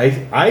are.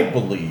 I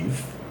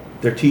believe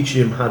they're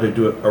teaching them how to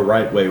do it a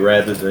right way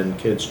rather than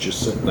kids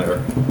just sitting there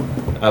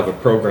out of a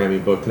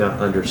programming book not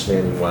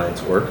understanding why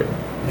it's working.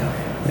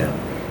 Yeah.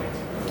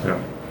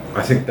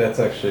 I think that's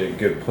actually a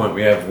good point.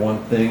 We have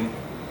one thing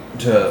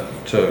to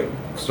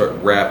start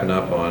wrapping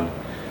up on,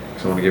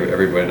 because I want to give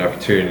everybody an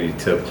opportunity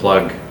to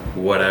plug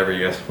whatever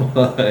you guys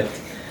want.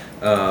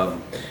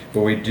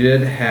 But we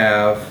did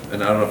have,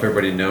 and I don't know if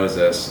everybody knows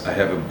this, I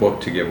have a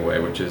book to give away,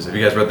 which is, have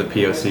you guys read the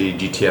POC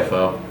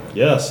GTFO?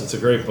 Yes, it's a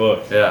great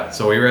book. Yeah,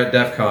 so we were at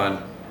DEF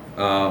CON,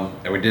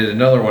 and we did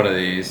another one of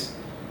these,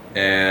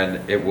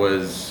 and it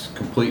was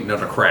complete and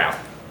utter crap.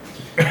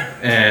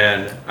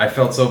 And I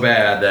felt so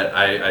bad that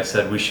I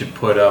said we should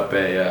put up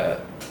I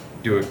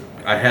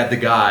had the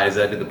guys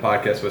that I did the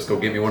podcast with go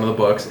get me one of the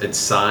books. It's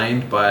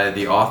signed by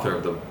the author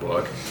of the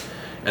book.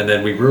 And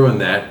then we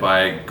ruined that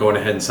by going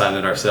ahead and signing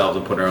it ourselves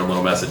and putting our own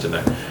little message in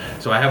there.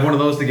 So I have one of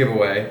those to give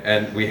away,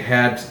 and we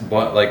had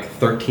like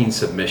 13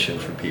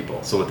 submissions from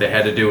people. So what they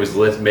had to do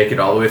was make it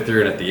all the way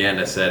through, and at the end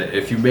I said,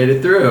 if you made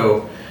it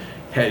through,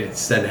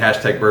 send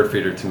hashtag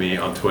birdfeeder to me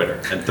on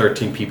Twitter. And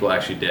 13 people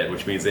actually did,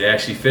 which means they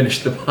actually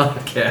finished the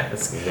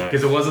podcast.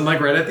 Because it wasn't like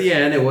right at the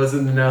end, it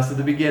wasn't announced at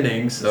the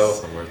beginning,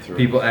 so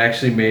people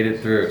actually made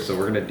it through. So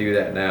we're going to do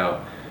that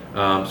now.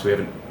 So we have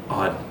an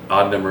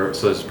odd number,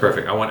 so this is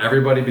perfect. I want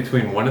everybody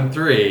between 1 and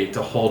 3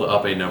 to hold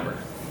up a number.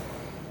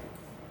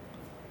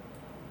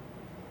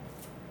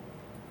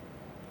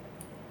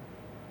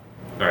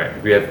 All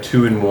right, we have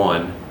 2 and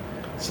 1,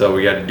 so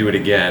we got to do it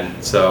again.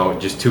 So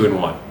just 2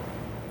 and 1.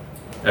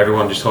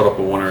 Everyone just hold up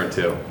a 1 or a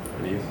 2.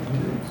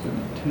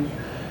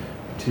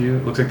 2.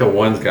 Looks like the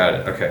 1's got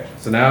it. Okay,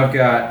 so now I've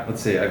got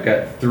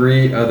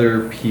 3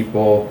 other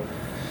people.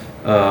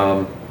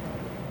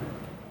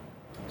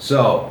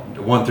 So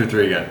 1 through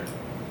 3 again.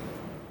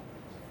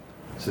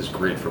 This is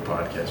great for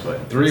podcast,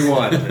 but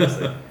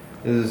 3-1.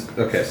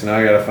 Okay, so now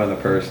I gotta find the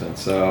person.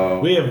 So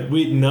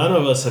we none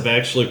of us have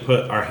actually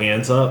put our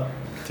hands up.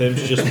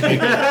 Tim's just picking.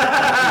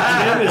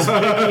 Tim is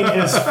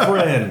picking his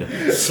friend.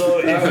 So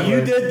if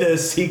you did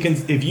this,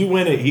 if you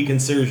win it, he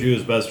considers you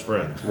his best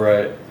friend.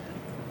 Right.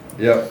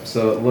 Yep.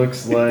 So it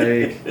looks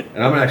like,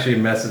 and I'm gonna actually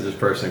message this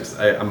person because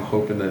I'm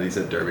hoping that he's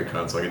at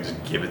DerbyCon, so I can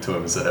just give it to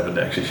him instead of having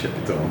to actually ship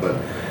it to him.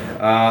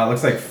 But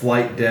looks like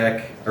Flight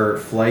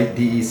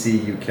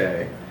DEC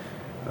UK.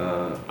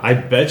 I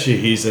bet you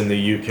he's in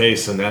the UK,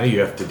 so now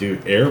you have to do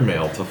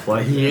airmail to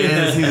fly.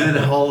 Yes, he's in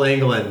whole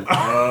England.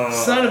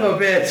 Son of a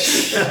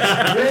bitch!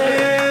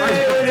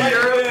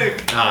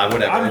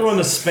 Whatever. I'm going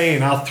to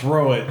Spain. I'll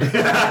throw it. Drop it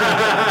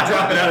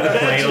out of the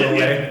plane on the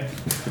way.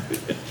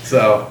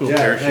 So,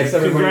 yeah, thanks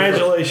everybody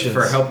congratulations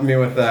for helping me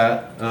with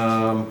that.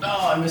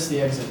 I missed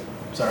the exit.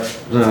 Sorry.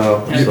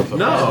 No,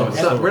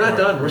 we're not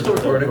done. We're still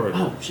recording.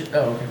 Oh shit!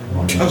 Oh,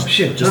 okay. Oh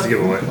shit! Just to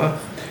give away.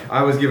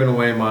 I was giving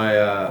away my.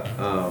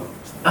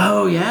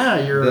 Oh yeah,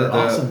 your the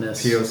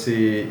awesomeness.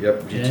 POC,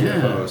 GTFO.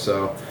 Yeah.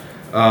 So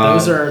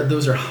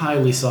those are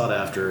highly sought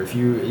after. If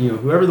you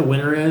whoever the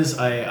winner is,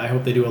 I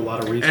hope they do a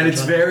lot of research. And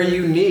it's very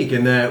unique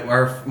in that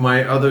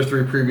my other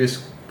 3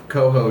 previous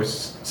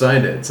co-hosts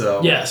signed it,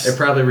 so yes, it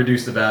probably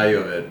reduced the value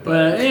of it.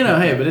 But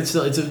but it's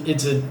still it's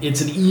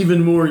an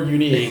even more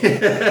unique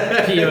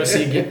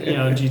POC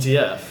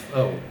GTF.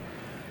 Oh.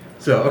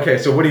 So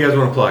what do you guys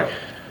want to plug?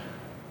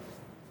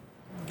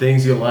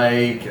 Things you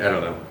like? I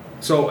don't know.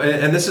 So,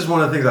 and this is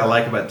one of the things I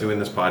like about doing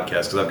this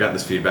podcast, because I've gotten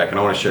this feedback, and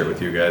I want to share it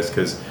with you guys,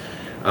 because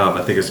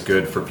I think it's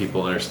good for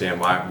people to understand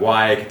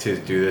why I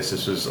continue to do this.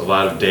 This was a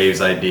lot of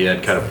Dave's idea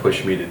and kind of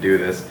pushed me to do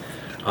this.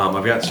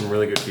 I've got some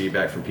really good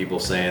feedback from people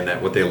saying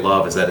that what they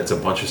love is that it's a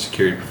bunch of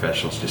security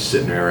professionals just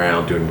sitting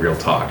around doing real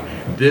talk.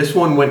 This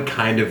one went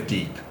kind of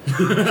deep.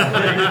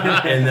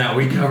 And that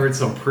we covered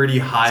some pretty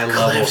high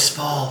level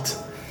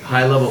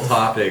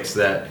topics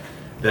that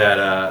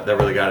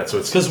really got it. So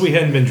it's because we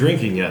hadn't been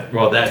drinking yet.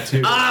 Well, that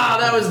too.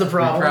 That was the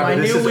problem. I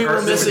knew we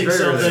were missing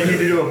something. You need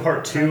to do a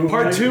part 2.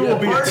 Part 2 will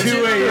be 2 a.m.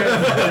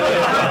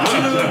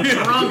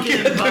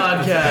 Drunken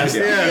podcast.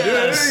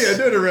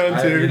 Do it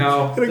around 2.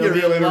 There'll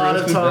be a lot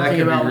of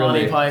talking about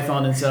Monty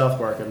Python and South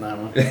Park in that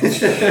one.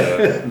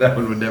 That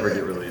one would never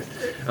get released.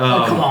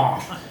 Come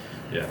on.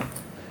 Yeah.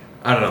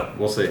 I don't know.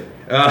 We'll see.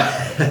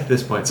 At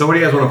this point. So what do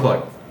you guys want to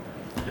plug?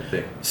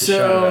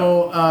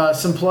 So,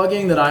 some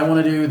plugging that I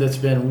want to do that's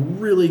been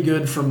really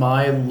good for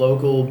my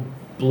local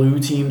blue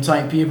team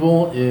type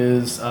people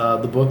is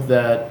the book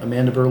that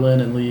Amanda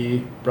Berlin and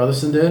Lee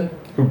Brotherson did.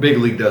 Who big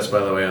leagued us, by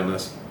the way, on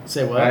this.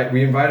 Say what?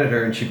 We invited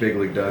her and she big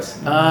leagued us.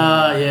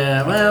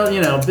 Yeah.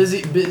 Well,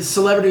 busy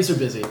celebrities are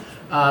busy.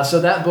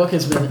 So that book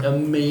has been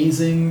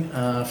amazing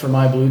for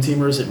my blue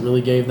teamers. It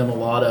really gave them a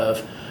lot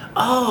of,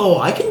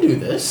 I can do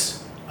this.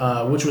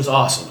 Which was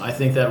awesome. I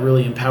think that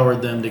really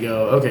empowered them to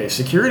go, okay,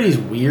 security is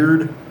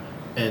weird,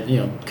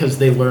 and because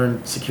they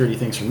learned security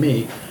things from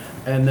me,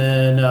 and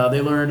then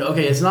they learned,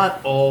 okay, it's not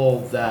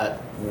all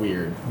that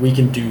weird. We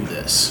can do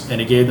this,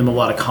 and it gave them a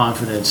lot of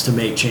confidence to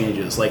make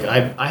changes. Like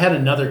I had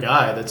another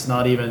guy that's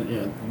not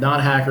even, not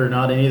hacker,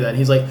 not any of that.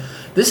 He's like,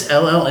 this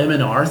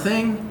LLM&R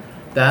thing,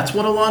 that's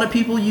what a lot of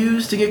people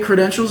use to get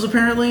credentials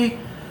apparently.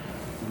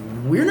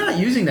 We're not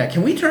using that.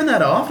 Can we turn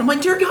that off? I'm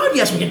like, dear God,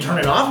 yes, we can turn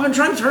it off. I've been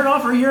trying to turn it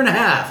off for a year and a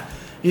half.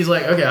 He's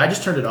like, okay, I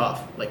just turned it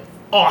off. Like,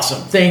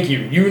 awesome. Thank you.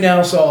 You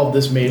now solved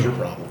this major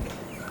problem.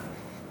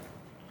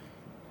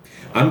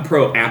 I'm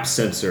pro App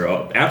Sensor.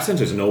 App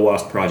Sensor is an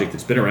OWASP project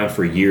that's been around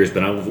for years,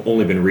 but I've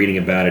only been reading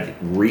about it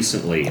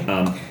recently.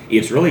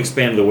 It's really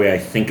expanded the way I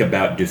think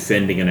about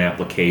defending an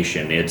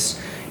application. It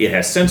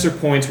has sensor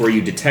points where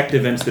you detect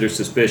events that are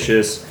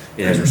suspicious.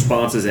 It has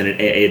responses, and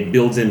it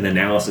builds in an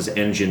analysis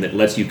engine that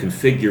lets you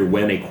configure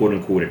when a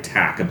quote-unquote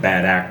attack, a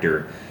bad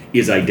actor,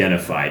 is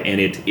identified. And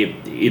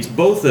it's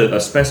both a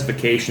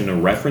specification and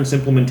a reference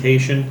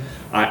implementation.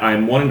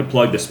 I'm wanting to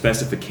plug the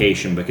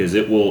specification because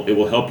it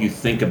will help you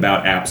think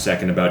about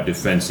AppSec and about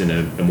defense in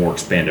a more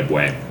expanded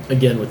way.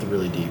 Again, with the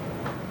really deep.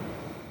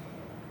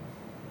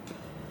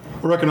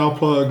 I reckon I'll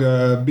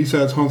plug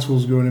B-Sides Huntsville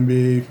is going to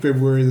be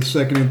February the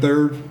 2nd and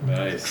 3rd.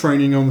 Nice.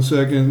 Training on the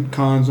 2nd,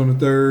 cons on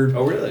the 3rd.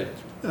 Oh, really?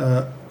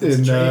 What's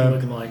the training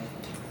looking like?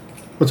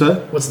 What's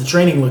that? What's the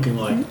training looking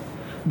like?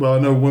 Well, I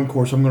know one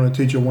course. I'm going to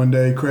teach a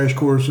one-day crash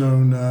course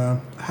on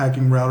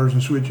hacking routers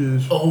and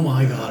switches. Oh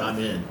my God, I'm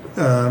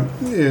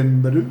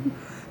in. But it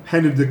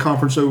handed the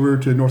conference over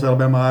to North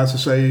Alabama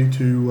ISSA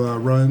to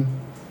run,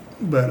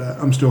 but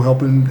I'm still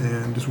helping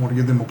and just want to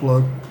give them a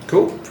plug.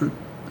 Cool.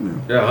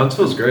 Yeah,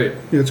 Huntsville's great.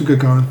 Yeah, it's a good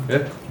con.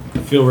 Yeah. I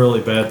feel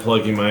really bad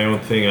plugging my own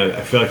thing.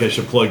 I feel like I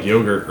should plug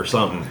yogurt or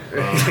something.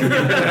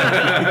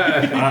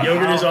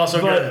 Yogurt is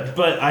also good.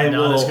 But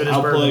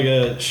I'll plug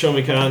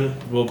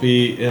ShowMeCon will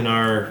be in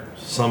our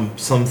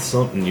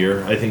something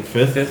year. I think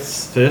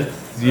fifth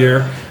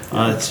year.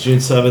 It's June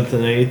 7th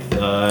and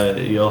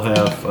 8th. You'll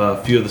have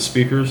a few of the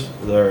speakers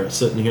that are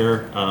sitting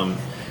here.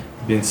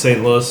 In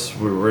St. Louis,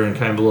 we're in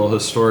kind of a little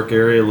historic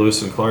area.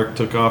 Lewis and Clark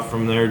took off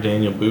from there.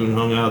 Daniel Boone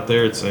hung out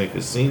there at St.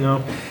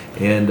 Casino,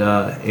 and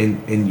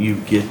you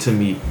get to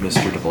meet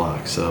Mr.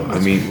 DeBlock. So I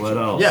mean, what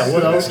else? Yeah,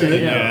 what else can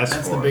you ask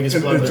That's for? the biggest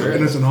plug there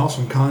And is. it's an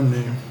awesome con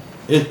name.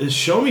 It is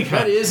ShowMeCon.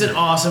 That is an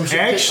awesome.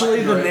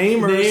 Actually, the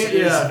namers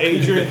is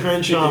Adrian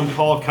Crenshaw and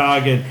Paul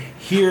Coggin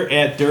here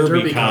at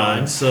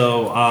DerbyCon.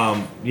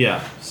 So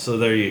so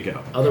there you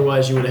go.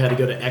 Otherwise, you would have had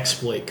to go to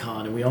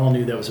ExploitCon, and we all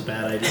knew that was a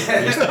bad idea.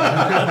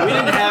 We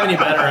didn't have any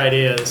better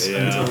ideas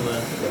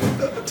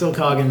until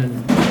Coggin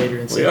and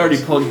Adrian. He already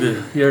plugged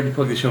the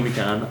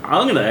ShowMeCon.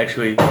 I'm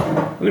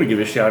gonna give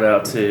a shout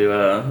out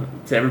to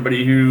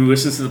everybody who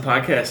listens to the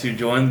podcast who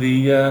joined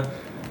the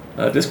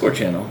Discord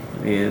channel,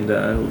 and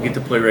we'll get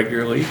to play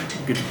regularly.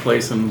 We'll get to play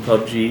some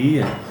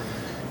PUBG,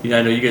 and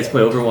I know you guys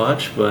play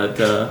Overwatch,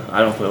 but I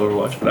don't play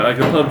Overwatch, but I like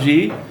the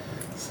PUBG.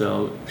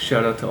 So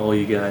shout out to all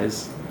you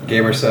guys.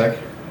 Gamersec.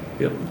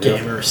 Yep.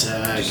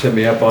 Gamersec. Just hit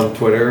me up on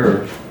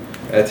Twitter or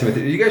at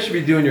Timothy. You guys should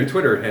be doing your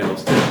Twitter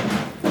handles too.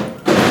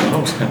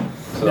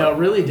 No,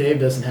 really, Dave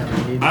doesn't have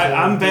any.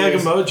 I'm Bag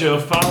of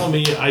Mojo. Follow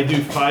me. I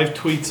do 5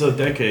 tweets a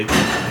decade.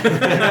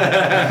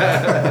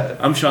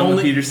 I'm Sean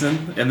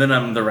Peterson, and then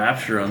I'm the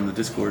Rapture on the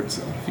Discord.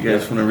 So if you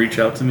guys want to reach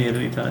out to me at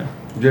any time.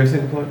 Do you have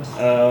anything to plug?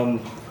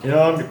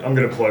 I'm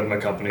going to plug my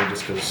company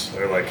just because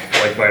I like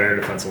binary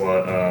defense a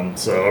lot.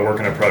 So I work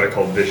on a product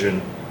called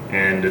Vision,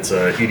 and it's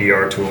a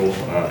EDR tool,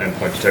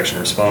 endpoint detection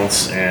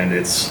response, and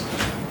it's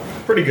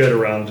pretty good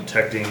around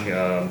detecting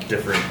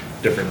different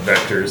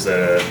vectors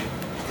that a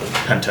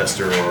pen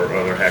tester or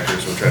other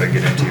hackers will try to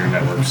get into your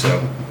network. So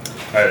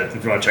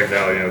if you want to check it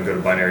out, go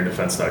to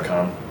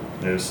binarydefense.com.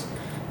 There's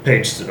a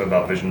page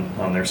about Vision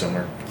on there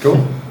somewhere.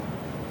 Cool.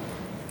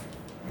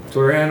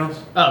 Twitter handles?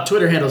 Oh,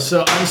 Twitter handles.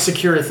 So I'm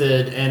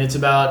Securithid, and it's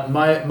about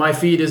my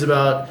feed is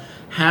about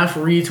half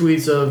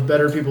retweets of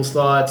better people's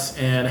thoughts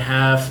and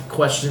half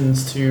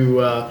questions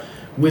to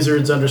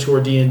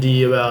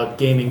Wizards_D&D about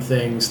gaming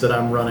things that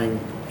I'm running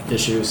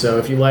issues. So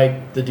if you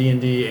like the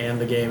D&D and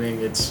the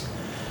gaming, it's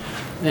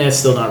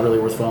still not really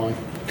worth following.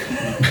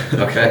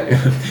 Okay.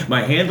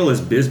 My handle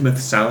is Bismuth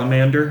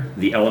Salamander,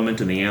 the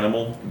element in the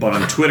animal, but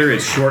on Twitter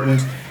it's shortened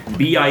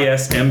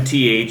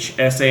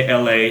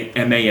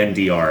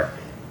BISMTHSALAMANDR.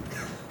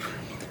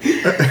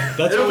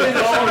 That's what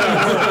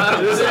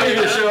This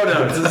is the show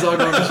notes. This is all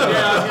going to show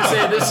Yeah, I was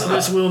gonna say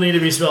this will need to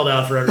be spelled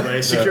out for everybody.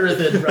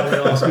 Securithid probably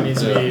also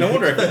needs to be. No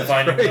wonder I couldn't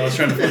find it when I was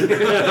trying to find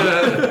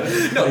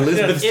it. No,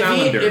 Elizabeth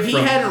Salamander. If he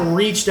hadn't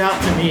reached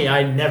out to me,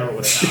 I never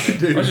would have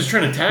found it. I was just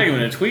trying to tag him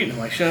in a tweet, and I'm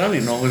like, shit, I don't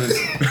even know what it is.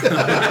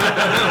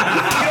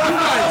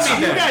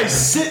 you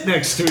guys sit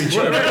next to each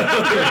other.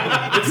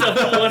 It's the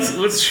whole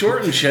let's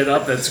shorten shit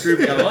up that screwed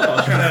me all up. I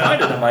was trying to find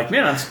it. I'm like,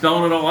 man, I'm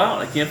spelling it all out.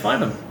 I can't find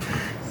them.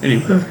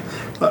 Anyway.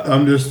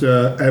 I'm just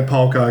at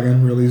Paul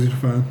Coggin, real easy to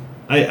find.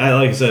 I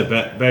like I said,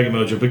 Bag of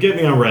Mojo, but get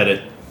me on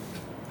Reddit.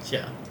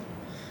 Yeah.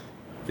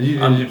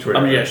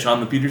 Sean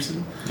the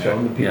Peterson.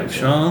 Sean the Peterson. Yeah,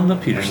 Sean the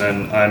Peterson.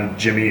 And then I'm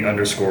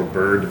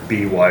Jimmy_Bird,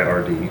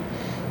 BYRD.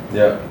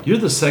 Yeah. You're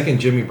the second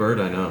Jimmy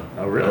Bird I know.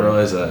 Oh, really? I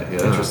realize that.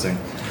 Yeah. Interesting.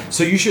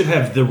 So you should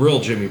have the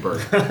real Jimmy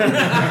Bird. The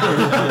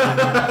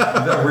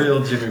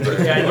real Jimmy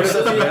Bird. Yeah, you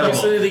still need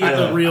to get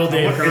the real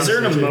Dave. Is there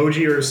an Cross, too.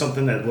 emoji or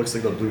something that looks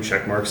like the blue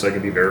check mark so I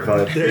can be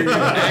verified?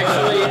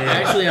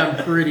 Actually,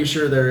 I'm pretty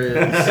sure there is.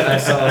 I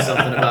saw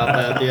something about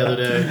that the other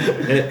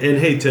day. And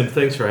hey, Tim,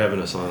 thanks for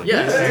having us on.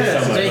 Yes.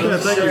 Thank you so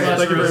much.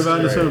 Thank you for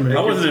inviting us on, man. I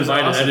wasn't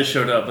invited. I just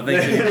showed up. But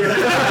thank you.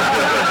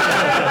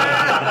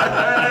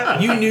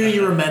 You knew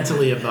you were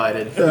mentally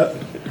invited.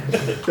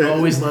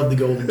 Always love the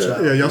golden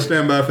child. Yeah, y'all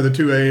stand by for the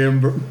 2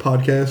 a.m.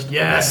 podcast.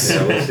 Yes.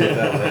 Yeah, we'll see if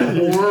that will happen.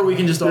 Or we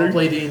can just all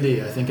play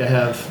D&D. I think I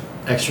have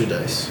extra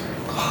dice.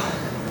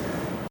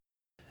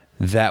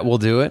 That will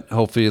do it.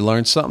 Hopefully you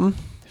learned something.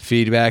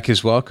 Feedback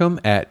is welcome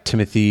at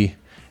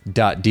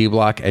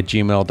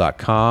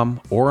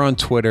timothy.dblock@gmail.com or on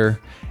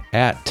Twitter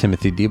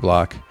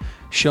 @timothydblock.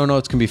 Show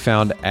notes can be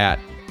found at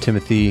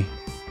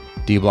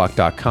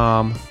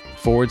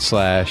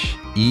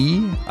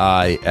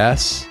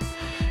timothydblock.com/EIS.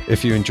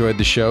 If you enjoyed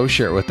the show,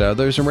 share it with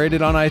others and rate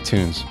it on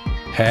iTunes.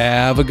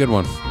 Have a good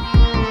one.